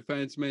by a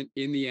defenseman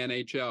in the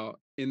NHL,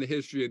 in the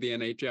history of the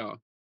NHL.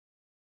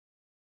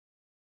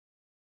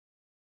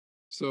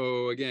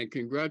 So again,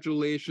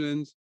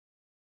 congratulations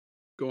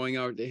going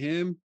out to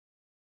him.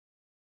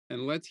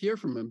 And let's hear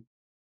from him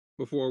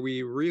before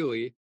we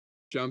really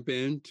jump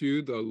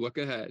into the look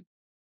ahead.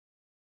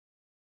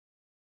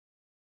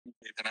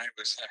 Tonight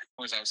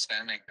was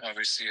outstanding.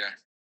 Obviously,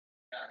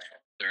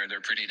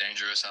 they're pretty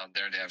dangerous out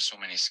there. They have so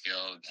many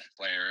skilled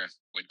players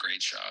with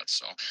great shots.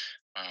 So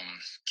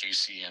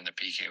Casey and the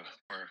PK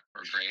were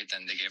great,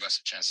 and they gave us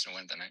a chance to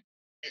win tonight.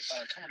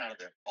 Coming out of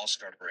the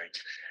All-Star break,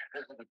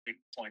 what were the big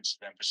points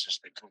of emphasis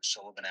that Coach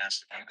Sullivan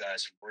asked of you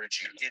guys, and where did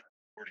you hit,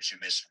 where did you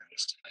miss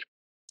tonight?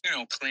 You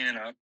know, cleaning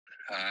up,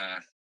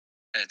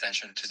 pay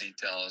attention to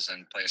details,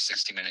 and play a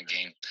 60-minute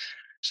game.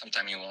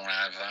 Sometimes you won't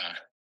have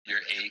your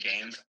A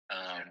game,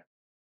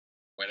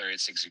 whether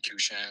it's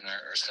execution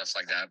or stuff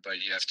like that,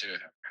 but you have to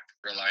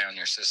rely on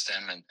your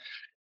system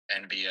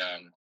and be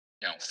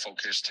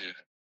focused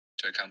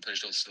to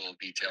accomplish those little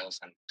details,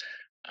 and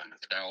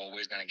they're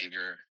always going to give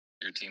your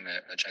team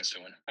a chance to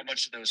win. How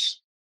much of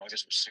those, I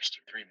guess it was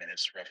 63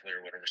 minutes roughly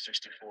or whatever,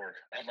 64,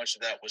 how much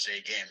of that was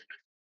a game?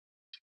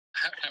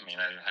 I mean,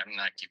 I'm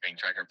not keeping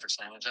track of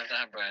percentage of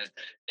that, but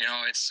you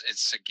know, it's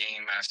a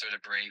game after the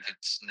break.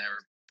 It's never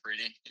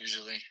pretty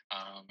usually.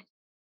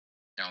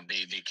 You know,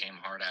 they came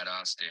hard at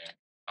us. They're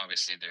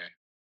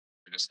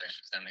just there.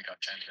 Stanley Cup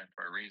champion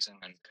for a reason,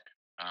 and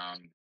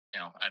you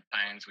know, at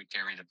times we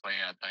carried the play,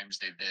 at times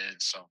they did.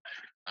 So,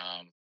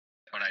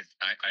 but I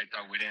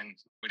thought we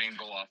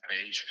didn't go off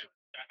page.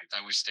 I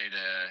thought we stayed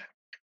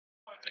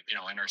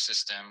in our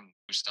system.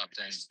 We stopped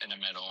in the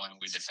middle and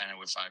we defended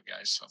with 5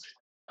 guys. So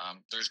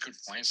there's good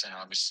points, and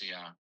obviously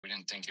we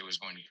didn't think it was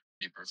going to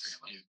be perfect.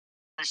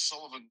 Mike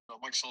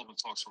Sullivan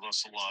talks with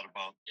us a lot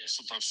about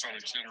sometimes trying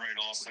to generate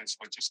offense,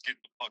 but just get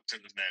the puck to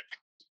the net.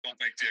 Don't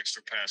make the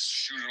extra pass.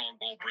 Shoot it on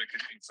goal, break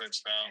the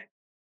defense down.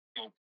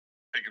 Go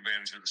take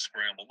advantage of the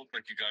scramble. Looked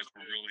like you guys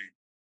were really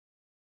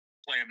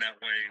playing that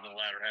way in the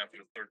latter half of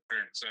the third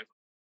period. Is that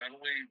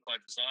mentally by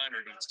design,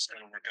 or did it just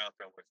kind of work out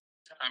that way?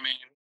 I mean,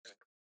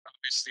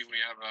 obviously we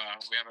have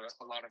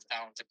a lot of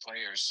talented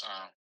players.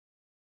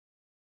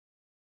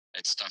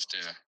 It's tough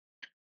to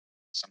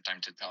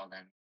sometimes to tell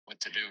them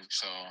what to do.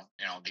 So,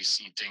 you know, they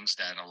see things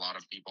that a lot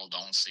of people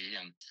don't see.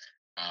 And,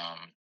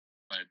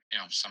 but, you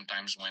know,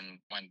 sometimes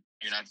when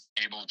you're not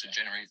able to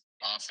generate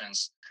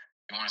offense,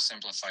 you want to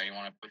simplify, you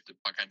want to put the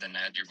puck at the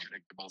net, you're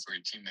predictable for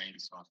your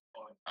teammates. So,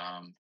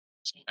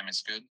 sometimes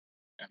it's good.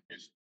 Yeah.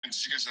 And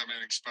did you guys have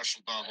anything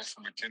special, Donald,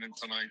 for McKinnon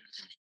tonight?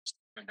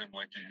 And then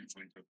like you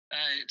usually do.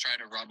 I try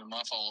to rub him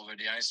off all over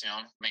the ice, you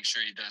know, make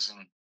sure he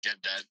doesn't get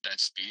that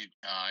speed.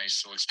 He's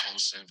so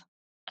explosive.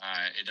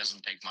 It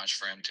doesn't take much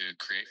for him to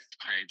create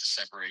the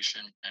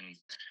separation. And,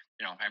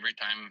 you know, every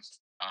time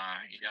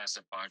he has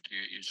the puck,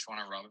 you just want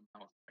to rub him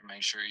out and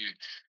make sure you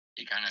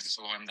kind of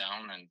slow him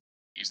down, and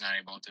he's not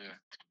able to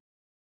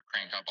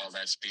crank up all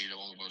that speed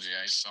all over the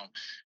ice. So,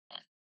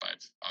 but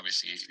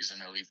obviously he's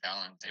an elite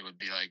talent. It would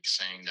be like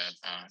saying that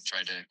try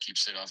to keep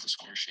Sid off the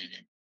score sheet.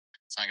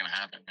 It's not going to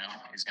happen. You know,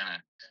 he's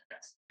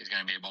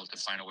gonna be able to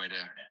find a way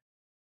to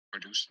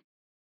produce.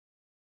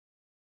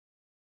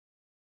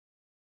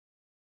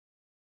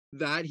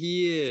 That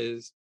he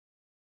is.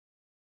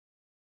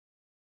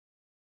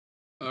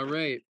 All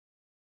right.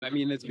 I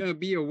mean, it's going to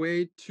be a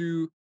way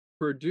to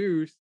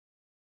produce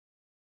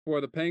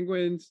for the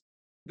Penguins.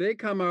 They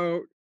come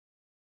out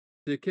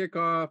to kick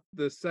off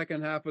the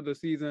second half of the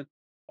season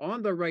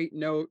on the right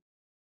note.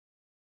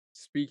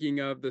 Speaking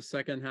of the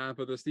second half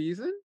of the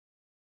season,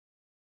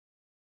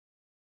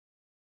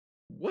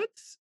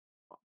 what's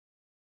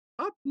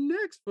up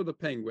next for the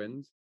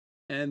Penguins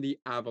and the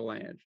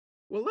Avalanche?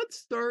 Well, let's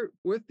start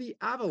with the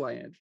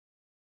Avalanche,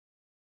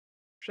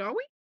 shall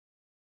we?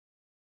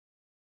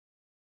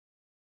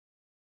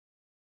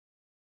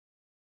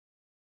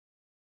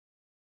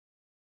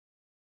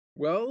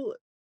 Well,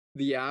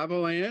 the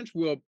Avalanche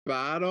will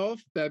battle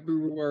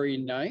February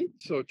 9th.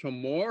 So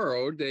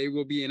tomorrow they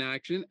will be in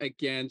action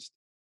against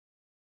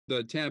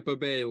the Tampa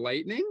Bay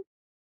Lightning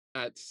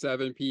at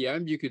 7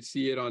 p.m. You could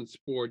see it on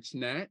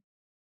Sportsnet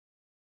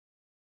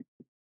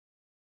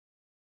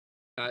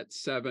at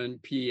 7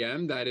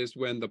 p.m. That is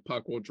when the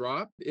puck will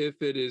drop.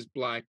 If it is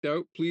blacked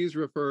out, please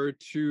refer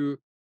to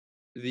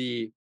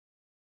the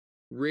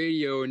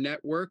radio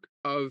network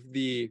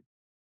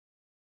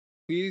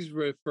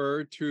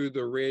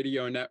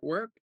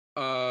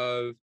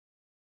of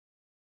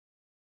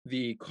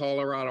the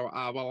Colorado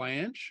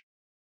Avalanche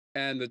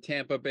and the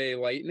Tampa Bay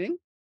Lightning.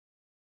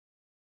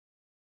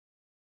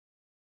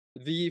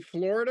 The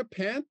Florida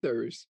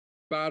Panthers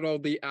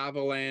battled the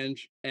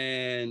Avalanche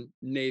and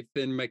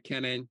Nathan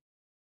McKinnon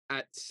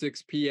at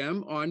 6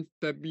 p.m. on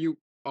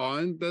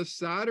the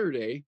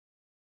Saturday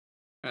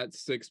at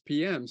 6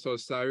 p.m. So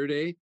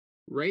Saturday,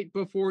 right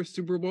before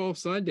Super Bowl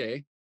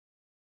Sunday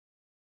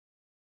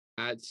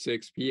at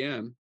 6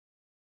 p.m.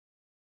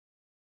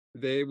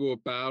 They will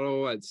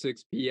battle at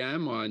 6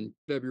 p.m. on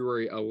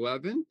February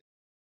 11th.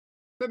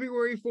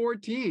 February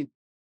 14th,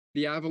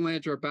 the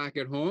Avalanche are back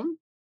at home,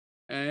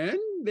 and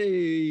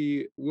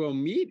they will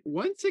meet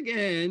once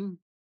again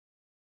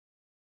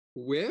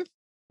with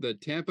the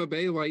Tampa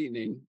Bay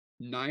Lightning.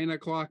 9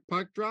 o'clock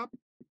puck drop.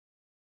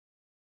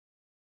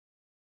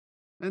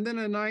 And then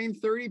a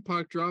 9:30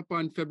 puck drop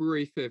on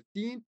February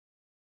 15th.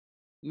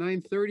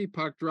 9:30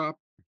 puck drop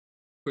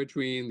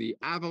between the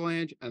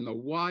Avalanche and the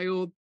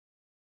Wild.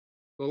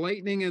 The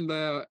Lightning and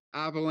the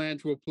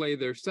Avalanche will play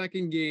their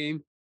second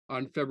game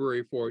on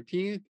February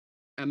 14th,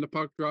 and the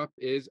puck drop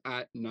is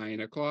at 9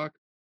 o'clock.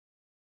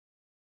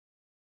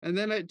 And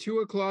then at 2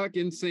 o'clock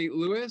in St.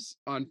 Louis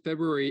on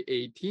February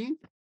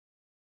 18th,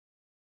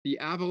 the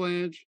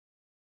Avalanche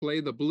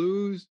play the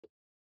Blues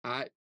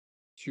at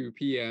 2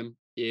 p.m.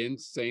 in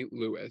St.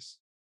 Louis.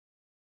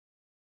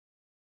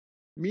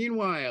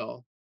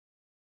 Meanwhile,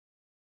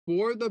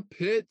 for the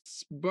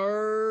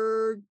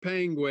Pittsburgh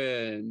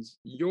Penguins,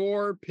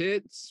 your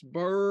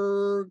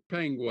Pittsburgh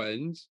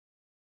Penguins,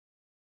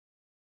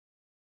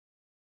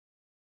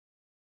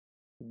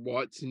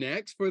 what's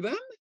next for them?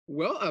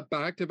 Well, a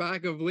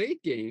back-to-back of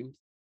late games.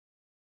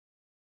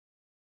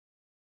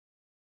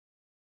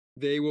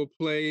 They will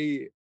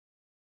play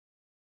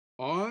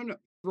on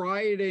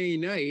Friday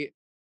night,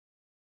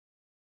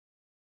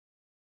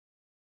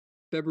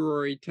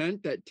 February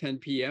 10th at 10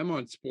 p.m.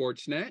 on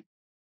Sportsnet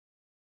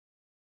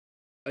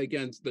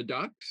against the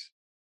Ducks.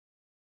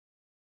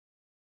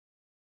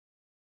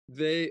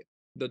 The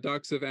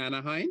Ducks of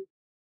Anaheim.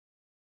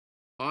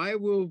 I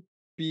will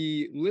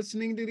be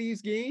listening to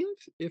these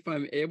games if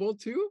I'm able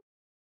to.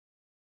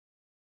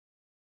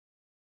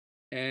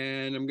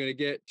 And I'm going to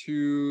get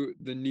to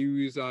the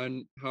news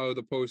on how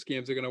the post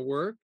games are going to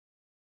work.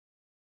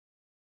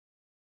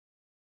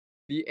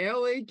 The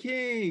LA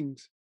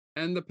Kings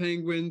and the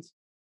Penguins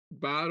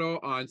battle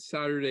on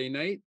Saturday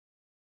night,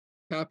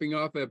 capping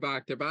off a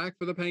back-to-back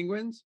for the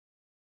Penguins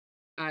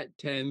at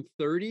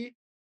 10:30.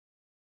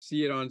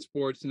 See it on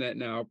Sportsnet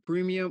Now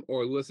Premium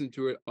or listen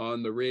to it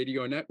on the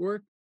radio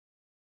network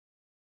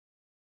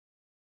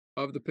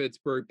of the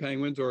Pittsburgh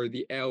Penguins or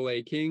the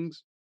LA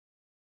Kings.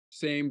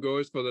 Same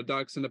goes for the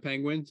Ducks and the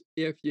Penguins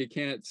if you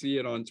can't see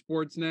it on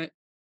Sportsnet.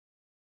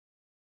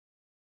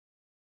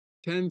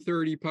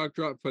 10:30 puck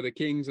drop for the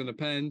Kings and the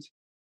Pens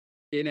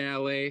in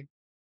LA.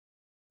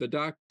 The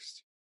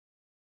Ducks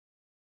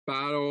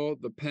battle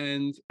the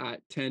Pens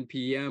at 10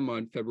 p.m.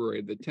 on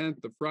February the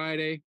 10th, the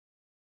Friday.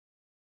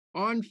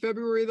 On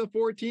February the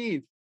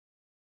 14th,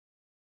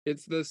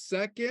 it's the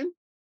second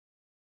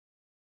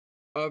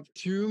of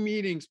two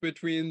meetings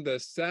between the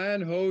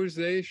San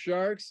Jose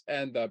Sharks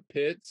and the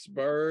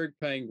Pittsburgh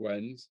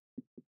Penguins.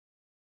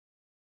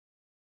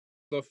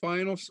 The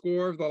final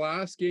score of the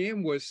last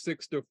game was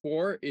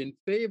 6-4 in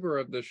favor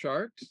of the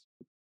Sharks,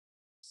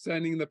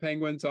 sending the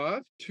Penguins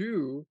off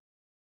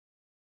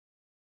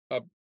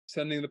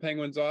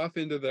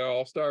into the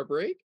All-Star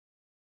break.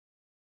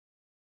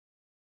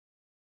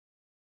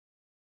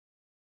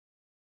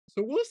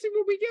 So we'll see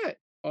what we get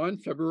on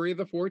February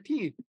the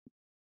 14th.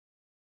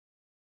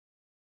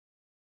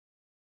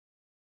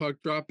 Puck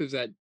drop is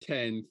at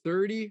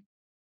 10:30.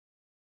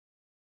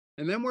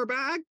 And then we're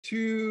back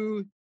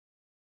to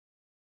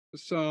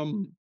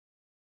some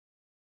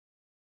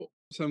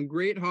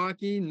great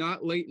hockey,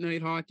 not late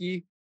night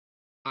hockey.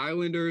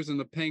 Islanders and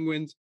the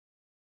Penguins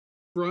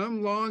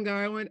from Long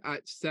Island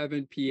at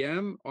 7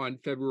 p.m. on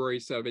February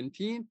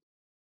 17th.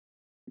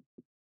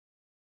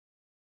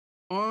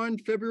 On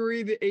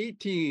February the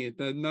 18th,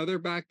 another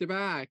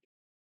back-to-back.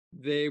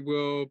 They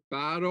will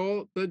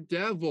battle the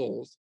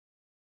Devils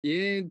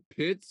in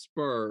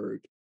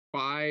Pittsburgh,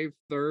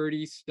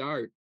 5:30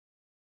 start.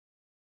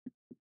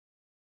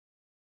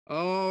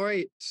 All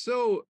right,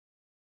 so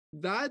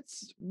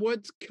that's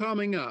what's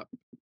coming up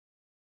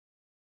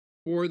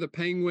for the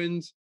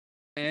Penguins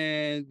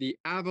and the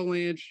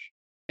Avalanche.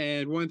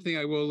 And one thing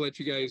I will let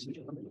you guys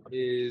know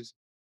is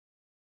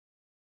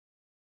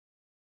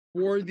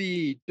for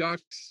the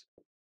Ducks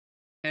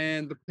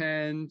and the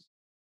Pens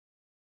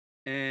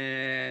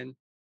and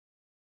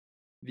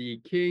the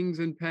Kings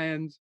and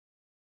Pens,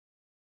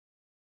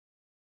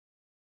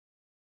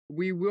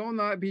 we will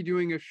not be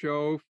doing a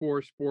show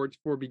for Sports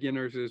for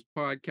Beginners'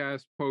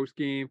 podcast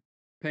post-game,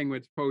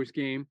 Penguins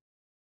post-game,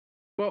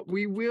 but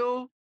we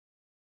will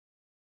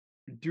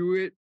do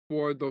it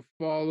for the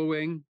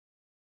following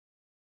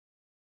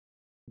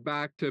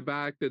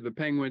back-to-back that the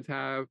Penguins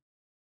have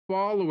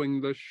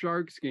following the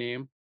Sharks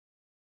game.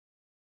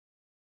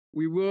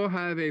 We will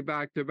have a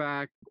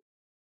back-to-back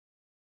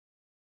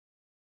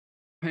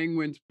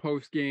Penguins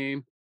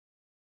post-game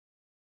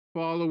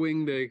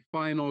following the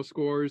final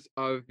scores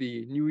of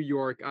the New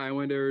York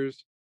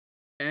Islanders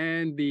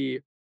and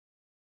the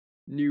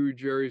New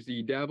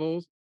Jersey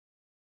Devils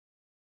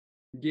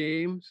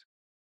games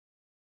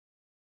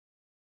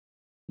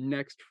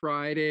next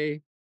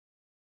Friday,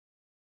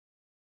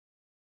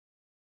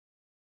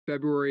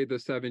 February the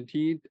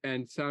 17th,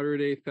 and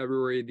Saturday,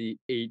 February the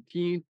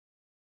 18th.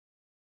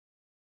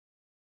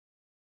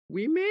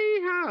 We may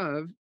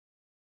have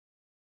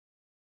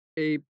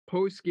a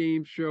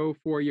post-game show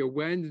for you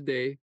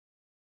Wednesday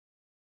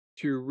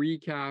to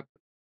recap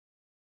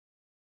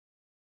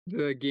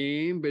the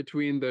game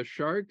between the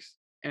Sharks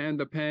and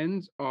the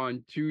Pens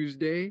on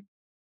Tuesday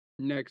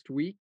next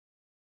week.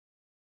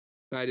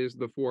 That is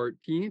the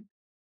 14th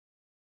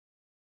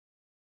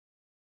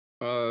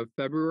of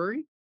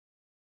February.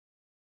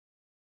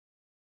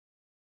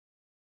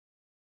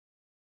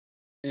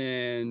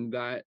 and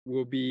that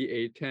will be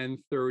a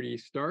 10:30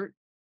 start.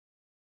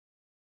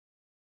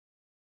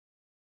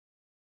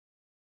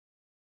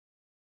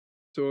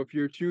 So if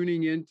you're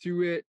tuning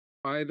into it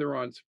either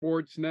on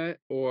Sportsnet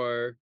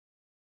or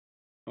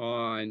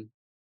on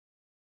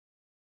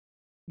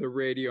the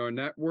radio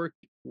network,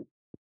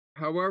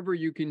 however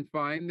you can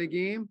find the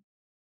game,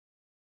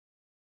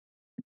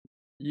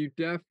 you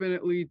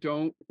definitely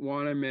don't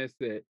want to miss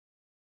it.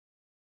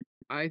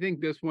 I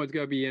think this one's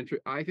gonna be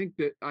interesting. I think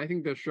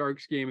the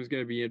Sharks game is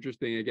gonna be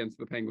interesting against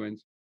the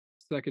Penguins.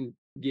 Second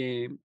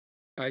game,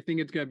 I think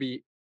it's gonna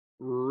be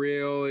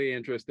really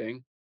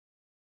interesting.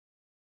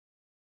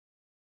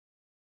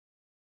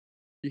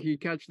 You can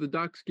catch the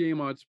Ducks game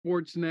on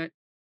Sportsnet.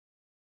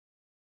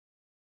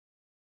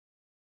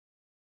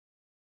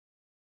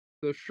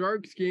 The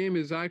Sharks game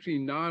is actually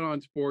not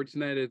on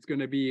Sportsnet. It's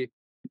going to be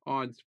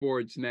on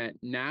Sportsnet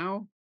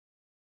now,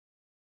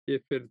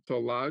 if it's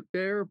allowed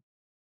there.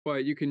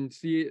 But you can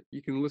see it.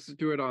 You can listen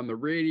to it on the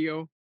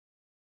radio.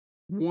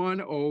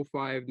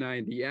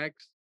 1059DX.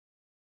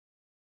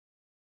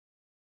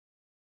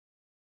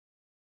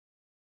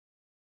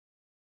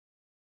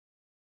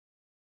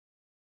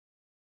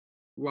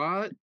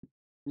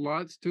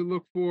 Lots to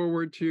look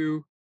forward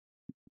to.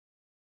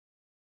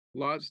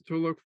 Lots to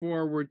look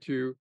forward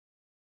to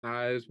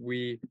as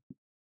we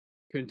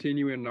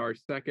continue in our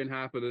second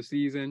half of the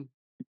season,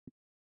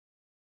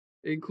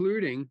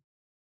 including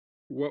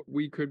what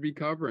we could be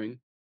covering.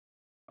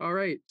 All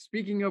right,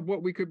 speaking of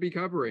what we could be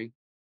covering,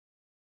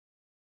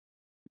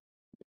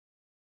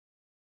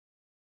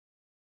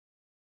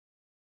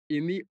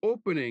 in the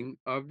opening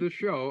of the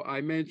show,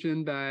 I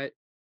mentioned that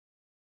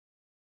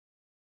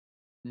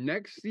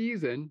next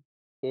season,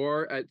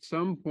 or at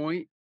some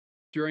point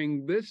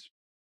during this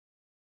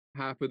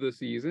half of the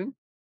season,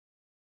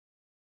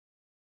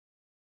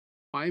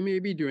 I may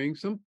be doing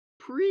some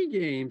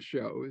pre-game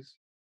shows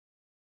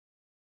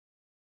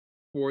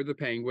for the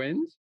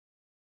Penguins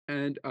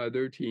and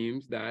other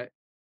teams that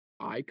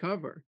I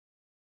cover,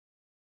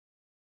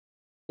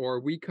 or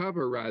we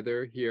cover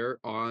rather, here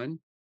on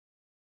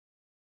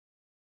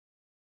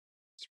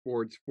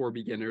Sports for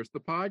Beginners, the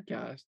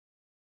podcast.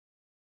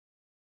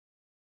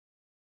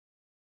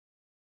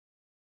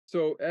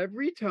 So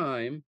every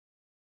time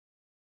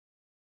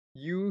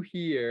you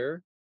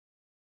hear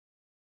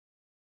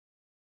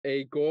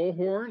a goal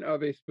horn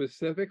of a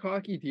specific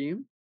hockey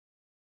team,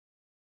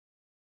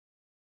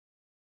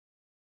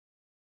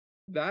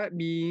 that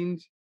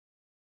means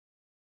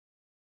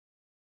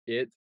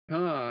it's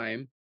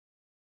time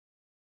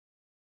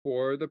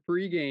for the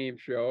pregame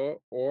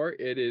show, or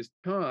it is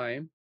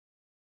time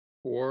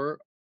for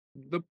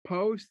the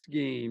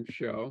post-game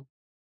show,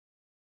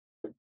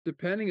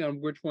 depending on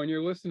which one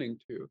you're listening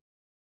to.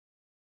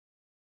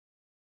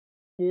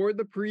 For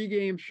the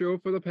pregame show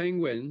for the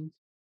Penguins,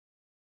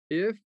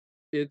 if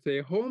it's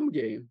a home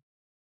game,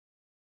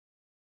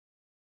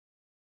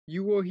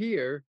 you will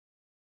hear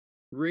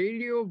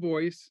radio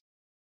voice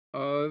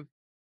of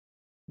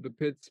the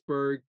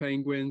Pittsburgh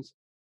Penguins,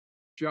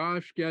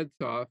 Josh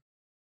Getzoff,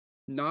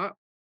 not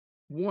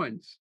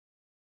once,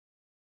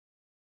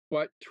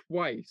 but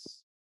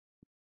twice.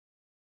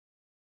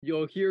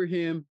 You'll hear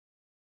him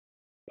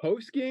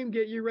post-game,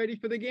 get you ready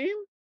for the game,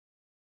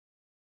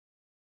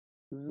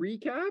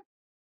 recap,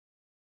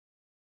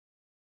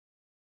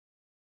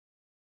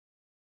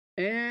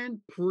 and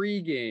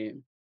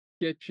pre-game,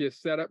 get you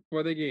set up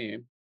for the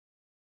game.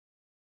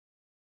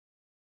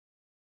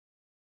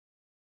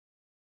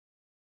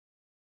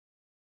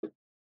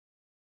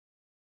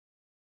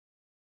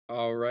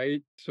 All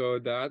right, so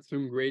that's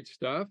some great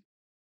stuff.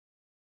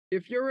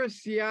 If you're a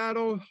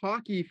Seattle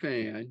hockey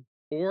fan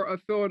or a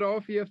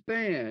Philadelphia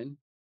fan,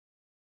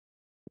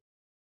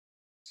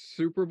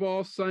 Super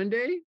Bowl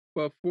Sunday,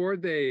 before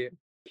they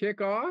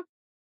kick off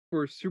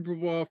for Super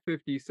Bowl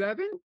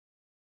 57,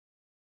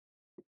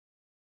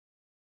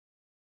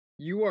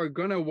 you are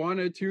going to want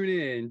to tune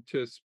in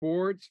to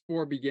Sports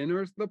for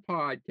Beginners, the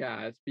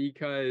podcast,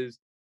 because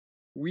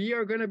we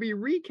are going to be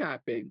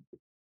recapping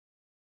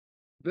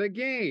the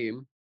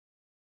game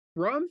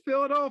from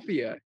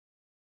Philadelphia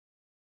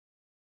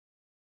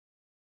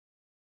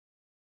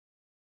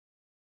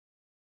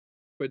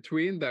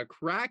between the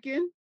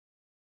Kraken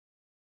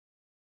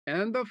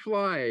and the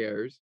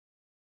Flyers,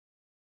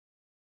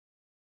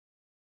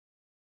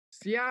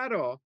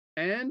 Seattle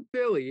and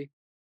Philly,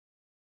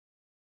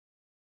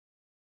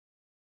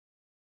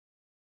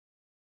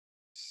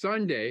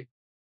 Sunday.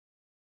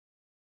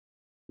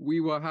 We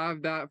will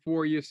have that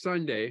for you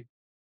Sunday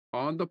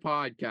on the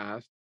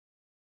podcast.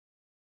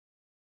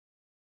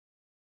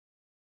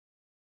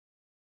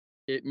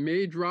 It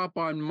may drop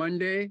on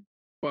Monday,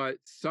 but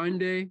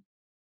Sunday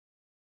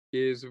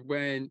is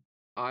when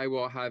I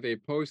will have a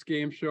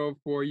post-game show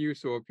for you.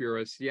 So if you're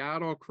a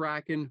Seattle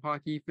Kraken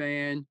hockey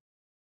fan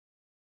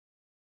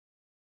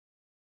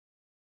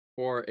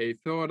or a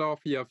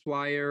Philadelphia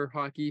Flyer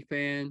hockey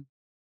fan,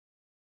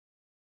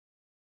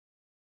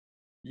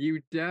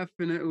 you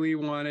definitely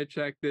want to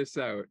check this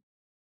out.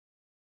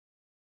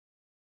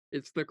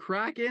 It's the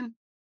Kraken,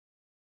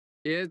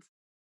 it's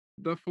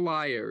the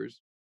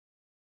Flyers.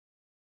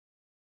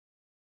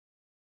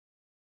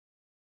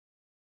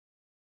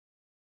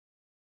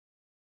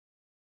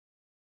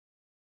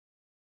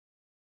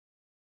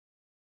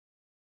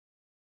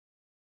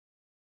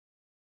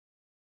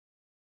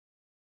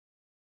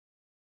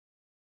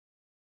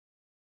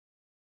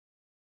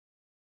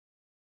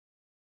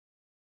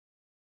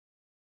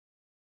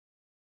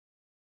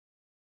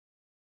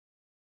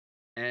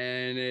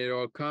 and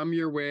it'll come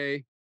your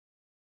way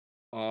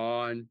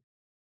on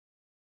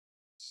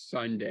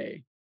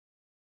Sunday.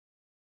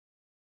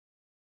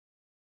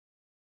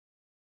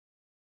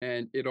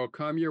 And it'll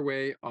come your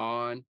way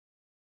on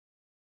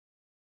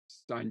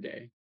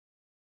Sunday.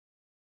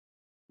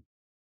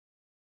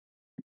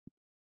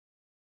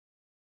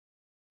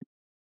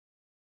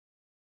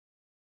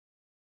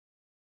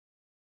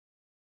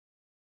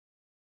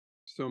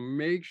 So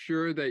make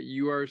sure that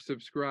you are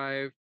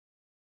subscribed.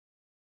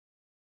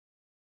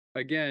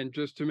 Again,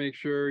 just to make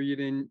sure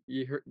you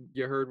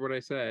heard what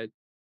I said.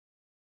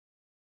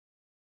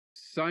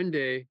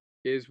 Sunday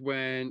is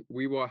when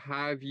we will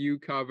have you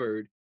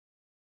covered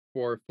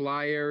for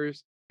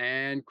Flyers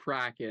and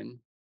Kraken.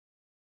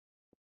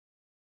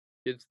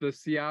 It's the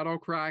Seattle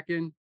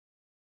Kraken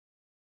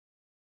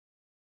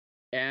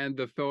and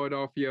the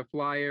Philadelphia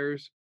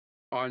Flyers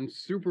on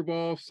Super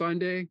Bowl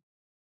Sunday,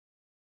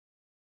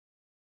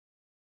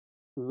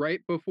 right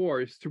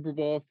before Super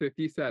Bowl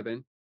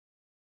 57.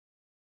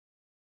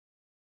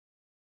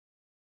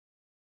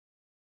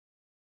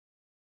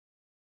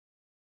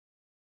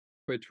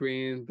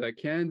 Between the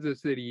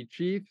Kansas City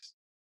Chiefs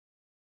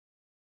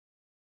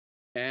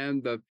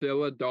and the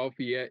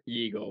Philadelphia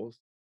Eagles.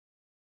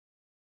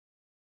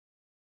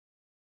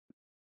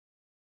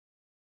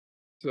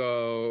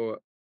 So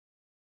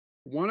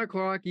 1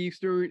 o'clock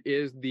Eastern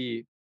is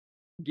the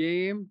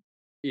game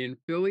in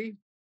Philly.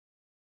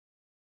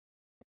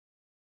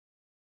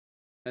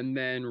 And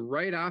then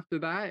right after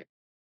that,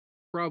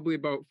 probably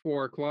about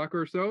 4 o'clock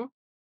or so,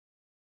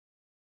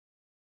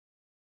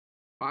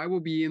 I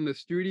will be in the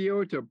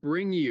studio to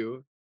bring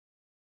you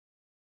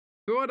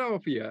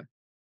Philadelphia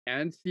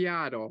and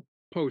Seattle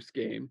post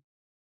game.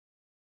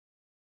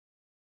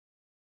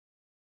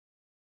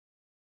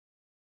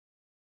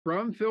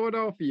 From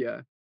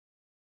Philadelphia,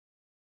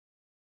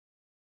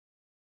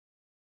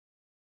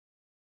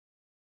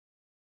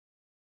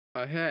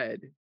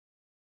 ahead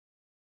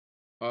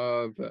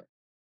of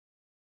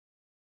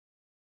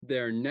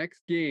their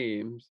next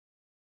games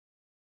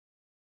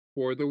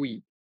for the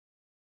week.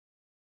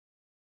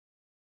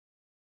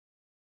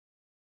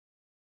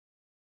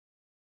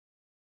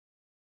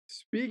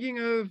 Speaking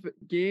of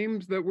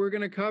games that we're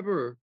going to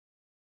cover,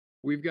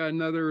 we've got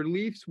another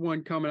Leafs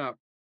one coming up.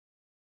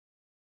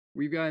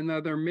 We've got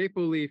another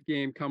Maple Leaf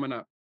game coming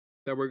up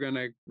that we're going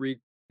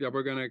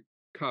to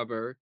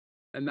cover,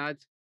 and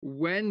that's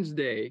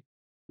Wednesday,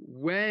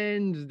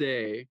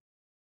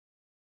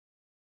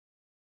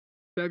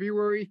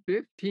 February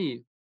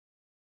 15th,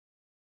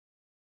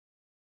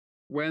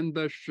 when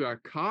the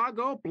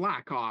Chicago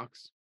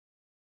Blackhawks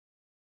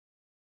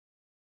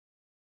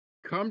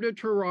come to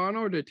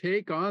Toronto to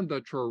take on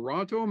the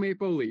Toronto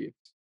Maple Leafs.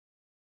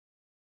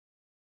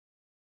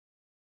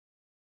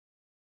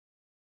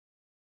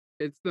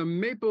 It's the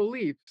Maple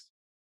Leafs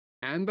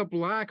and the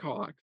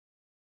Blackhawks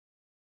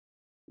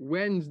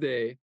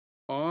Wednesday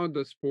on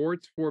the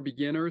Sports for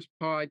Beginners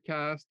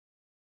podcast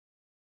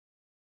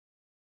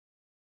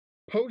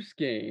post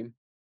game.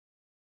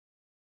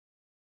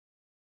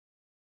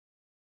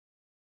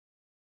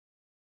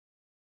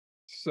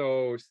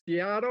 So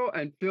Seattle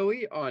and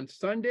Philly on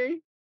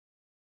Sunday,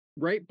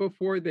 right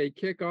before they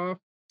kick off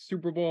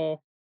Super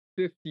Bowl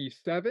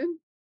 57.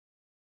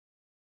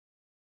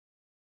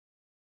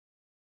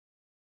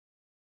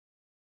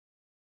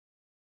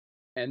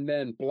 And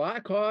then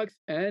Blackhawks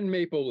and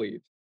Maple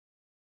Leafs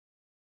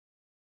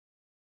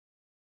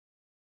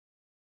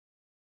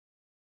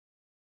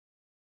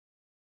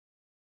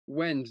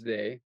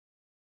Wednesday.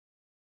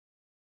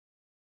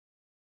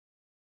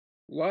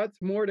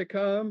 Lots more to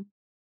come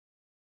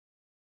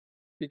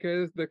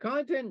because the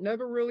content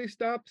never really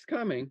stops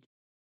coming.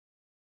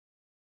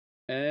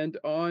 And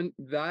on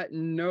that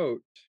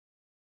note,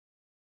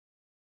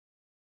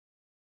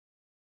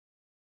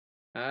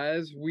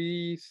 as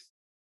we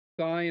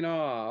sign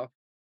off,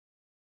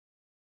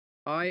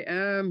 I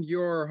am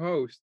your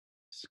host,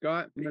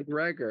 Scott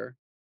McGregor.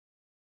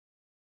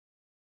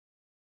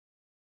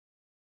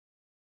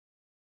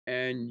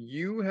 And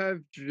you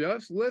have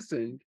just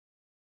listened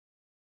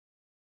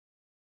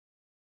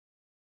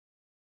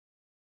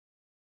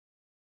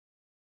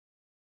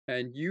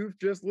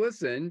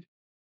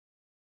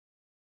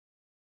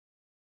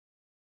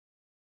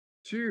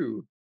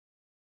to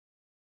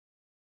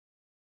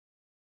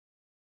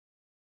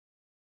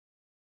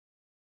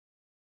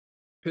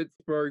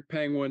Pittsburgh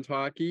Penguins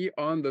hockey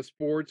on the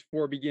Sports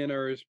for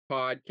Beginners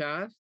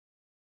podcast.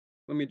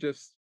 Let me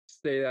just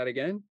say that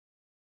again.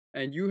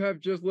 And you have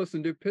just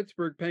listened to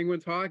Pittsburgh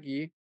Penguins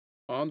hockey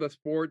on the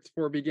Sports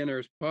for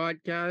Beginners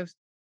podcast.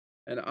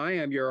 And I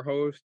am your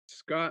host,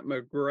 Scott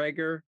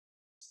McGregor,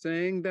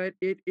 saying that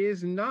it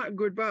is not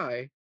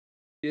goodbye.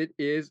 It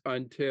is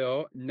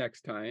until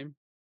next time.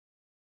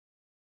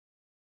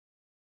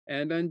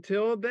 And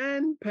until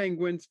then,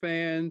 Penguins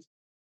fans,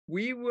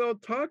 we will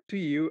talk to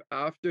you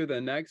after the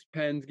next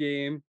Pens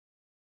game.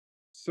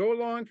 So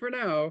long for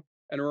now.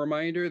 And a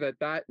reminder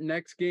that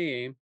next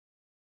game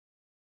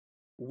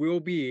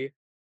will be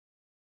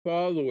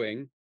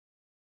following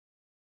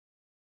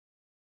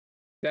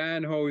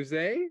San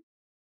Jose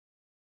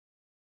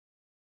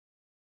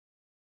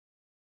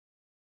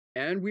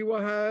And we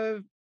will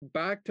have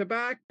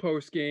back-to-back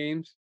post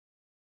games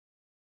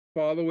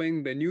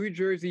following the New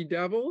Jersey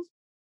Devils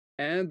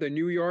and the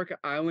New York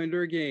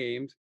Islander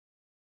games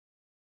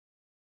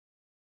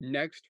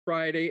next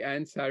Friday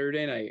and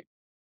Saturday night.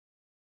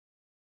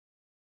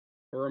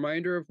 A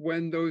reminder of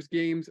when those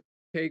games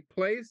take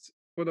place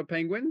for the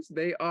Penguins,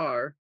 they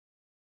are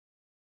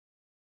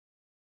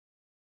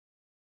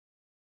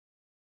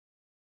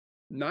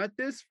not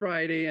this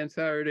Friday and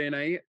Saturday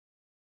night,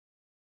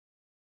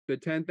 the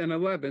 10th and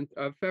 11th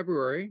of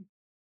February,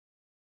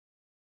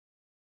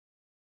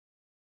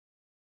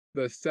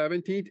 the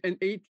 17th and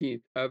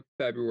 18th of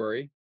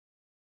February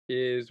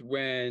is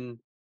when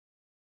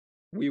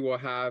we will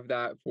have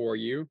that for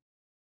you.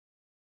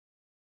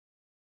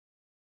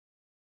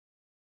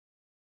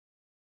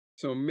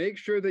 So make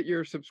sure that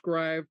you're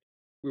subscribed.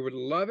 We would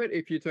love it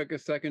if you took a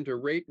second to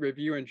rate,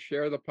 review, and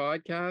share the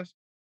podcast.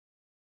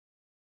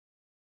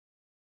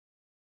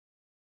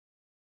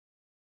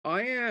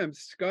 I am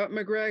Scott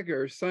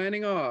McGregor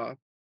signing off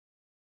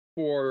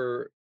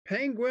for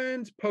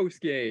Penguins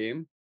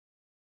postgame.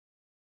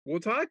 We'll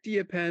talk to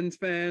you, Pens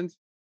fans,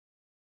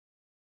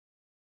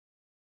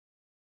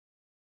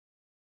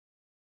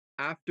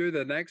 after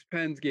the next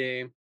Pens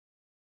game.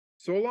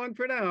 So long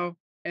for now.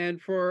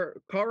 And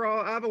for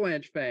Colorado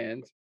Avalanche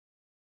fans,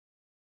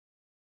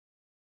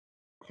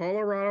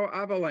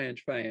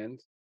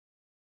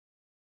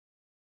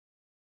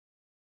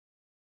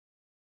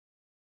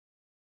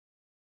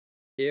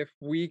 if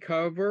we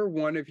cover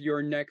one of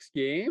your next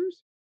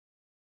games,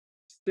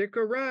 stick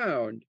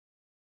around,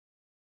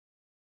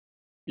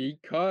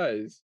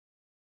 because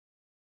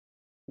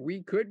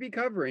we could be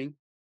covering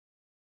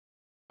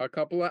a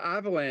couple of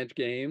Avalanche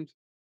games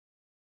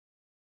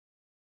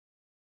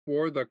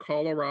for the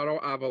Colorado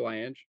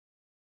Avalanche.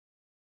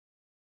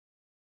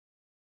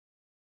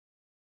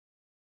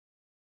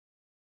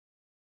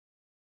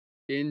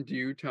 In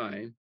due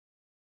time.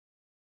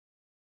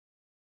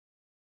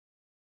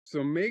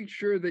 So make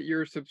sure that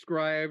you're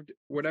subscribed,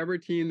 whatever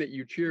team that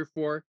you cheer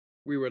for.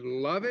 We would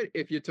love it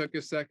if you took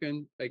a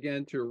second,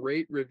 again, to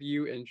rate,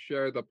 review, and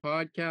share the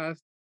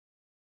podcast.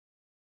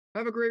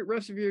 Have a great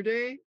rest of your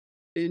day.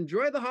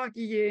 Enjoy the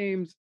hockey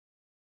games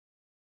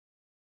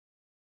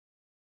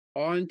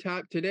on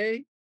tap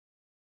today.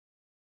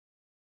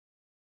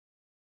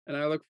 And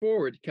I look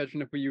forward to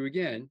catching up with you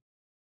again,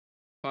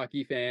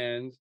 hockey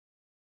fans,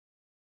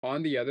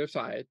 on the other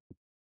side.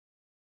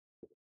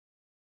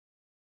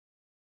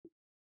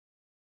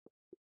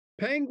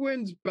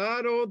 Penguins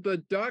battled the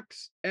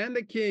Ducks and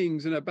the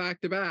Kings in a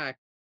back-to-back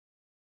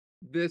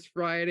this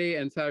Friday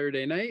and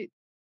Saturday night.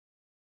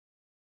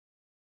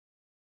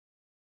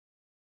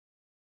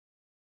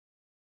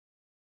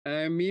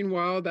 And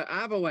meanwhile, the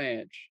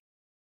Avalanche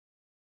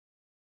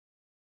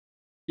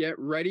get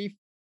ready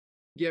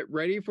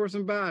for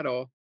some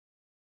battle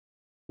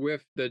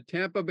with the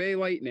Tampa Bay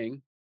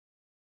Lightning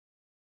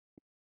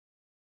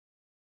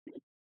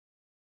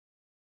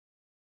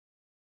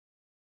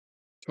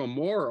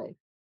tomorrow.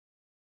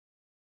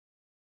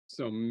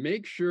 So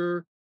make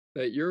sure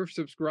that you're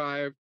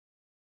subscribed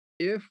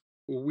if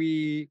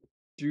we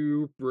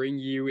do bring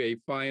you a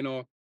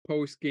final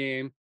post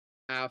game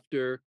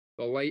after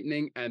the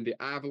Lightning and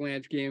the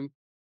Avalanche game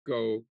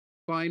go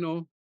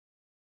final.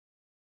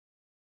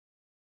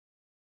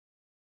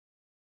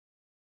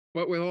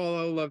 But with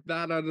all of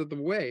that out of the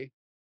way,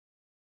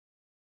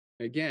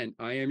 again,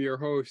 I am your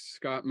host,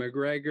 Scott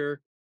McGregor,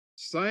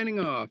 signing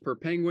off for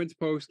Penguins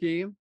post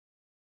game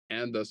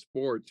and the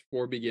Sports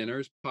for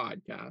Beginners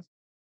podcast.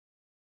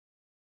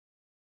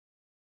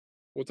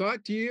 We'll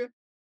talk to you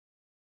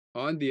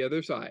on the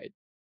other side.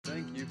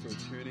 Thank you for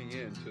tuning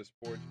in to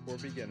Sports for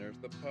Beginners,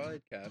 the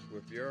podcast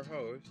with your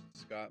host,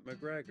 Scott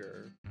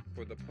McGregor,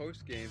 for the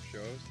post-game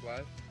show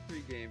 /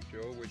 pre-game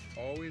show, which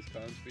always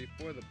comes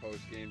before the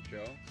post-game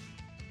show.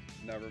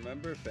 Now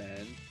remember,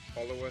 fans,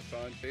 follow us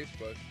on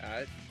Facebook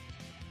at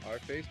our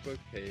Facebook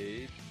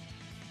page,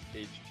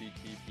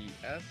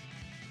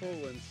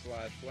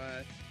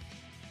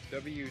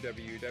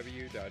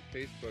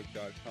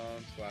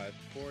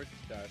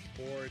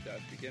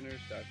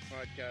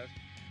 https://www.facebook.com/sports-for-beginners.podcast.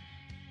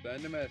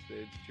 Send a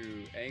message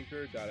to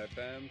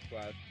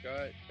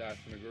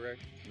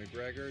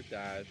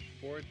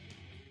anchor.fm/Scott-McGregor-sports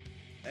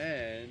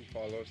and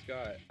follow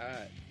Scott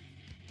at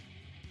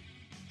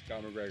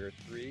Scott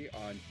McGregor3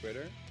 on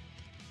Twitter.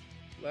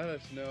 Let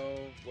us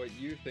know what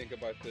you think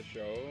about the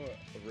show.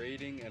 A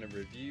rating and a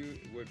review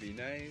would be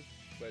nice.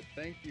 But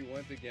thank you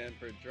once again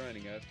for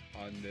joining us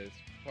on this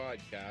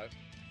podcast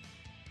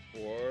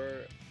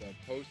for the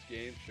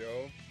post-game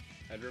show.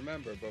 And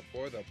remember,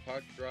 before the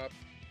puck drop,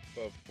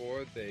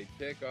 before they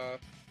kick off,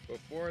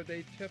 before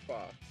they tip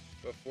off,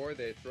 before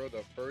they throw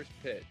the first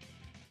pitch,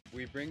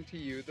 we bring to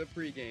you the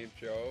pregame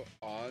show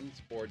on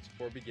Sports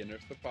for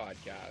Beginners, the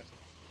podcast.